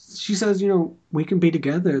 And she says, we can be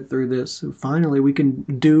together through this. Finally, we can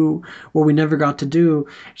do what we never got to do.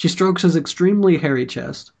 She strokes his extremely hairy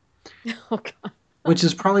chest. Oh, God. Which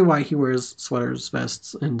is probably why he wears sweaters,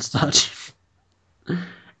 vests, and such.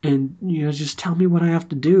 And, just tell me what I have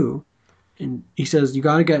to do. And he says, you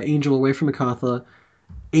got to get Angel away from Akatha.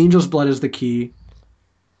 Angel's blood is the key.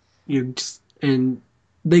 And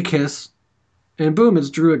they kiss. And boom, it's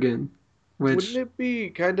Drew again. Wouldn't it be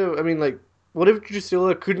kind of, what if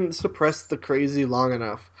Drusilla couldn't suppress the crazy long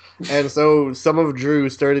enough? And so some of Drew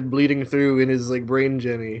started bleeding through in his, brain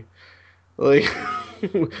Jenny.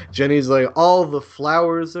 Jenny's all the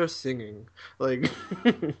flowers are singing. That's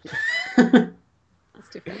too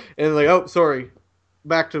funny. And oh, sorry.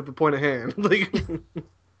 Back to the point at hand.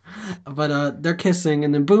 But they're kissing,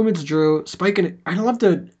 and then boom, it's Drew. Spike and I love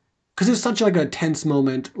because it's such a tense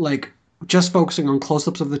moment, just focusing on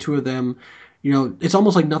close-ups of the two of them. It's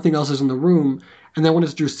almost like nothing else is in the room. And then when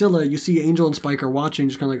it's Drusilla, you see Angel and Spike are watching,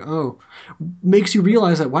 just kind of oh. Makes you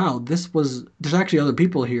realize that, wow, there's actually other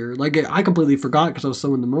people here. I completely forgot because I was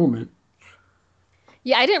so in the moment.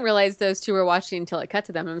 Yeah, I didn't realize those two were watching until it cut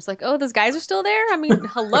to them. I was like, oh, those guys are still there?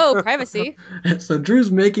 Hello, privacy. So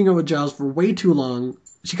Drew's making out with Giles for way too long.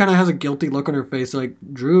 She kind of has a guilty look on her face,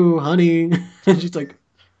 Drew, honey. And she's like,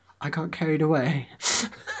 I got carried away.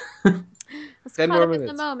 Let's 10 caught more up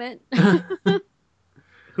minutes. in the moment.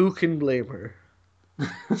 Who can blame her?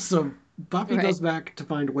 So Buffy goes back to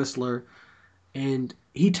find Whistler, and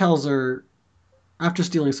he tells her, after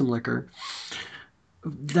stealing some liquor,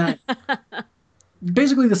 that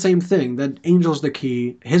basically the same thing, that Angel's the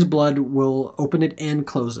key. His blood will open it and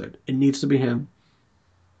close it. It needs to be him.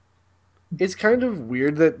 It's kind of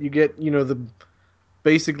weird that you get,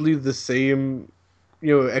 basically the same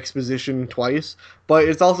exposition twice, but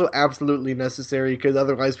it's also absolutely necessary because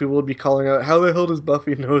otherwise people would be calling out, how the hell does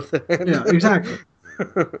Buffy know that? Yeah, exactly.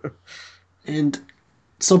 And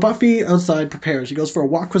so Buffy outside prepares. She goes for a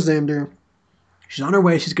walk with Xander. She's on her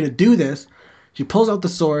way. She's going to do this. She pulls out the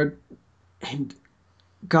sword, and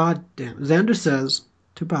god damn, Xander says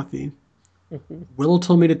to Buffy, Willow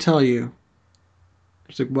told me to tell you.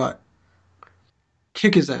 She's like, what?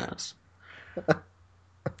 Kick his ass.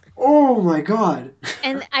 Oh my god.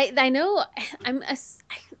 And I know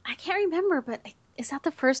I can't remember, but is that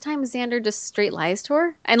the first time Xander just straight lies to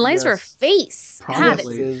her and lies to her face?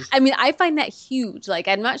 Probably. I find that huge.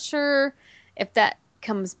 I'm not sure if that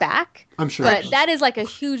comes back. I'm sure. But that is a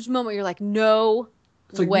huge moment. You're like, no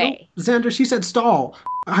way. No, Xander, she said stall.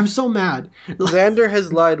 I'm so mad. Xander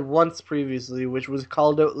has lied once previously, which was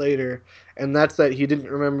called out later, and that's that he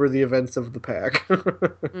didn't remember the events of the pack.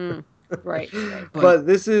 Right. But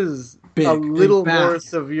this is a little more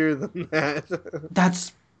severe than that.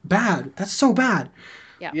 That's bad. That's so bad.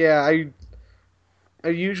 Yeah, I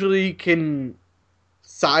usually can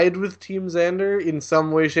side with Team Xander in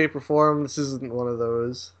some way, shape, or form. This isn't one of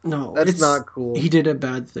those. No. That's not cool. He did a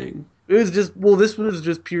bad thing. It was just, this was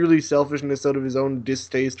just purely selfishness out of his own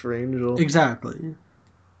distaste for Angel. Exactly.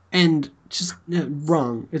 And just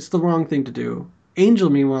wrong. It's the wrong thing to do. Angel,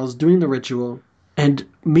 meanwhile, is doing the ritual. And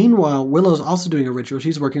meanwhile, Willow's also doing a ritual.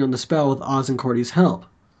 She's working on the spell with Oz and Cordy's help.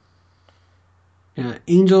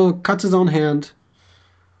 Angel cuts his own hand.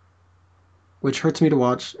 which hurts me to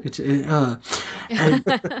watch. And,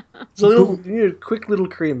 It's a little, quick little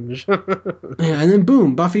cringe. yeah, and then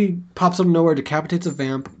boom, Buffy pops out of nowhere, decapitates a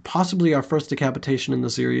vamp, possibly our first decapitation in the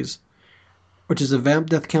series, which is a vamp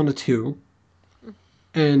death count of 2.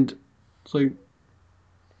 And it's like,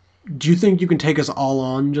 do you think you can take us all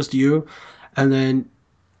on, just you? And then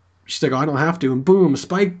she's like, oh, I don't have to. And boom,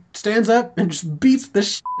 Spike stands up and just beats the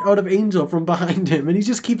shit out of Angel from behind him, and he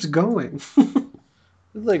just keeps going. It's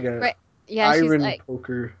like a Right. Yeah, iron she's like,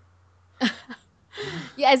 poker.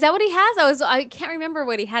 yeah, is that what he has? I can't remember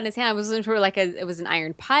what he had in his hand. I was looking for it was an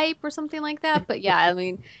iron pipe or something like that. But yeah, I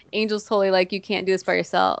mean, Angel's totally like, you can't do this by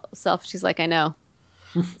yourself. She's like, I know.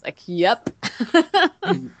 It's like, yep.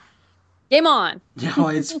 Game on.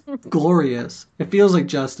 Yeah, it's glorious. It feels like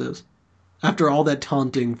justice after all that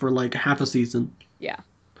taunting for like half a season. Yeah.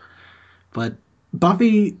 But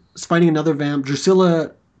Buffy is fighting another vamp.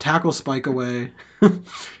 Drusilla tackles Spike away.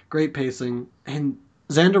 Great pacing. And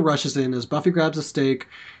Xander rushes in as Buffy grabs a stake.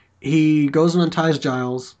 He goes and unties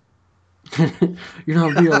Giles.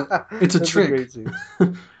 It's a trick.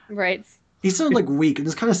 Right. He's so like weak, and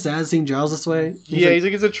it's kind of sad seeing Giles this way. He's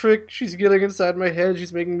like, it's a trick. She's getting inside my head.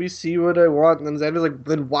 She's making me see what I want. And then Xander's like,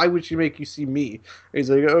 then why would she make you see me? And he's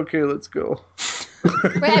like, okay, let's go.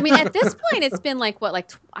 Right. I mean, at this point, it's been like what,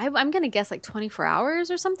 like I'm gonna guess like 24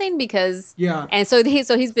 hours or something, because yeah. And so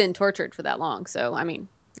he's been tortured for that long. So I mean,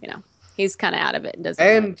 he's kind of out of it and doesn't.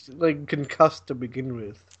 And like concussed to begin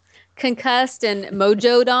with. Concussed and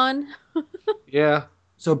mojoed on. Yeah.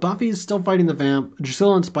 So Buffy's still fighting the vamp.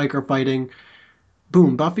 Drusilla and Spike are fighting.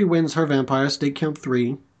 Boom, Buffy wins her vampire, stake count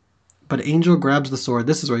 3. But Angel grabs the sword.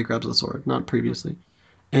 This is where he grabs the sword, not previously.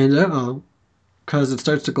 And because it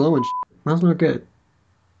starts to glow and shit. That's not good.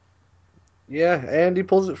 Yeah, and he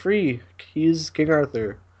pulls it free. He's King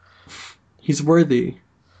Arthur. He's worthy.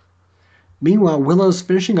 Meanwhile, Willow's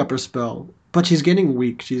finishing up her spell, but she's getting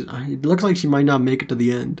weak. It looks like she might not make it to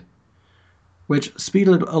the end. Which, speed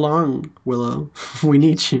it along, Willow. We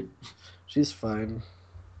need you. She's fine.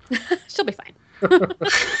 She'll be fine.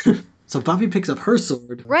 So Buffy picks up her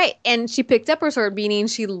sword. Right, and she picked up her sword, meaning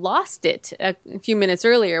she lost it a few minutes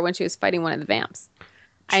earlier when she was fighting one of the vamps.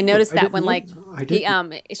 I noticed that when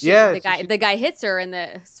the guy hits her and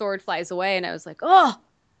the sword flies away, and I was like, oh,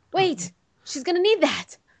 wait, she's gonna need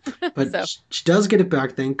that. But she does get it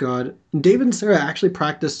back, thank God. And David and Sarah actually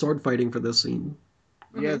practiced sword fighting for this scene.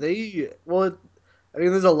 Yeah,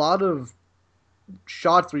 there's a lot of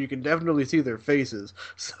shots where you can definitely see their faces.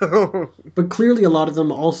 So, but clearly a lot of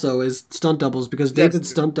them also is stunt doubles, because David's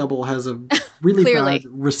stunt double has a really bad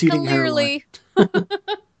receding hairline.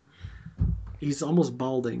 He's almost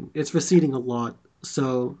balding. It's receding a lot.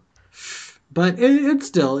 So, but it's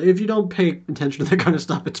still, if you don't pay attention to that kind of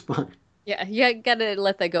stuff, it's fine. Yeah, you gotta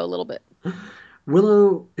let that go a little bit.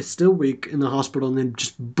 Willow is still weak in the hospital, and then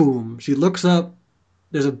just boom, she looks up.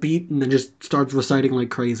 There's a beat, and then just starts reciting like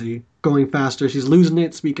crazy, going faster. She's losing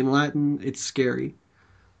it, speaking Latin. It's scary.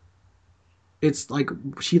 It's like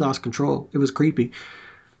she lost control. It was creepy.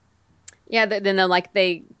 Yeah, then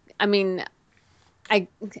I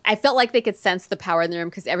felt like they could sense the power in the room,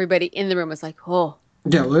 because everybody in the room was like, oh.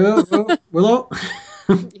 Yeah, Willow.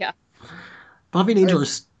 Yeah. Buffy and Angel are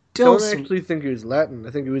still. I don't actually think it was Latin.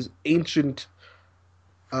 I think it was ancient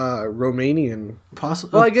Romanian.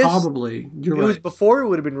 Possibly. Well, I guess probably. You're right. It was before it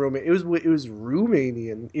would have been Romanian. It was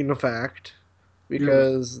Romanian, in fact,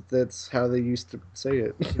 because that's how they used to say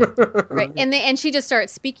it. Right, and she just started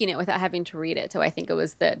speaking it without having to read it. So I think it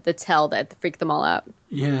was the tell that freaked them all out.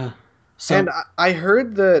 Yeah. So, and I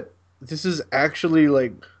heard that this is actually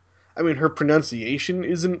her pronunciation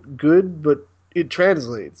isn't good, but it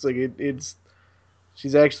translates. Like it's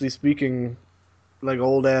she's actually speaking like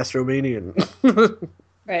old ass Romanian.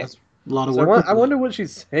 Right. That's a lot of work. I wonder what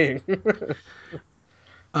she's saying.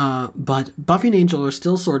 But Buffy and Angel are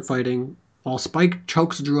still sword fighting while Spike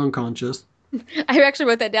chokes Drew unconscious. I actually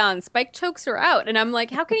wrote that down. Spike chokes her out, and I'm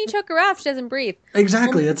like, how can he choke her out if she doesn't breathe?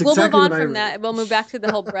 Exactly. We'll move on from that. We'll move back to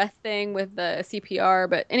the whole breath thing with the CPR.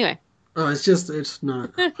 But anyway. Oh, it's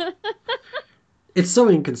not. It's so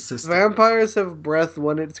inconsistent. Vampires have breath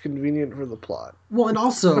when it's convenient for the plot. Well, and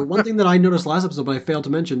also, one thing that I noticed last episode, but I failed to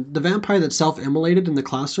mention, the vampire that self-immolated in the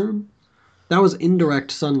classroom, that was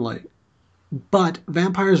indirect sunlight. But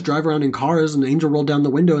vampires drive around in cars, and Angel rolled down the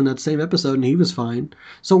window in that same episode, and he was fine.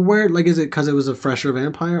 So where, is it because it was a fresher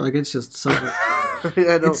vampire? It's just so...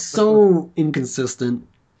 It's so inconsistent.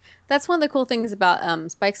 That's one of the cool things about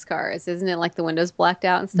Spike's car isn't it like the windows blacked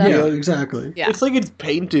out and stuff? Yeah, exactly. Yeah. It's like it's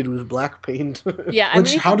painted with black paint. Yeah,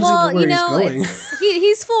 Which, how does he know where he's going?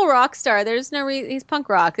 He's full rock star. There's no he's punk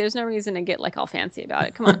rock. There's no reason to get like all fancy about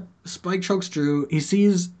it. Come on. Spike chokes Drew. He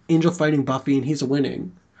sees Angel fighting Buffy, and he's winning,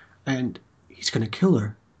 and he's gonna kill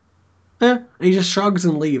her. And he just shrugs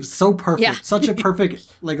and leaves. So perfect. Yeah. Such a perfect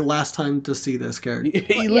last time to see this character.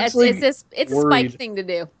 He looks like it's a Spike thing to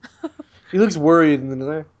do. He looks worried, and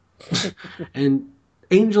then And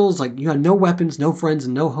Angel's like, you had no weapons, no friends,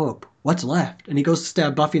 and no hope. What's left? And he goes to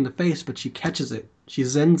stab Buffy in the face, but she catches it. She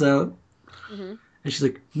zens out, and she's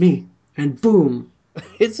like, me. And boom.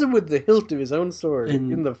 Hits him with the hilt of his own sword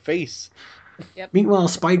And- in the face. Yep. Meanwhile,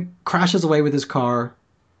 Spike crashes away with his car,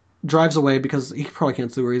 drives away because he probably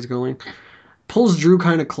can't see where he's going, pulls Drew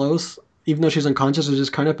kind of close, even though she's unconscious, which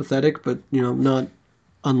is kind of pathetic, but, not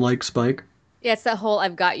unlike Spike. Yeah, it's that whole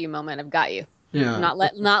 "I've got you" moment. I've got you. Yeah. Not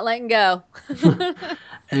letting go.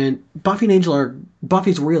 And Buffy and Angel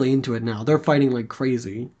Buffy's really into it now. They're fighting like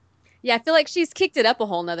crazy. Yeah, I feel like she's kicked it up a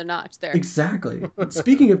whole nother notch there. Exactly.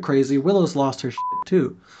 Speaking of crazy, Willow's lost her shit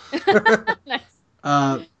too.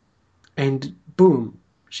 Nice. And boom,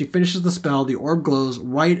 she finishes the spell. The orb glows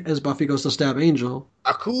right as Buffy goes to stab Angel.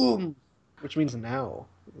 Akum, which means now.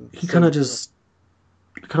 He kind of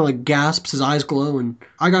like gasps, his eyes glow, and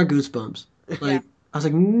I got goosebumps. Like, Yeah. I was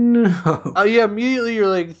like, no. Oh yeah, immediately you're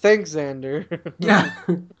like, thanks, Xander. Yeah.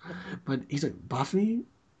 But he's like, Buffy?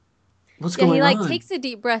 What's Yeah, going he on? takes a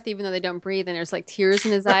deep breath even though they don't breathe, and there's like tears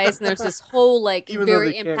in his eyes, and there's this whole like Even though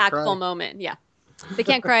very they can't impactful cry. moment. Yeah. They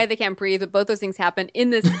can't cry, they can't breathe, but both those things happen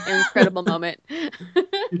in this incredible moment.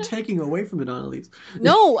 You're taking away from it, Annalise.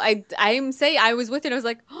 No, I'm saying I was with it. I was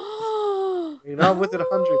like, oh, You're not with it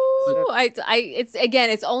 100%.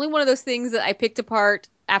 It's only one of those things that I picked apart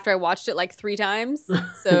after I watched it like 3 times.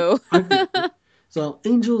 So I feel you. So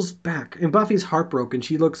Angel's back, and Buffy's heartbroken.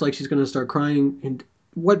 She looks like she's going to start crying, and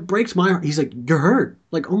what breaks my heart, he's like, you're hurt.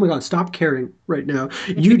 Like, oh my god, stop caring right now.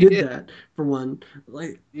 You did Yeah. that, for one.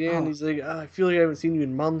 Like, Yeah, and oh. he's like, I feel like I haven't seen you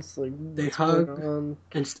in months. Like, They what's hug. going on?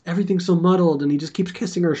 And everything's so muddled, and he just keeps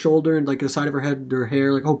kissing her shoulder and like the side of her head, her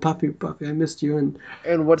hair, like, oh, Buffy, I missed you.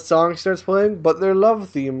 And what song starts playing? But their love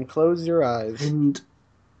theme. Close your eyes. And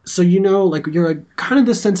so, like, you're like, kind of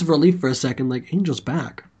this sense of relief for a second, like, Angel's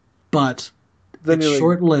back. But Then it's you're like,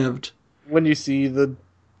 short-lived, when you see the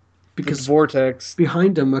because vortex.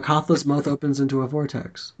 behind him, Makatha's mouth opens into a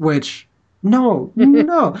vortex. Which, no.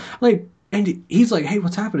 Like, and he's like, hey,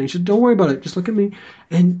 what's happening? She said, don't worry about it. Just look at me.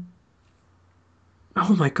 And,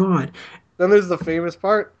 oh my god. Then there's the famous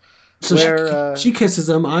part So where she kisses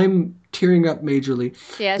him. I'm tearing up majorly.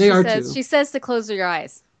 yeah, They are too. she says to close your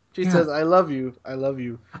eyes. she Yeah. says, I love you. I love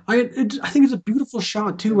you. I think it's a beautiful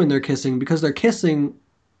shot, too, when they're kissing, because they're kissing,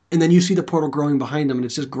 and then you see the portal growing behind them, and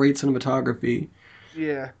it's just great cinematography.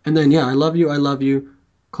 Yeah. And then, yeah, I love you,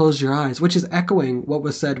 close your eyes, which is echoing what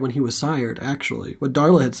was said when he was sired, actually. What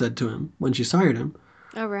Darla had said to him when she sired him.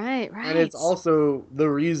 Oh, right. And it's also the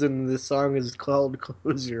reason this song is called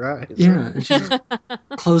Close Your Eyes. Yeah, and she just,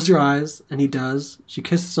 close your eyes, and he does. She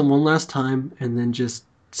kisses him one last time, and then just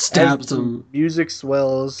stabs As the him. Music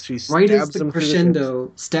swells. She Right as stabs the him through the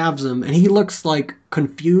crescendo stabs him, and he looks like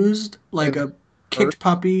confused, like And a kicked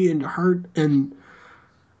puppy and hurt, and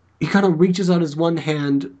he kind of reaches out his one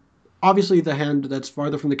hand, obviously the hand that's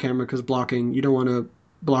farther from the camera because blocking, you don't want to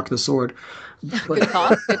block the sword. Good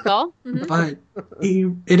call. Good call. Mhm. But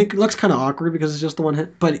it looks kind of awkward because it's just the one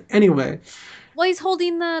hand. But anyway, Well, he's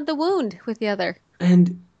holding the wound with the other.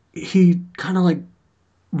 and he kind of like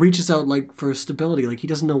reaches out like for stability, like he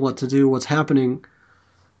doesn't know what to do, what's happening,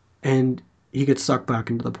 and he gets sucked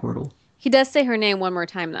back into the portal. He does say her name one more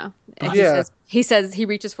time though. And Yeah. He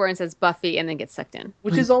reaches for her and says Buffy, and then gets sucked in.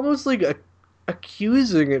 Which is almost like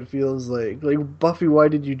accusing, it feels like. Like, Buffy, why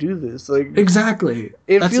did you do this? Like, Exactly.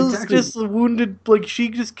 it That's feels exactly- just wounded, like she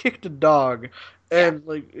just kicked a dog. And,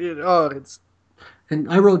 it's... And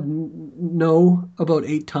I wrote no about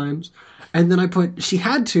 8 times. And then I put, she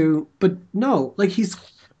had to, but no. Like, he's...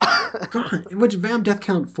 God, which Vamp Death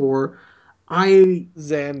Count 4,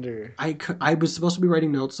 Xander. I was supposed to be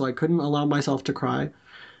writing notes, so I couldn't allow myself to cry.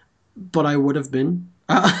 But I would have been.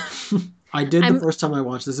 I did the first time I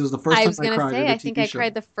watched this. It was the first I time was I gonna cried say, at a I think TV I show.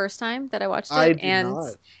 cried the first time that I watched it, I did and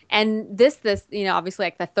not. this, obviously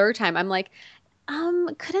like the third time, I'm like,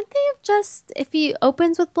 couldn't they have just, if he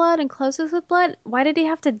opens with blood and closes with blood, why did he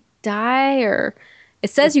have to die? Or it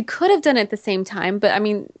says you could have done it at the same time, but I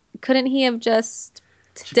mean, couldn't he have just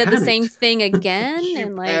did the same panicked. thing again? She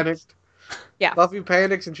and like, panicked. Yeah. Buffy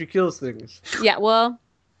panics and she kills things. yeah, well,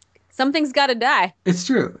 Something's got to die. It's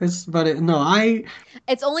true. It's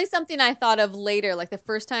only something I thought of later. Like the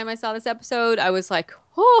first time I saw this episode, I was like,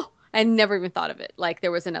 oh, I never even thought of it. Like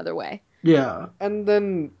there was another way. Yeah. And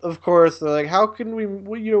then, of course, they're like, how can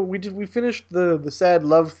we finished the sad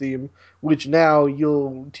love theme, which now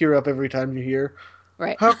you'll tear up every time you hear.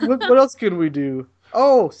 Right. What else can we do?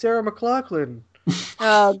 Oh, Sarah McLachlan.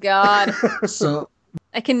 Oh, God. So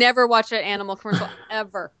I can never watch an animal commercial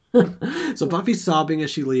ever. So Buffy's sobbing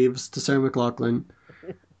as she leaves to Sarah McLachlan.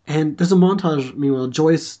 And there's a montage, meanwhile,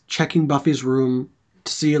 Joyce checking Buffy's room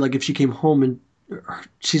to see like if she came home, and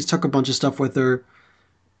she's took a bunch of stuff with her.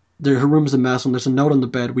 Her room's a mess, and there's a note on the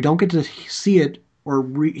bed. We don't get to see it or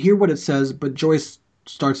hear what it says, but Joyce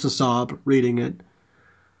starts to sob reading it.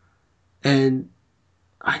 And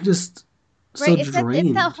I just so drained.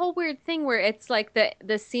 It's that whole weird thing where it's like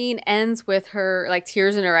the scene ends with her like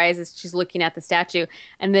tears in her eyes as she's looking at the statue,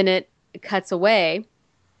 and then it cuts away,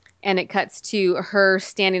 and it cuts to her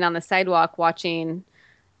standing on the sidewalk watching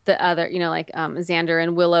the other, like Xander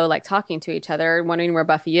and Willow like talking to each other, wondering where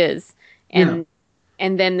Buffy is, and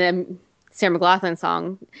then the Sarah McLachlan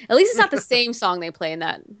song. At least it's not the same song they play in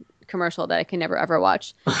that commercial that I can never ever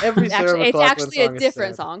watch. It's actually a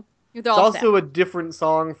different song. It's also a different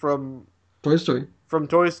song from Toy Story. From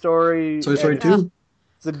Toy Story. Toy Story 2.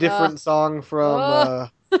 It's a different song from.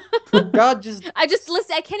 God, I just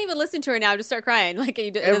listen. I can't even listen to her now. I just start crying. Like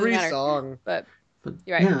every song. But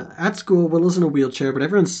you're right. Yeah, at school, Willow's in a wheelchair, but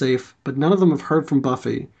everyone's safe. But none of them have heard from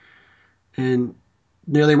Buffy. And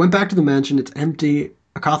they went back to the mansion. It's empty.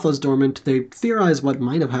 Akatha's dormant. They theorize what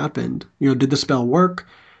might have happened. Did the spell work?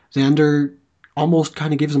 Xander almost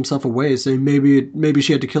kind of gives himself away, saying maybe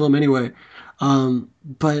she had to kill him anyway.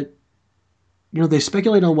 But they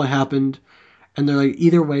speculate on what happened, and they're like,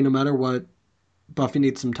 either way, no matter what, Buffy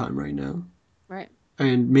needs some time right now. Right.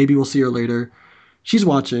 And maybe we'll see her later. She's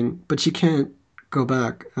watching, but she can't go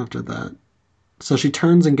back after that. So she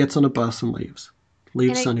turns and gets on a bus and leaves.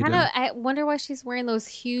 Leaves Sunnydale. I wonder why she's wearing those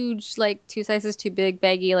huge, like 2 sizes too big,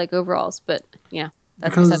 baggy, like overalls. But yeah,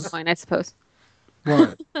 that's the point, I suppose.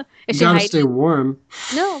 What? You gotta stay warm.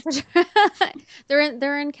 No, for sure. they're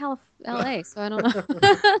in LA, so I don't know.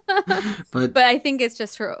 But I think it's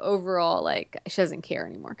just her overall, like she doesn't care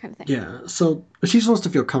anymore, kind of thing. Yeah. So she's supposed to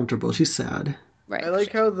feel comfortable. She's sad. Right. I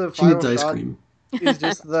like how the she needs ice cream. Is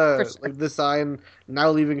just the sign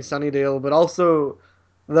now leaving Sunnydale, but also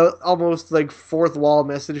the almost like fourth wall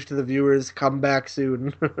message to the viewers: come back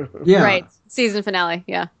soon. Yeah. Right. Season finale.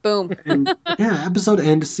 Yeah. Boom. And, episode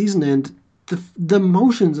end, season end. The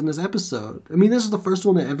emotions in this episode. I mean, this is the first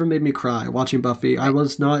one that ever made me cry watching Buffy. Right. I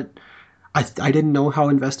was not. I didn't know how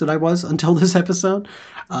invested I was until this episode.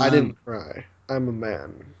 I didn't cry. I'm a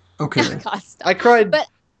man. Okay. God, I cried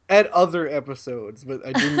at other episodes, but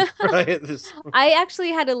I didn't cry at this one. I actually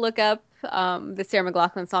had to look up the Sarah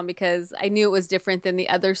McLachlan song because I knew it was different than the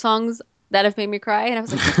other songs that have made me cry, and I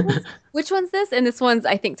was like, which one's this? And this one's,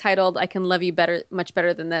 I think, titled "I Can Love You Better, Much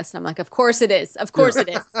Better Than This." And I'm like, of course it is. Of course it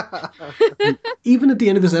is. Even at the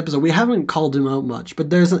end of this episode, we haven't called him out much, but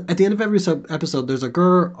at the end of every episode, there's a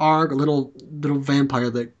Gur-Arg, a little vampire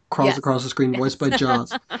that crawls across the screen, voiced by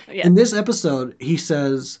Jaws. Yes. In this episode, he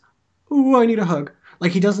says, "Ooh, I need a hug."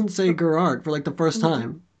 Like, he doesn't say Gur-Arg for like the first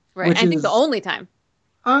time. Right. I think the only time.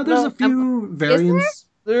 There's a few variants.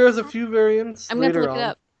 There's a few variants. I'm going to have to look it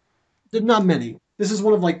up. There's not many. This is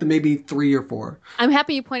one of like the maybe 3 or 4. I'm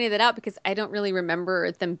happy you pointed that out because I don't really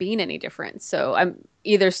remember them being any different. So I'm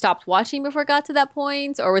either stopped watching before it got to that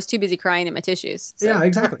point or was too busy crying in my tissues. So. Yeah,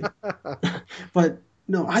 exactly. But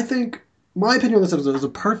no, I think my opinion on this episode is a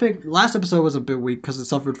perfect. Last episode was a bit weak because it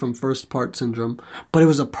suffered from first part syndrome, but it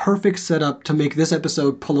was a perfect setup to make this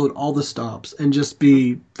episode pull out all the stops and just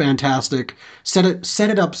be fantastic. Set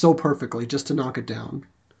it up so perfectly just to knock it down.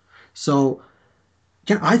 So.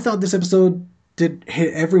 Yeah, I thought this episode did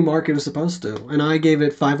hit every mark it was supposed to, and I gave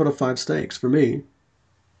it 5 out of 5 steaks for me.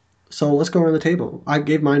 So let's go around the table. I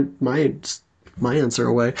gave my answer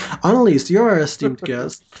away. Annalise, you're our esteemed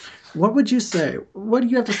guest. What would you say? What do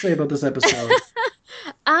you have to say about this episode?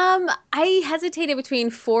 I hesitated between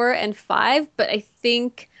 4 and 5, but I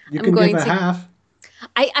think I'm going to give a half.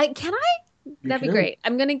 Can I? That'd be great.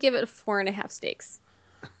 I'm going to give it 4.5 steaks.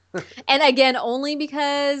 And again, only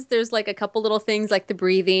because there's like a couple little things like the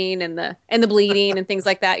breathing and the bleeding and things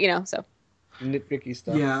like that, so nitpicky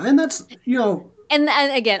stuff. Yeah, and that's and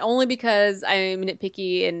again, only because I'm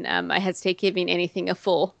nitpicky and I hesitate giving anything a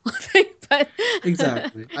full thing, but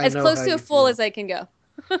exactly as close to a full as I can go.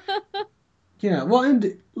 Yeah, well,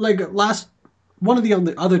 and like one of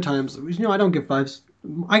the other times, I don't give 5s.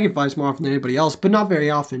 I give 5s more often than anybody else, but not very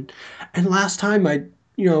often. And last time I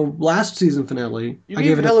last season finale, You I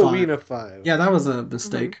gave gave it Halloween a a 5. Yeah, that was a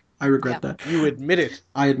mistake. I regret that. You admit it.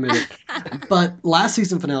 I admit it. But last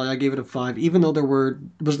season finale, I gave it a 5, even though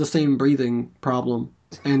was the same breathing problem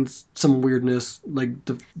and some weirdness, like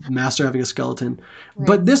the master having a skeleton. Right.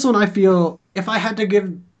 But this one, I feel if I had to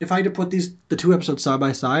put the two episodes side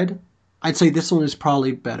by side, I'd say this one is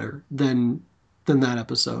probably better than that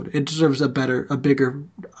episode. It deserves a bigger,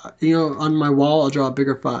 on my wall, I'll draw a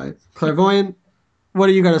bigger 5. Clairvoyant, what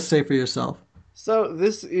do you got to say for yourself? So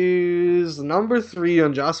this is number 3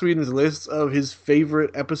 on Joss Whedon's list of his favorite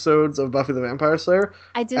episodes of Buffy the Vampire Slayer.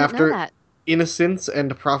 I didn't after know that. Innocence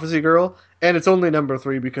and Prophecy Girl, and it's only number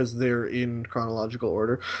 3 because they're in chronological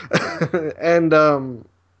order. And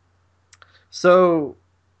so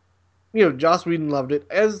Joss Whedon loved it.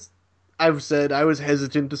 As I've said, I was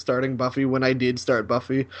hesitant to starting Buffy when I did start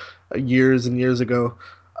Buffy years and years ago.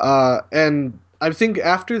 And I think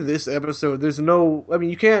after this episode,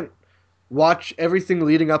 you can't watch everything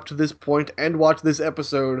leading up to this point and watch this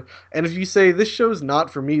episode. And if you say this show's not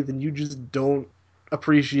for me, then you just don't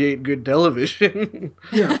appreciate good television.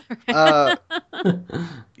 Yeah.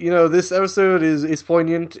 This episode is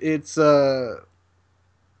poignant. It's well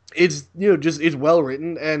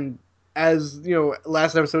written, and as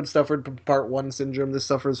last episode suffered from part 1 syndrome, this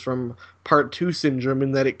suffers from part 2 syndrome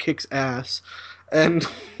in that it kicks ass. And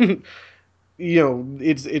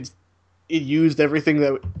it used everything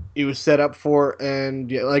that it was set up for,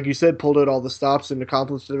 and like you said, pulled out all the stops and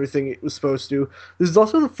accomplished everything it was supposed to. This is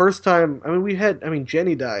also the first time,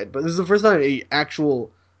 Jenny died, but this is the first time a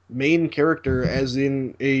actual main character, as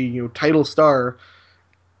in a title star,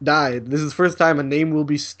 died. This is the first time a name will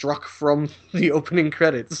be struck from the opening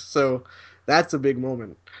credits, so that's a big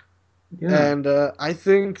moment. Yeah. And I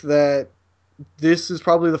think that this is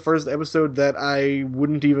probably the first episode that I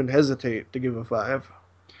wouldn't even hesitate to give a 5.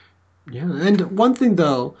 Yeah, and one thing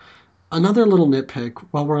though, another little nitpick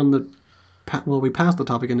while we're on we passed the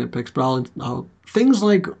topic of nitpicks, but things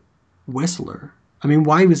like Whistler. I mean,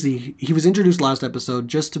 why was he was introduced last episode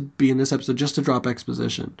just to be in this episode, just to drop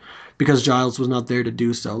exposition, because Giles was not there to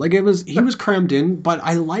do so. Like he was crammed in, but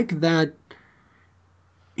I like that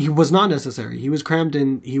he was not necessary. He was crammed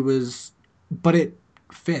in, but it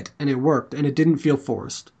fit and it worked and it didn't feel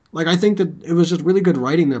forced. Like, I think that it was just really good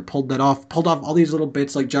writing that pulled off all these little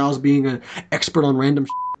bits, like Giles being an expert on random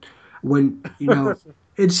shit, when,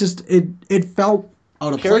 it's just, it felt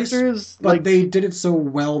out of place, but they did it so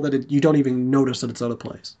well that you don't even notice that it's out of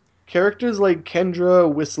place. Characters like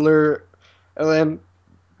Kendra, Whistler, and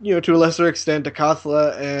then, to a lesser extent,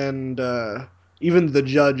 Akathla and even the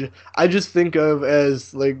Judge, I just think of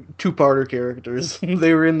as, like, two-parter characters.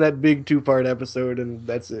 They were in that big two-part episode, and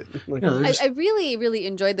that's it. I really, really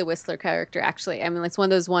enjoyed the Whistler character, actually. I mean, it's one of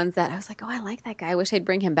those ones that I was like, oh, I like that guy. I wish I'd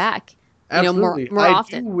bring him back. Absolutely. More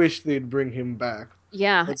often. I do wish they'd bring him back.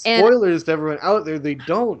 Yeah. But spoilers to everyone out there, they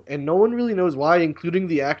don't. And no one really knows why, including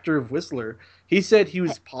the actor of Whistler. He said he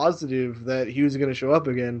was positive that he was going to show up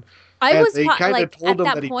again. I was at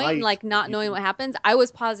that point, like not knowing what happens, I was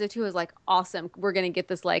positive too. I was like, awesome. We're going to get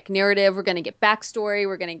this like narrative. We're going to get backstory.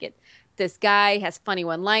 We're going to get this guy has funny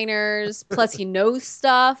one-liners. Plus he knows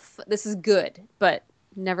stuff. This is good, but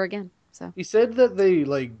never again. So he said that they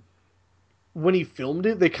when he filmed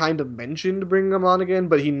it, they kind of mentioned bringing him on again,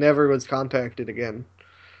 but he never was contacted again.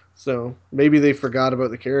 So maybe they forgot about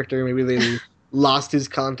the character. Maybe they lost his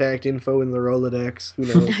contact info in the Rolodex. Who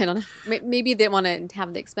knows? I don't know. Maybe they want to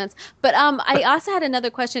have the expense. But I also had another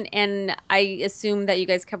question, and I assume that you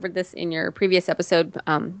guys covered this in your previous episode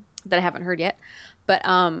that I haven't heard yet. But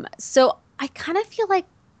so I kind of feel like,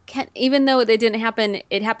 even though it didn't happen,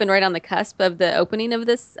 it happened right on the cusp of the opening of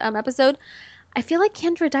this episode. I feel like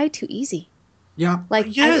Kendra died too easy. Yeah.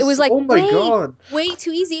 Like, yes! It was like, oh my God. way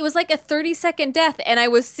too easy. It was like a 30-second death, and I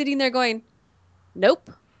was sitting there going, nope.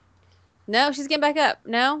 No, she's getting back up.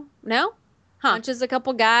 No? Just a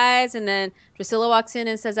couple guys, and then Drusilla walks in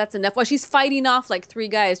and says that's enough. While she's fighting off like 3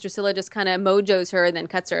 guys, Drusilla just kind of mojos her and then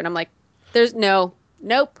cuts her. And I'm like,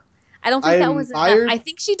 nope. I don't think that was enough. I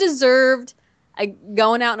think she deserved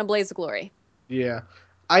going out in a blaze of glory. Yeah.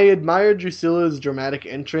 I admired Drusilla's dramatic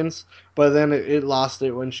entrance, but then it lost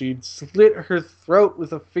it when she slit her throat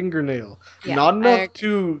with a fingernail. Yeah, not enough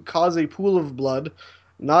to cause a pool of blood.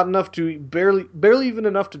 Not enough to barely even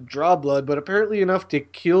enough to draw blood, but apparently enough to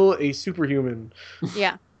kill a superhuman.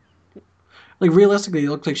 Yeah. Like, realistically, it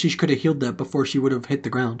looks like she could have healed that before she would have hit the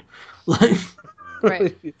ground. Like,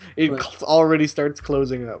 right. Already starts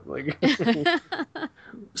closing up. Like.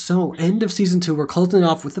 So, end of season 2, we're closing it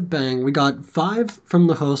off with a bang. We got 5 from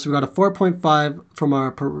the host. We got a 4.5 from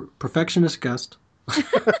our perfectionist guest.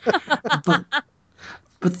 But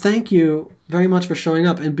But thank you very much for showing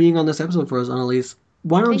up and being on this episode for us, Annalise.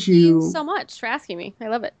 Why don't Thank you so much for asking me. I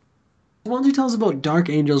love it. Why don't you tell us about Dark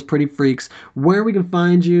Angels, Pretty Freaks, where we can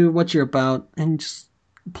find you, what you're about, and just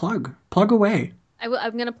plug away.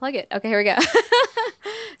 I'm going to plug it. Okay, here we go.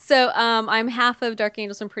 So I'm half of Dark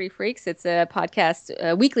Angels and Pretty Freaks. It's a podcast,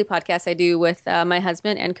 a weekly podcast I do with my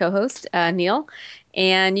husband and co-host, Neil.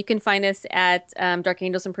 And you can find us at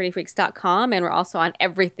darkangelsandprettyfreaks.com. And we're also on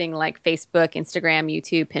everything like Facebook, Instagram,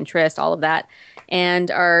 YouTube, Pinterest, all of that.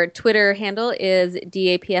 And our Twitter handle is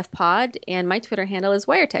DAPF Pod. And my Twitter handle is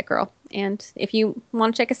WireTech Girl. And if you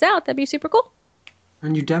want to check us out, that'd be super cool.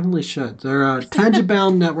 And you definitely should. They're a Tangent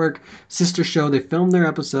Bound Network sister show. They film their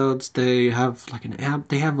episodes. They have like an app.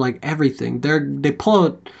 They have like everything. They pull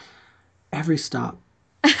out every stop.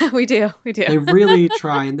 We do. They really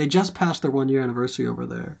try, and they just passed their 1-year anniversary over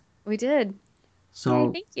there. We did. So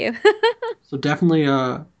Yay, thank you. So definitely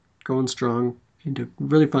going strong. And a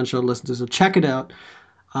really fun show to listen to. So check it out,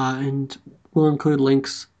 and we'll include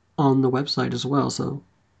links on the website as well. So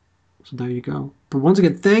there you go. But once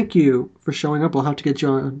again, thank you for showing up. We'll have to get you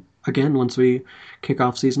on again once we kick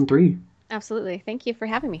off season 3. Absolutely. Thank you for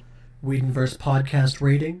having me. Whedonverse podcast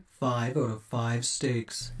rating, 5 out of 5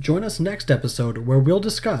 steaks. Join us next episode where we'll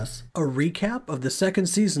discuss a recap of the 2nd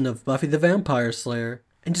season of Buffy the Vampire Slayer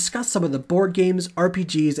and discuss some of the board games,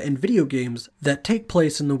 RPGs, and video games that take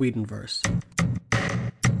place in the Whedonverse.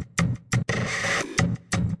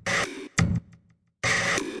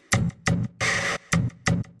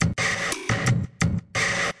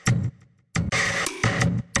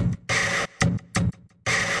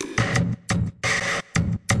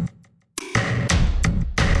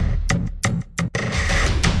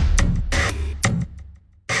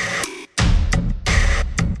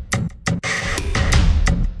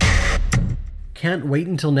 Can't wait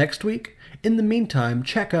until next week? In the meantime,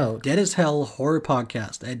 check out Dead as Hell Horror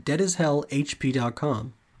Podcast at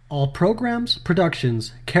deadashellhp.com. All programs,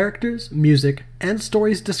 productions, characters, music, and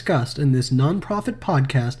stories discussed in this non-profit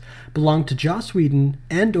podcast belong to Joss Whedon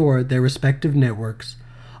and or their respective networks.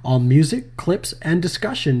 All music, clips, and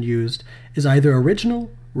discussion used is either original,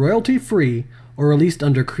 royalty-free, or released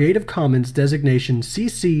under Creative Commons designation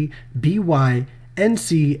CC BY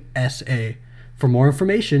NC SA. For more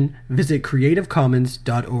information, visit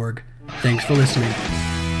creativecommons.org. Thanks for listening.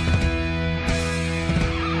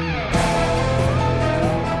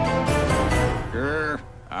 Grr,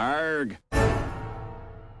 arg.